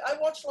watching. I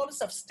watched a lot of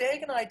stuff.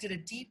 Stag and I did a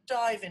deep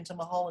dive into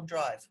Mulholland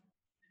Drive.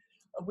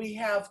 We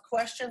have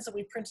questions that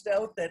we printed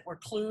out that were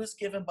clues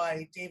given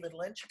by David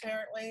Lynch,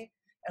 apparently,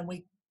 and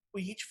we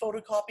each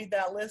photocopied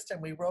that list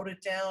and we wrote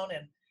it down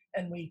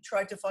and we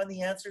tried to find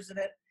the answers in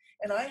it.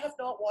 And I have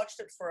not watched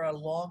it for a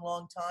long,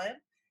 long time.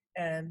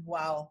 And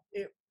wow,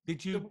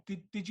 Did you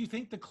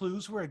think the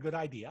clues were a good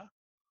idea?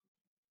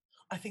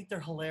 I think they're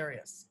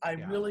hilarious. I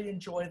Yeah. really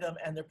enjoy them,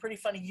 and they're pretty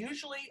funny.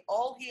 Usually,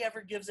 all he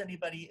ever gives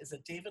anybody is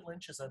that David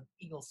Lynch is an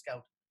Eagle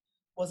Scout.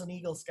 Was an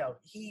Eagle Scout.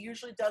 He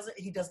usually does it.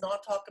 He does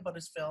not talk about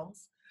his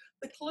films.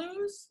 The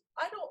clues,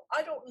 I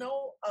don't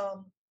know.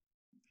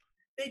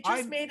 They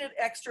just made it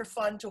extra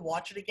fun to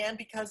watch it again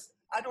because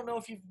I don't know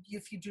if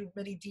you do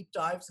many deep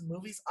dives in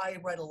movies. I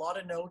write a lot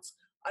of notes.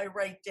 I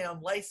write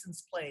down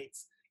license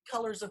plates,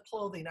 colors of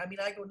clothing. I mean,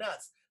 I go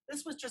nuts.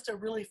 This was just a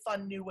really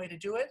fun new way to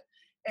do it.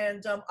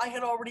 And I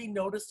had already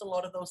noticed a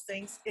lot of those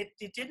things. It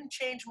didn't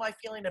change my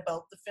feeling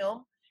about the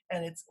film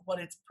and what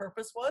its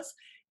purpose was.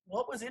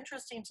 What was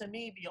interesting to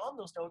me beyond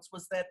those notes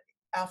was that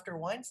after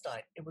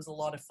Weinstein, it was a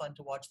lot of fun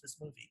to watch this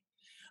movie.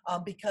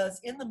 Because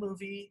in the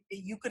movie,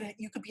 you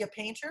could be a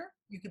painter,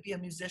 you could be a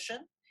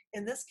musician.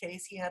 In this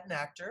case, he had an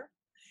actor.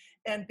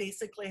 And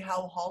basically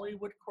how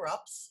Hollywood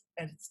corrupts,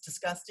 and it's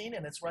disgusting,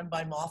 and it's run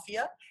by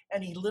mafia.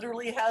 And he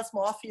literally has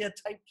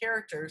mafia-type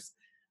characters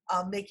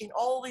making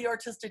all the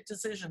artistic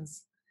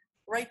decisions,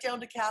 right down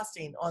to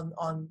casting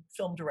on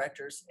film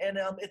directors. And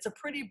it's a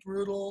pretty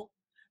brutal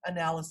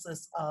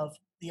analysis of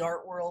the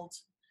art world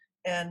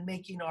and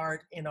making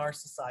art in our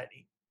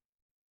society.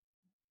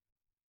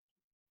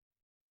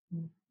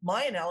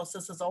 My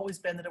analysis has always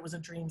been that it was a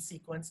dream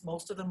sequence.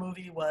 Most of the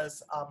movie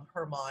was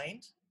her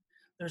mind.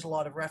 There's a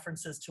lot of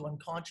references to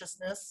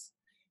unconsciousness.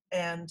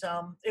 And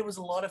it was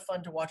a lot of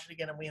fun to watch it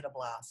again, and we had a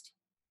blast.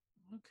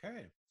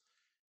 Okay.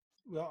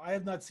 Well, I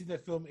have not seen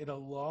that film in a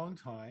long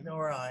time.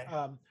 Nor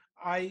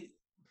I.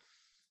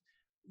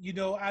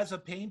 As a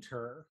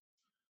painter,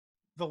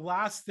 the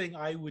last thing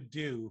I would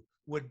do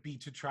would be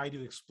to try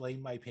to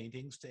explain my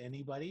paintings to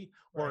anybody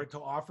or Right. to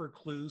offer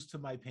clues to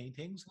my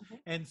paintings.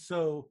 Mhm. And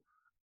so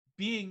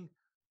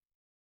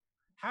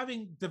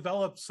having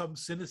developed some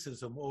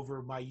cynicism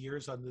over my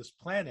years on this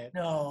planet,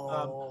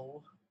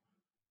 No.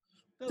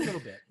 a little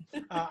bit,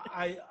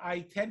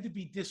 I tend to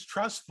be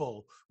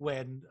distrustful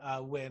when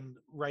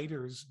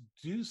writers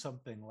do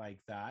something like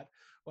that.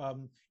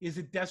 Is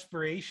it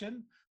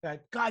desperation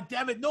that, God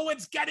damn it, no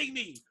one's getting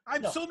me?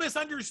 I'm so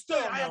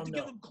misunderstood. I have to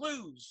give them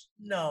clues.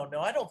 No,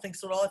 I don't think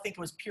so at all. I think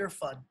it was pure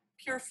fun.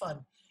 Pure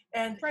fun.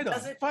 And Right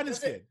on. Fun is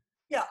good.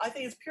 Yeah, I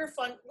think it's pure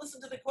fun.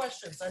 Listen to the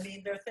questions. I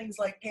mean, there are things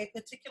like pay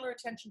particular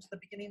attention to the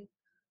beginning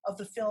of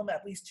the film.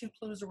 At least 2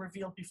 clues are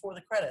revealed before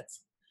the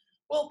credits.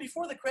 Well,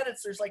 before the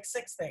credits, there's like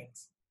 6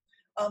 things.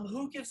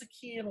 Who gives a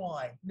key and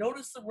why?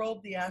 Notice the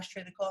robe, the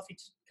ashtray, the coffee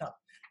cup.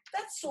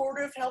 That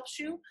sort of helps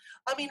you.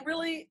 I mean,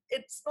 really,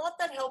 it's not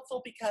that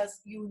helpful because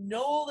you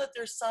know that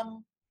there's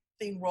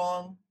something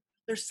wrong.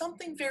 There's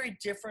something very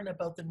different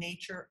about the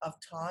nature of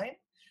time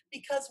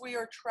because we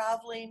are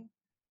traveling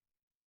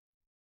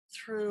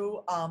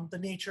through the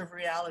nature of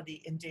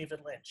reality in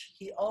David Lynch.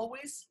 He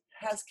always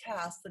has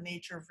cast the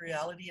nature of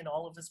reality in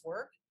all of his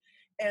work.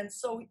 And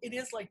so it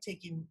is like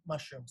taking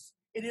mushrooms.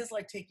 It is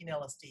like taking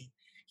LSD.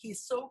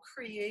 He's so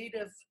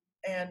creative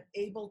and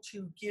able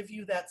to give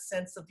you that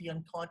sense of the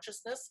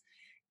unconsciousness.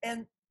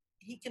 And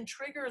he can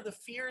trigger the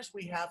fears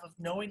we have of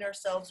knowing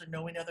ourselves or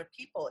knowing other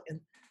people.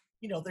 And,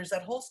 there's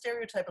that whole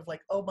stereotype of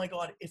like, oh my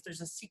God, if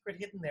there's a secret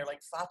hidden there,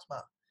 like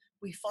Fatma,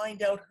 we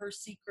find out her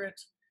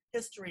secret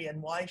history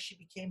and why she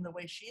became the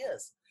way she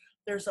is.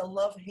 There's a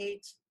love,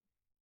 hate,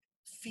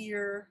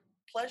 fear,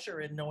 pleasure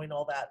in knowing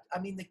all that. I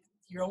mean,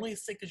 you're only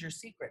as sick as your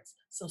secrets.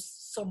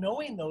 So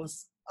knowing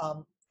those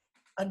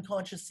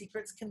unconscious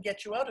secrets can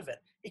get you out of it.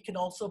 It can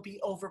also be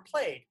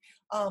overplayed.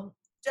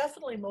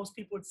 Definitely most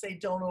people would say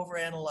don't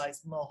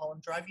overanalyze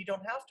Mulholland Drive. You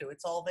don't have to.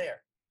 It's all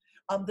there.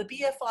 The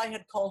BFI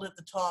had called it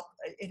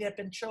it had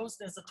been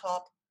chosen as the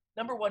top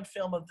 #1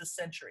 film of this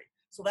century.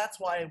 So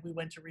that's why we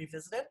went to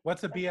revisit it.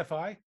 What's a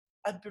BFI?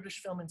 At the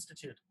British Film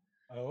Institute.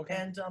 Oh, okay.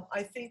 And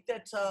I think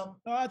that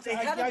they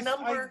had a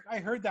number. I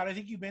heard that. I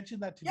think you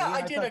mentioned that to me. Yeah,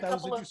 I did thought a that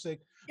was couple of. interesting.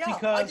 Yeah,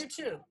 I did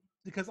too.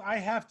 Because I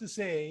have to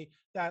say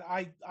that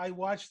I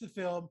watched the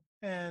film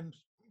and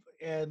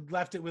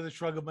left it with a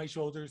shrug of my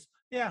shoulders.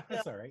 Yeah,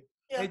 that's all right.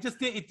 Yeah.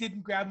 It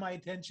didn't grab my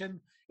attention.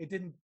 It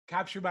didn't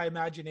capture my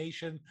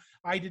imagination.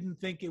 I didn't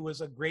think it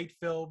was a great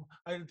film.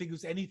 I didn't think it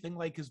was anything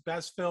like his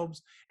best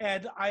films.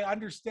 And I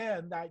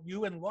understand that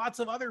you and lots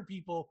of other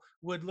people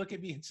would look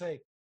at me and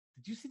say,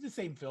 did you see the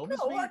same film as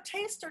me? No, our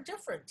tastes are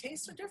different.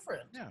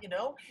 Yeah.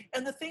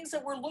 And the things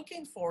that we're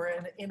looking for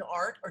in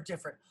art are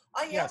different.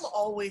 I am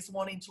always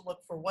wanting to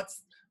look for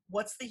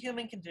what's the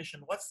human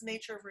condition? What's the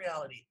nature of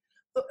reality?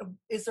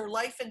 Is there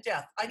life and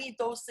death? I need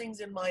those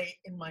things in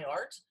my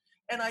art,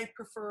 and I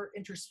prefer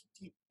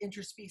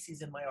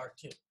interspecies in my art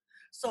too.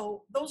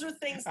 So those are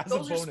things.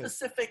 Those are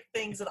specific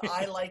things that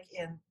I like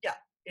in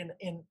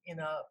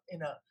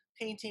a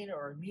painting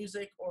or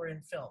music or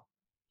in film.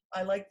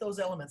 I like those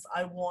elements.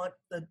 I want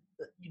the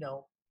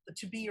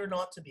to be or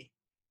not to be.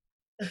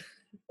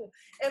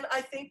 And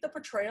I think the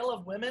portrayal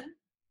of women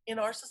in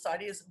our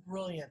society is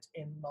brilliant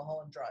in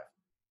Mulholland Drive,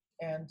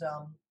 and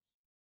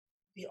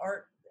the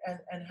art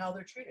and how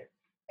they're treated,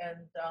 and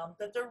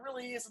that there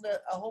really isn't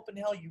a hope in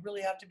hell. You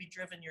really have to be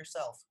driven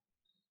yourself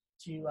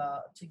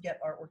to get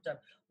artwork done.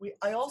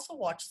 I also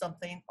watched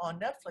something on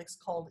Netflix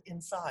called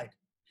Inside,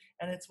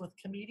 and it's with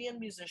comedian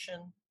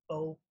musician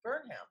Bo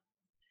Burnham,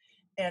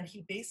 and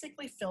he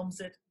basically films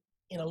it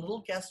in a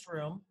little guest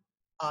room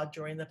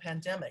during the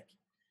pandemic.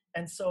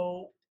 And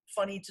so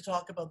funny to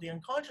talk about the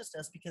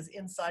unconsciousness, because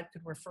inside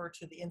could refer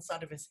to the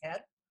inside of his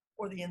head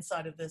or the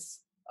inside of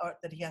this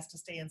that he has to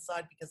stay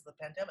inside because of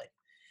the pandemic.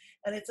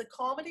 And it's a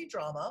comedy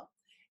drama.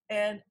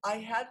 And I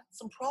had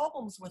some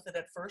problems with it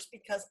at first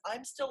because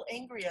I'm still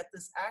angry at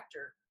this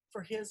actor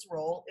for his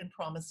role in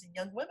Promising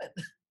Young Women.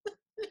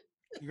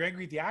 You're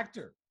angry at the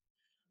actor.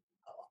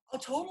 Oh,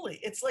 totally.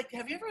 It's like,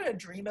 have you ever had a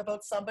dream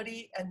about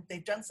somebody and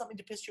they've done something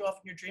to piss you off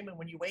in your dream, and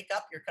when you wake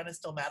up, you're kind of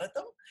still mad at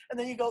them? And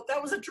then you go,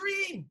 that was a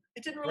dream.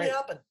 It didn't really Right.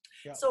 happen.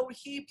 Yeah. So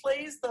he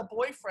plays the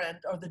boyfriend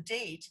or the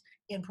date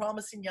in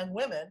Promising Young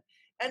Women,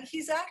 and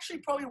he's actually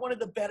probably one of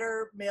the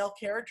better male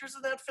characters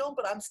in that film,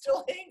 but I'm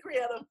still angry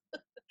at him.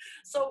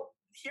 So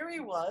here he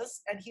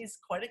was, and he's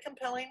quite a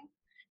compelling,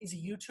 he's a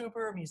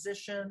YouTuber, a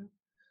musician,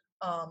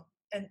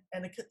 and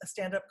a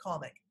stand-up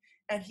comic.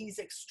 And he's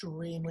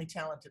extremely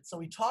talented. So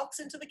he talks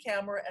into the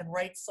camera and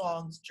writes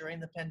songs during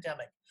the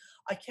pandemic.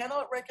 I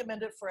cannot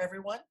recommend it for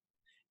everyone.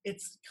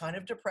 It's kind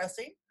of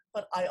depressing,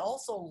 but I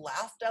also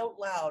laughed out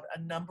loud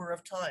a number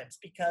of times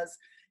because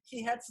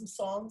he had some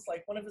songs,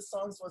 like one of his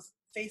songs was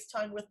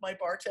FaceTime with My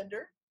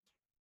Bartender.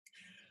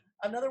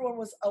 Another one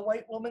was A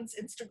White Woman's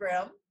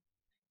Instagram.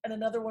 And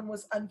another one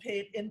was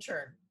Unpaid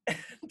Intern.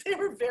 They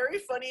were very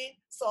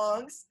funny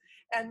songs.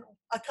 And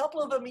a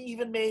couple of them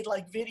even made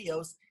like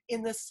videos.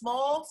 In the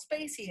small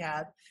space he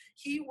had,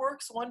 he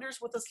works wonders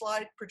with a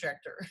slide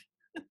projector.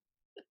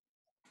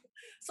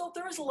 So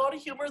there was a lot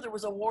of humor. There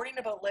was a warning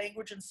about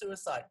language and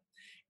suicide.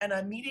 And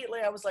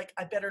immediately I was like,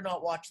 I better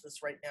not watch this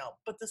right now.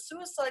 But the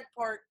suicide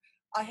part,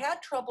 I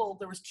had trouble.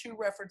 There was 2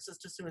 references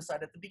to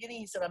suicide. At the beginning,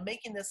 he said, I'm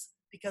making this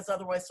because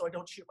otherwise so I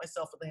don't shoot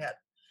myself in the head.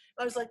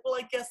 And I was like, well,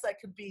 I guess that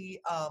could be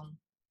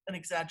an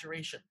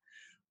exaggeration.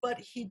 But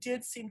he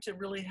did seem to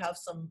really have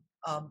some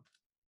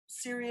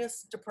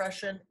serious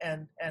depression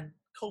and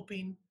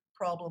coping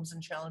problems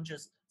and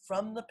challenges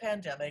from the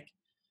pandemic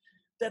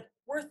that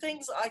were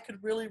things I could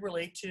really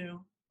relate to.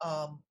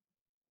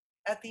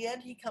 At the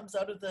end, he comes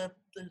out of the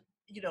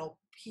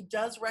he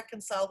does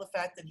reconcile the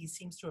fact that he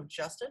seems to have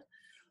adjusted.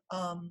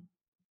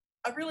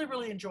 I really,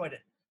 really enjoyed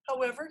it.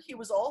 However, he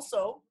was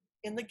also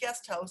in the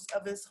guest house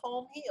of his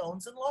home he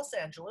owns in Los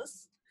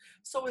Angeles.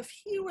 So if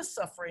he was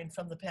suffering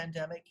from the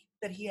pandemic,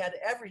 that he had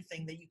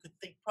everything that you could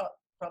think,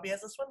 probably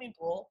has a swimming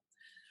pool,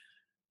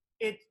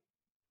 it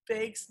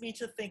begs me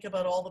to think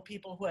about all the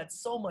people who had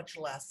so much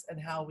less and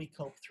how we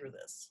cope through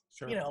this.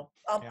 Sure. Yeah.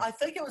 Yeah. I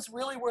think it was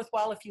really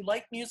worthwhile. If you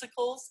like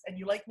musicals and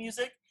you like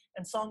music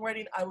and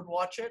songwriting, I would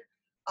watch it.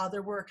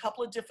 There were a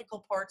couple of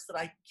difficult parts that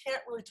I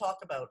can't really talk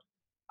about.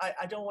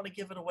 I don't want to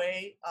give it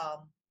away,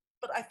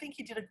 but I think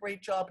he did a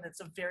great job, and it's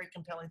a very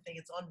compelling thing.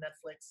 It's on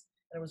Netflix,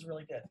 and it was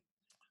really good.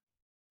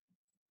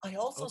 I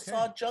also Okay.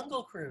 saw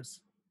Jungle Cruise.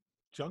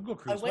 Jungle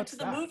Cruise. I went What's to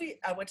the that? movie.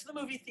 I went to the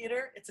movie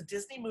theater. It's a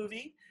Disney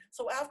movie.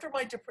 So after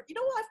my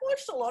I've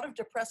watched a lot of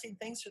depressing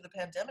things through the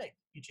pandemic,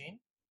 Eugene.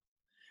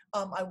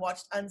 I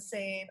watched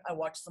Unsane. I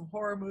watched some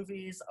horror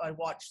movies. I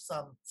watched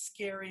some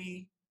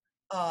scary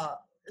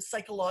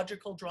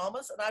psychological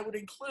dramas, and I would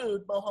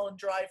include Mulholland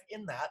Drive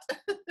in that.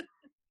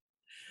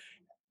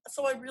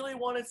 So I really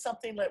wanted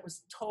something that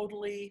was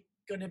totally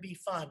going to be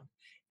fun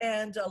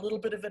and a little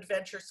bit of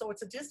adventure. So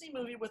it's a Disney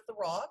movie with The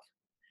Rock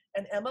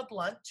and Emma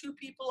Blunt, 2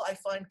 people I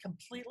find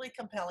completely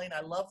compelling.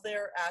 I love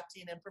their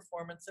acting and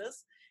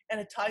performances,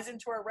 and it ties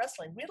into our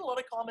wrestling. We had a lot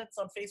of comments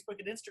on Facebook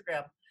and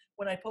Instagram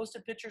when I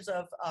posted pictures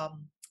of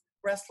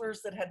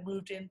wrestlers that had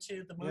moved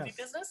into the movie Yes.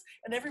 business,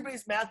 and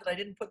everybody's mad that I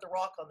didn't put The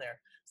Rock on there.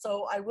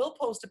 So I will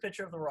post a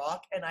picture of The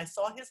Rock, and I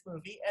saw his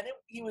movie, and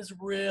he was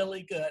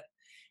really good.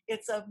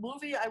 It's a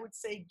movie I would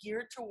say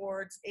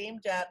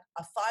aimed at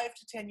a 5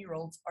 to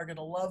 10-year-olds are going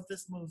to love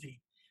this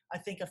movie. I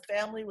think a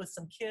family with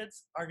some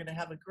kids are going to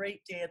have a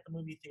great day at the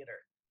movie theater.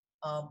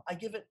 I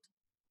give it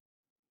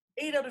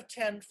 8 out of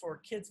 10 for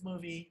a kids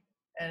movie,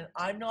 and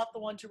I'm not the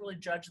one to really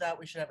judge that.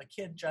 We should have a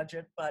kid judge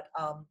it. But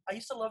I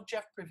used to love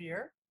Jeff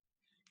Previer.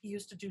 He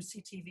used to do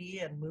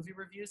CTV and movie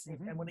reviews,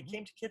 and when it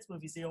came to kids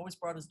movies, he always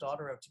brought his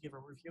daughter out to give a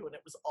review, and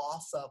it was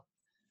awesome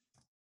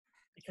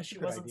because she a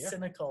good wasn't idea.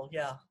 cynical.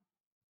 Yeah.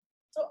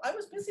 So I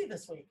was busy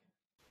this week.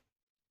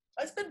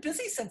 I've been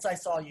busy since I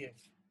saw you.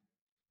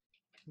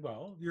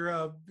 Well, you're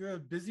a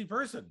busy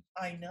person.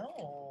 I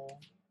know.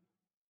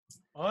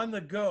 On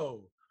the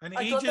go. An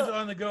I thought agent that-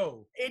 on the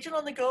go. Agent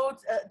on the go,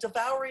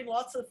 devouring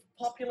lots of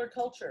popular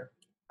culture.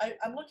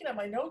 I'm looking at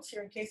my notes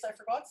here in case I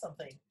forgot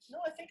something. No,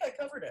 I think I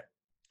covered it.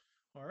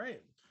 All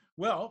right.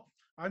 Well,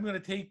 I'm going to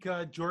take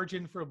George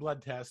in for a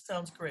blood test.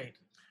 Sounds great.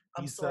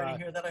 I'm sorry to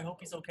hear that. I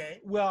hope he's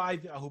okay. Well, I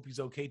hope he's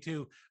okay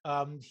too.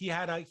 He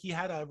had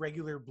a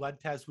regular blood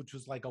test, which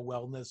was like a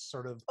wellness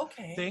sort of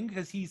thing,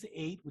 because he's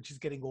 8, which is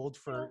getting old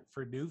for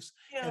Noofs,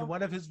 and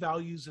one of his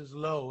values is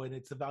low, and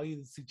it's a value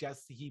that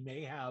suggests that he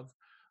may have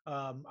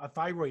a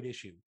thyroid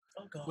issue.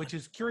 Oh, God. Which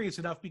is curious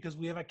enough because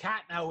we have a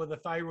cat now with a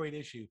thyroid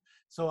issue.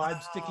 So I'm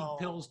sticking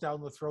pills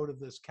down the throat of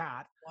this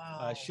cat,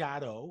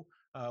 Shadow.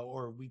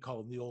 Or we call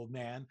him the old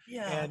man.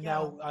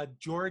 Now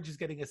George is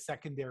getting a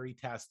secondary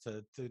test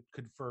to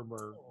confirm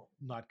or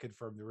not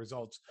confirm the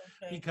results,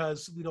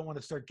 because we don't want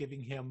to start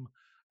giving him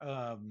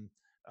a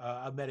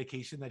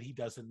medication that he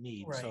doesn't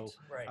need.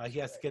 He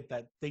has to get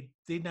that. They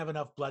didn't have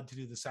enough blood to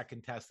do the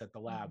second test at the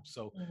lab,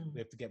 so we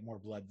have to get more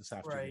blood this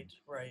afternoon.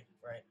 Right.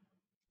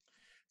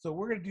 So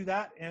we're going to do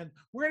that, and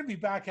we're going to be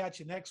back at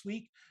you next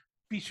week.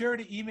 Be sure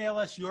to email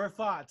us your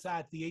thoughts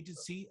at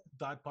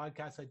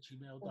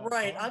theagency.podcast@gmail.com.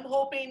 Right. I'm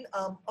hoping,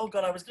 I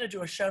was going to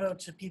do a shout out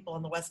to people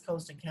on the West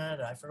Coast in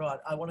Canada. I forgot.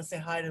 I want to say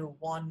hi to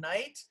Juan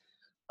Knight.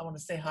 I want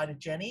to say hi to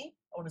Jenny.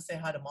 I want to say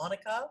hi to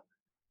Monica,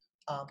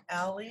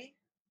 Allie.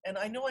 And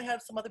I know I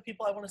have some other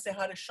people. I want to say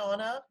hi to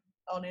Shauna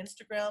on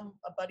Instagram,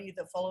 a buddy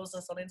that follows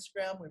us on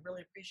Instagram. We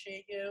really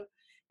appreciate you.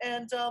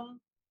 And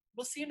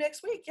we'll see you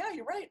next week. Yeah,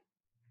 you're right.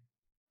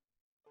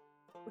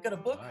 We got a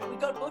book. We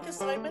got book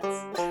assignments.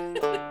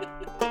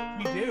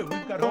 We do.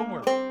 We've got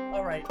homework.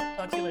 All right.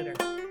 Talk to you later.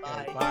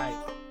 Bye. Bye.